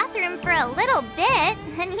the bathroom for a little bit,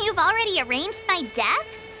 and you've already arranged my death?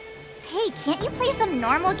 Hey, can't you play some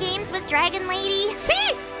normal games with Dragon Lady?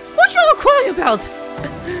 See? What y'all crying about?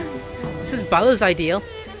 This is Balor's idea.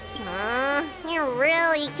 You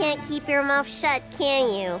really can't keep your mouth shut, can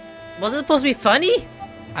you? Was it supposed to be funny?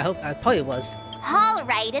 I hope it probably was.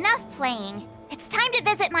 Alright, enough playing. It's time to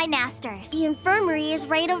visit my masters. The infirmary is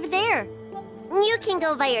right over there. You can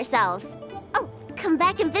go by yourselves. Oh, come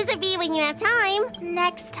back and visit me when you have time.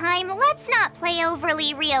 Next time, let's not play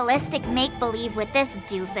overly realistic make-believe with this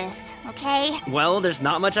doofus, okay? Well, there's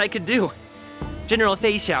not much I could do. General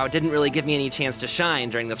Fei Xiao didn't really give me any chance to shine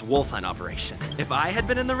during this wolf hunt operation. If I had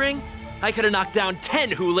been in the ring, I could have knocked down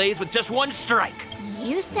 10 OLOYs with just one strike.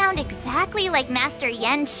 You sound exactly like Master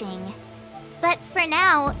Yenqing. But for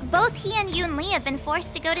now, both he and Yun Li have been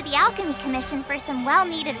forced to go to the Alchemy Commission for some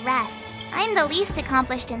well-needed rest. I'm the least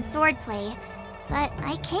accomplished in swordplay, but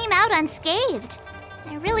I came out unscathed.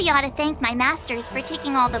 I really ought to thank my masters for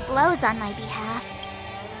taking all the blows on my behalf.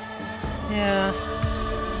 Yeah.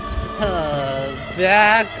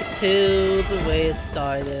 Back to the way it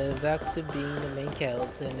started. Back to being the main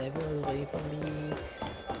character, and everyone's waiting for me.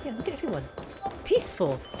 Yeah, look at everyone.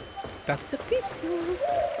 Peaceful. Back to peaceful.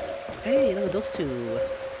 Hey, look at those two.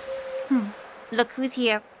 Look who's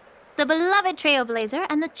here. The beloved Trailblazer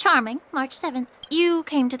and the charming March 7th. You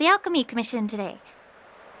came to the Alchemy Commission today.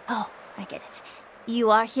 Oh, I get it. You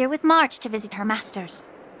are here with March to visit her masters,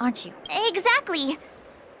 aren't you? Exactly.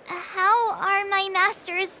 How are my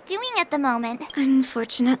masters doing at the moment?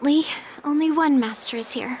 Unfortunately, only one master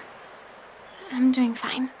is here. I'm doing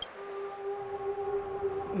fine.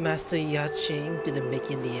 Master Yaching didn't make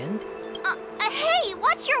it in the end? Hey,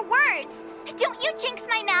 watch your words! Don't you jinx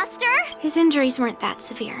my master! His injuries weren't that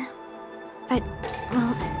severe. But,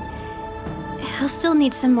 well, he'll still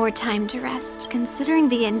need some more time to rest, considering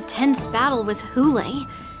the intense battle with Hulei,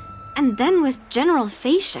 and then with General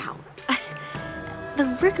Fei Xiao. The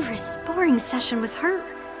rigorous sparring session with her.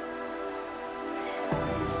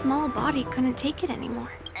 His small body couldn't take it anymore.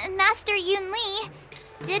 Master Yunli,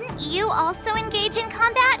 didn't you also engage in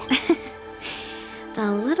combat? The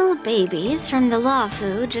little babies from the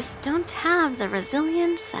Luofu just don't have the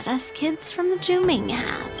resilience that us kids from the Zhuming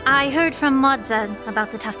have. I heard from Modza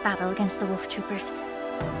about the tough battle against the wolf troopers.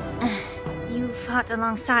 You fought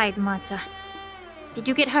alongside Modza. Did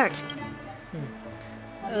you get hurt?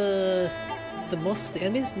 The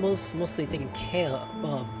enemy's mostly taken care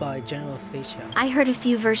of by General Fei Xiao. I heard a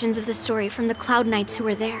few versions of the story from the Cloud Knights who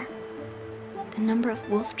were there. The number of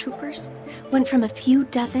wolf troopers went from a few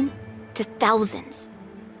dozen to thousands.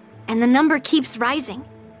 And the number keeps rising.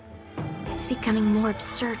 It's becoming more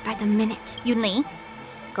absurd by the minute. Yunli,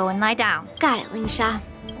 go and lie down. Got it, Lingsha.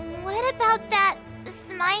 What about that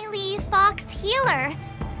smiley fox healer?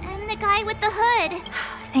 And the guy with the hood?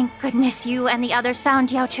 Thank goodness you and the others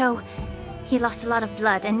found Yao Cho. He lost a lot of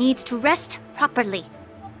blood and needs to rest properly.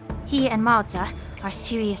 He and Maoza are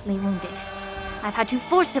seriously wounded. I've had to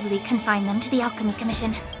forcibly confine them to the Alchemy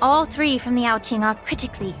Commission. All three from the Yaoqing are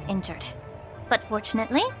critically injured. But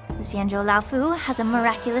fortunately, the Xianzhou Laofu has a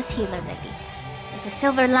miraculous healer lady. It's a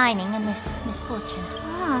silver lining in this misfortune.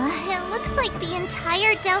 It looks like the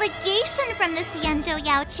entire delegation from the Xianzhou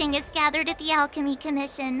Yaoqing is gathered at the Alchemy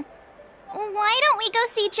Commission. Why don't we go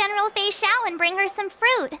see General Fei Xiao and bring her some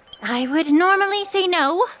fruit? I would normally say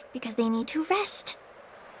no, because they need to rest.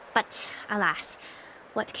 But alas,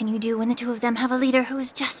 what can you do when the two of them have a leader who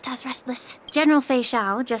is just as restless? General Fei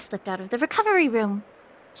Xiao just slipped out of the recovery room.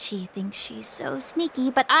 She thinks she's so sneaky,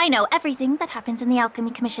 but I know everything that happens in the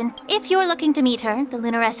Alchemy Commission. If you're looking to meet her, the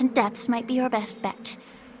luminescent depths might be your best bet.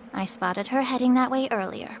 I spotted her heading that way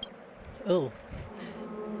earlier. Oh.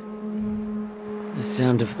 The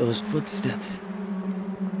sound of those footsteps.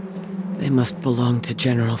 They must belong to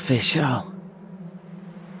General Fei Xiao.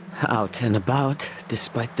 Out and about,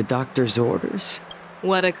 despite the doctor's orders.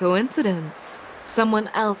 What a coincidence. Someone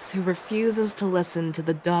else who refuses to listen to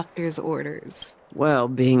the doctor's orders. Well,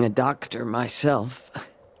 being a doctor myself,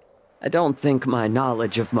 I don't think my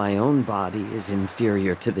knowledge of my own body is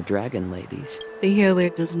inferior to the Dragon Lady's. The healer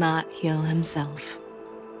does not heal himself.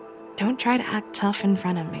 Don't try to act tough in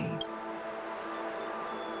front of me.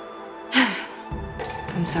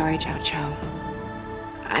 I'm sorry, Zhao Cho.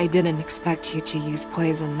 I didn't expect you to use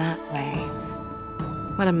poison that way.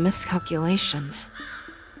 What a miscalculation.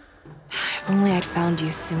 If only I'd found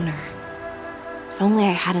you sooner. If only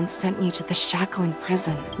I hadn't sent you to the shackling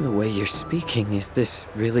prison. The way you're speaking, is this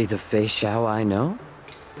really the Fei Xiao I know?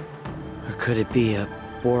 Or could it be a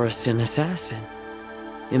Borisin assassin,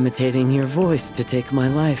 imitating your voice to take my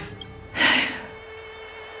life?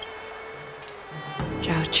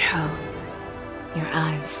 Zhao Cho, your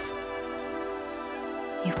eyes.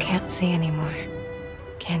 You can't see anymore,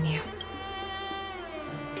 can you?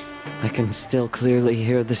 I can still clearly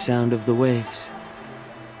hear the sound of the waves.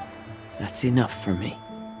 That's enough for me.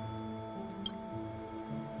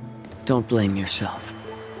 Don't blame yourself.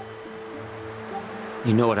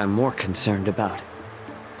 You know what I'm more concerned about?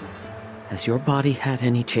 Has your body had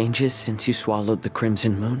any changes since you swallowed the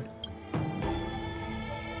Crimson Moon?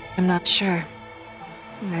 I'm not sure.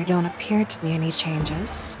 There don't appear to be any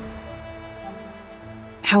changes.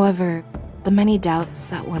 However, the many doubts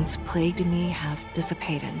that once plagued me have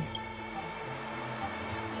dissipated.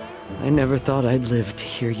 I never thought I'd live to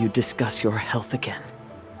hear you discuss your health again.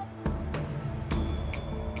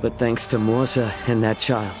 But thanks to Moza and that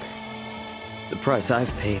child, the price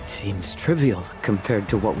I've paid seems trivial compared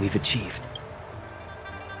to what we've achieved.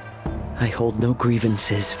 I hold no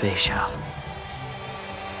grievances, Fei Xiao.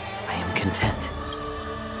 I am content.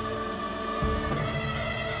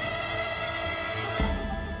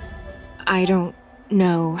 I don't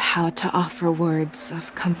know how to offer words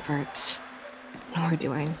of comfort, nor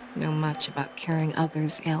do I know much about curing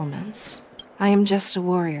others' ailments. I am just a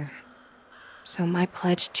warrior, so my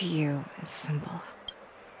pledge to you is simple.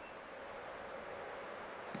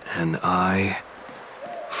 An eye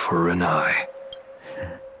for an eye.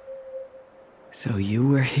 So you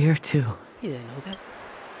were here too? You didn't know that?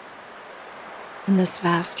 In this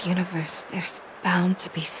vast universe, there's bound to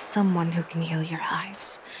be someone who can heal your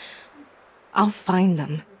eyes. I'll find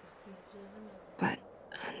them,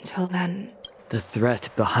 Until then... The threat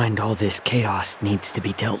behind all this chaos needs to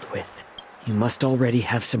be dealt with. You must already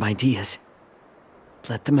have some ideas.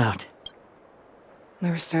 Let them out.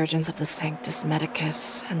 The resurgence of the Sanctus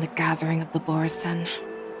Medicus and the gathering of the Borison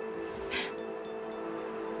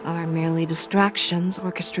are merely distractions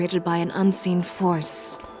orchestrated by an unseen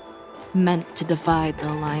force, meant to divide the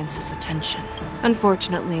Alliance's attention.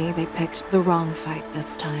 Unfortunately, they picked the wrong fight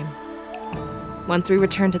this time. Once we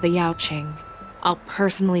return to the Yaoqing, I'll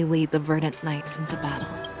personally lead the Verdant Knights into battle.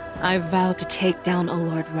 I vow to take down a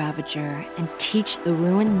Lord Ravager and teach the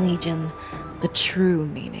Ruined Legion the true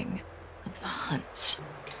meaning of the hunt.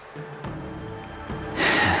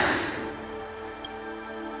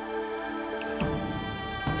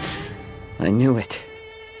 I knew it.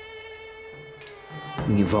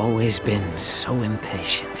 You've always been so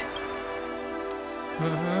impatient.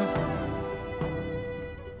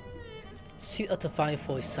 See out of fire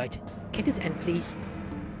for his sight. Can this end, please?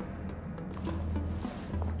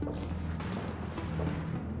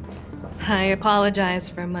 I apologize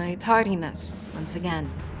for my tardiness once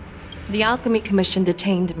again. The Alchemy Commission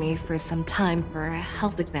detained me for some time for a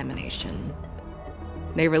health examination.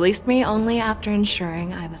 They released me only after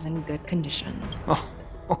ensuring I was in good condition.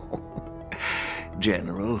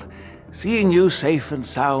 General, seeing you safe and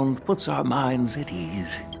sound puts our minds at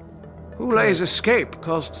ease. Oulay's escape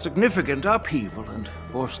caused significant upheaval and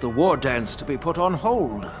forced the war dance to be put on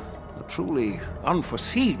hold. A truly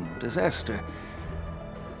unforeseen disaster.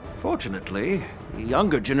 Fortunately, the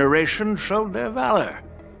younger generation showed their valor.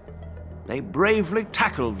 They bravely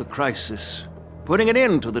tackled the crisis, putting an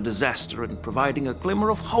end to the disaster and providing a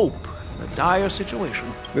glimmer of hope in a dire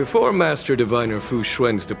situation. Before Master Diviner Fu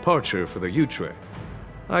Xuan's departure for the Yutre,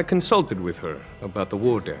 I consulted with her about the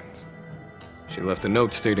war dance. She left a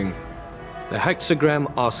note stating, "The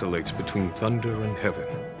hexagram oscillates between thunder and heaven,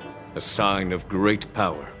 a sign of great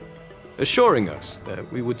power," assuring us that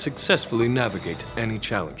we would successfully navigate any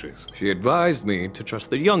challenges. She advised me to trust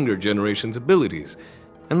the younger generation's abilities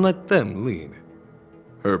and let them lead.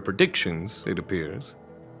 Her predictions, it appears,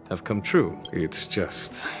 have come true. It's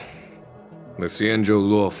just... the Xianzhou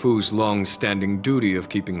Luofu's long-standing duty of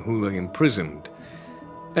keeping Oulay imprisoned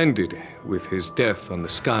ended with his death on the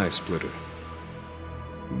Sky Splitter.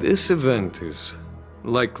 This event is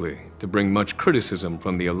likely to bring much criticism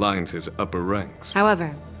from the Alliance's upper ranks.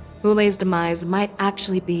 However, Oulay's demise might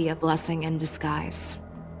actually be a blessing in disguise.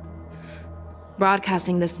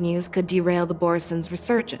 Broadcasting this news could derail the Borison's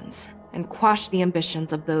resurgence and quash the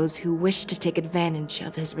ambitions of those who wish to take advantage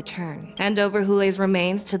of his return. Hand over Oulay's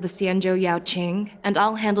remains to the Xianzhou Yaoqing, and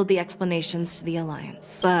I'll handle the explanations to the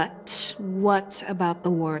Alliance. But what about the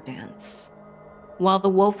war dance? While the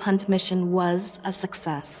Wolf Hunt mission was a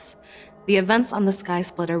success, the events on the Sky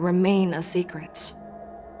Splitter remain a secret.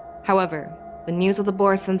 However, the news of the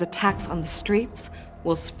Borison's attacks on the streets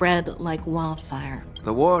will spread like wildfire.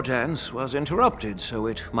 The war dance was interrupted, so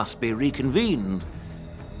it must be reconvened.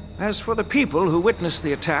 As for the people who witnessed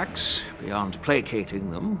the attacks, beyond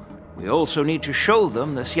placating them, we also need to show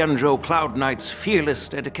them the Xianzhou Cloud Knight's fearless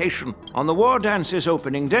dedication. On the war dance's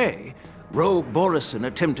opening day, Rogue Borison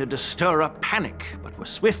attempted to stir up panic, but was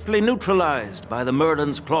swiftly neutralized by the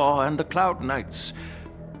Merlin's Claw and the Cloud Knights.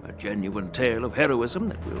 A genuine tale of heroism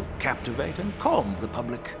that will captivate and calm the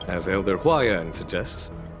public. As Elder Huayan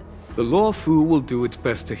suggests, the Luofu will do its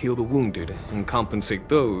best to heal the wounded and compensate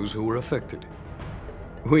those who were affected.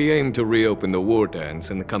 We aim to reopen the war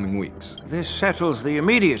dance in the coming weeks. This settles the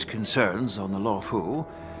immediate concerns on the Luofu,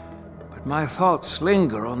 but my thoughts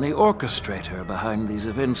linger on the orchestrator behind these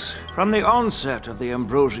events. From the onset of the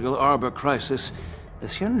Ambrosial Arbor crisis, the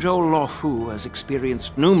Xianzhou Luofu has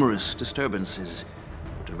experienced numerous disturbances,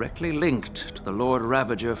 directly linked to the Lord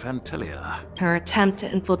Ravager Fantilia. Her attempt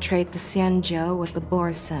to infiltrate the Xianzhou with the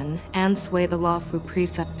Borison and sway the Luofu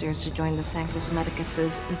preceptors to join the Sanctus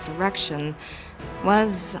Medicus's insurrection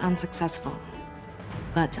was unsuccessful.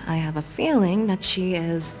 But I have a feeling that she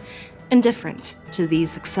is indifferent to the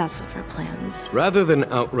success of her plans. Rather than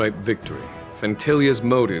outright victory, Fantilia's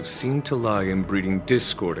motives seem to lie in breeding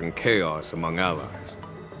discord and chaos among allies.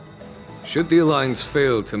 Should the Alliance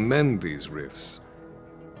fail to mend these rifts,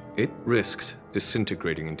 it risks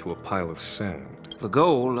disintegrating into a pile of sand. The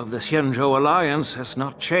goal of the Xianzhou Alliance has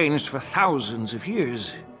not changed for thousands of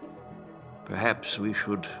years. Perhaps we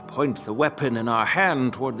should point the weapon in our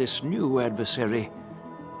hand toward this new adversary.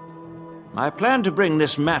 I plan to bring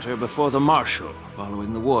this matter before the Marshal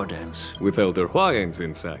following the war dance. With Elder Huayan's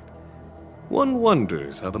insight, one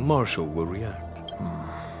wonders how the Marshal will react.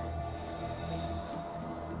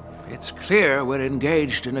 It's clear we're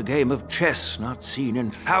engaged in a game of chess not seen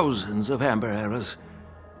in thousands of Amber eras.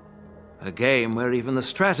 A game where even the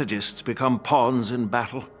strategists become pawns in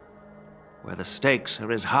battle. Where the stakes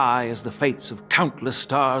are as high as the fates of countless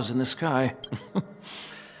stars in the sky.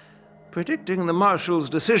 Predicting the Marshal's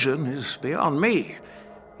decision is beyond me,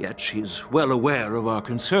 yet she's well aware of our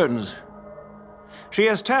concerns. She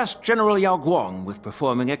has tasked General Yao Guang with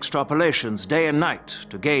performing extrapolations day and night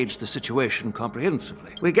to gauge the situation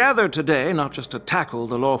comprehensively. We gathered today not just to tackle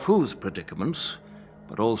the Luofu's predicaments,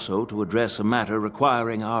 but also to address a matter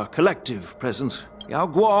requiring our collective presence. Yao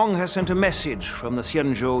Guang has sent a message from the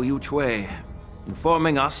Xianzhou Yuchui,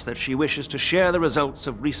 informing us that she wishes to share the results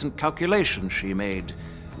of recent calculations she made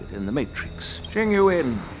within the Matrix. Jing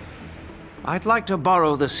Yuan, I'd like to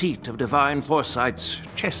borrow the seat of Divine Foresight's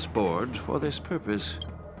chessboard for this purpose.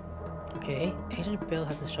 Okay, Agent Bill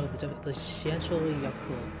has shown the Xianzhou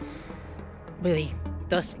Yaku. Really,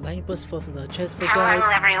 thus lightning bursts forth from the chessboard guide.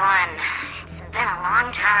 Hello, everyone. It's been a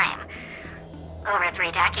long time. Over 3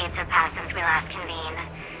 decades have passed since we last convened.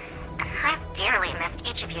 And I've dearly missed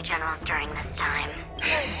each of you generals during this time.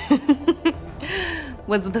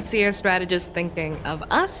 Was the seer strategist thinking of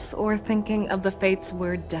us, or thinking of the fates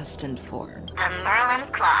we're destined for? The Merlin's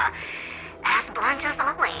Claw. As blunt as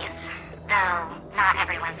always. Though, not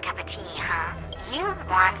everyone's cup of tea, huh? You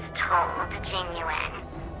once told Jing Yuan,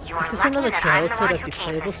 "You're lucky that I'm the one who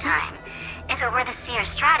came this time. If it were the seer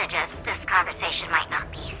strategist, this conversation might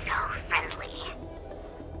not be so friendly."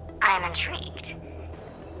 I'm intrigued.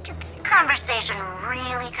 Did the conversation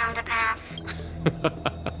really come to pass?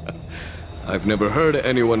 I've never heard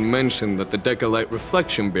anyone mention that the Decalite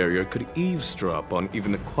reflection barrier could eavesdrop on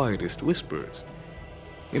even the quietest whispers.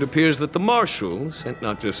 It appears that the Marshal sent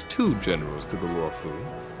not just 2 generals to the Luofu,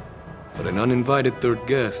 but an uninvited 3rd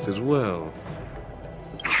guest as well.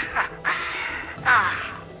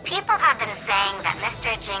 People have been saying that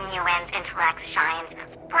Mr. Jing Yuan's intellect shines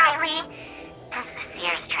as brightly as the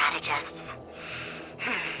seer strategist's.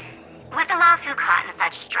 With the Luofu caught in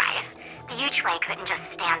such strife, the Yuchui couldn't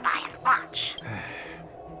just stand by and watch.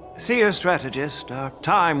 Seer strategist, our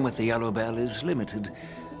time with the Yellow Bell is limited.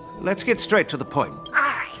 Let's get straight to the point.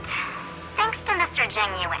 Alright. Thanks to Mr.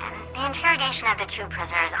 Jing Yuan, the interrogation of the 2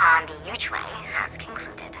 prisoners on the Yuchui has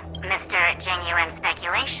concluded. Mr. Jing Yuan's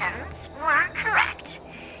speculations were correct.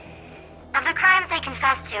 Of the crimes they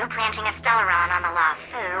confessed to, planting a Stellaron on the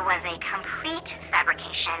Luofu was a complete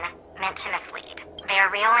fabrication meant to mislead. Their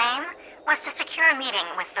real aim was to secure a meeting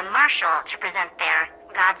with the Marshal to present their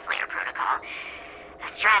Godslayer protocol, a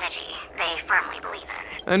strategy they firmly believe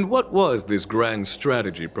in. And what was this grand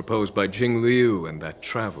strategy proposed by Jing Liu and that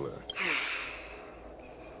traveler?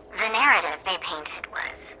 The narrative they painted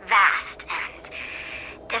was vast and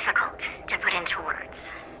difficult to put into words.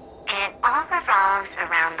 It all revolves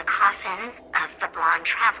around the coffin of the blonde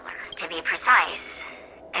traveler. To be precise,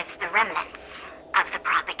 it's the remnants of the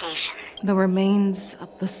propagation. The remains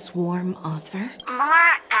of the swarm author?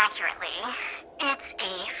 More accurately, it's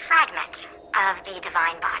a fragment of the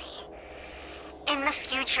divine body. In the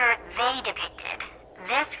future they depicted,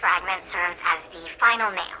 this fragment serves as the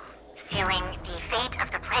final nail, sealing the fate of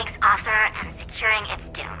the plague's author and securing its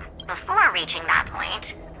doom. Before reaching that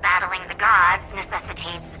point, battling the gods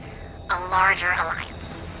necessitates a larger alliance.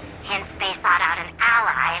 Hence, they sought out an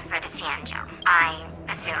ally for the Xianzhou. I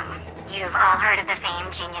assume you've all heard of the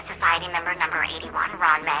famed Genius Society member number 81,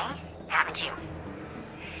 Ron Mei, haven't you?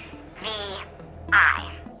 The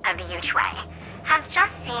Eye of the Yuchui has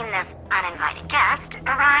just seen this uninvited guest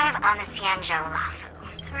arrive on the Xianzhou Luofu.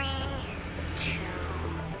 3, 2,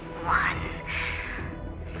 1.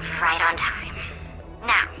 Right on time.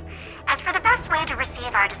 Now, as for the best way to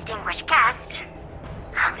receive our distinguished guest,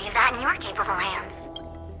 I'll leave that in your capable hands.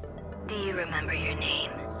 Do you remember your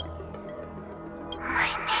name?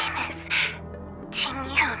 My name is Ting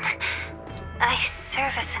Yun. I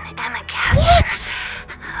serve as an amagaster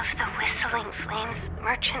of the Whistling Flames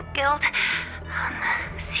Merchant Guild on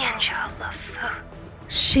the Xianzhou Luofu.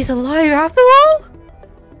 She's alive after all?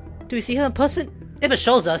 Do we see her in person? If it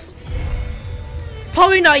shows us.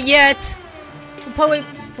 Probably not yet! We'll probably wait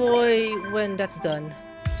for when that's done.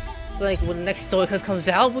 Like when the next story comes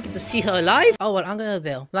out, we'll get to see her alive. Oh, well, I'm gonna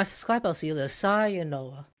there. Like, subscribe, I'll see you there.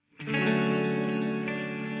 Sayonara.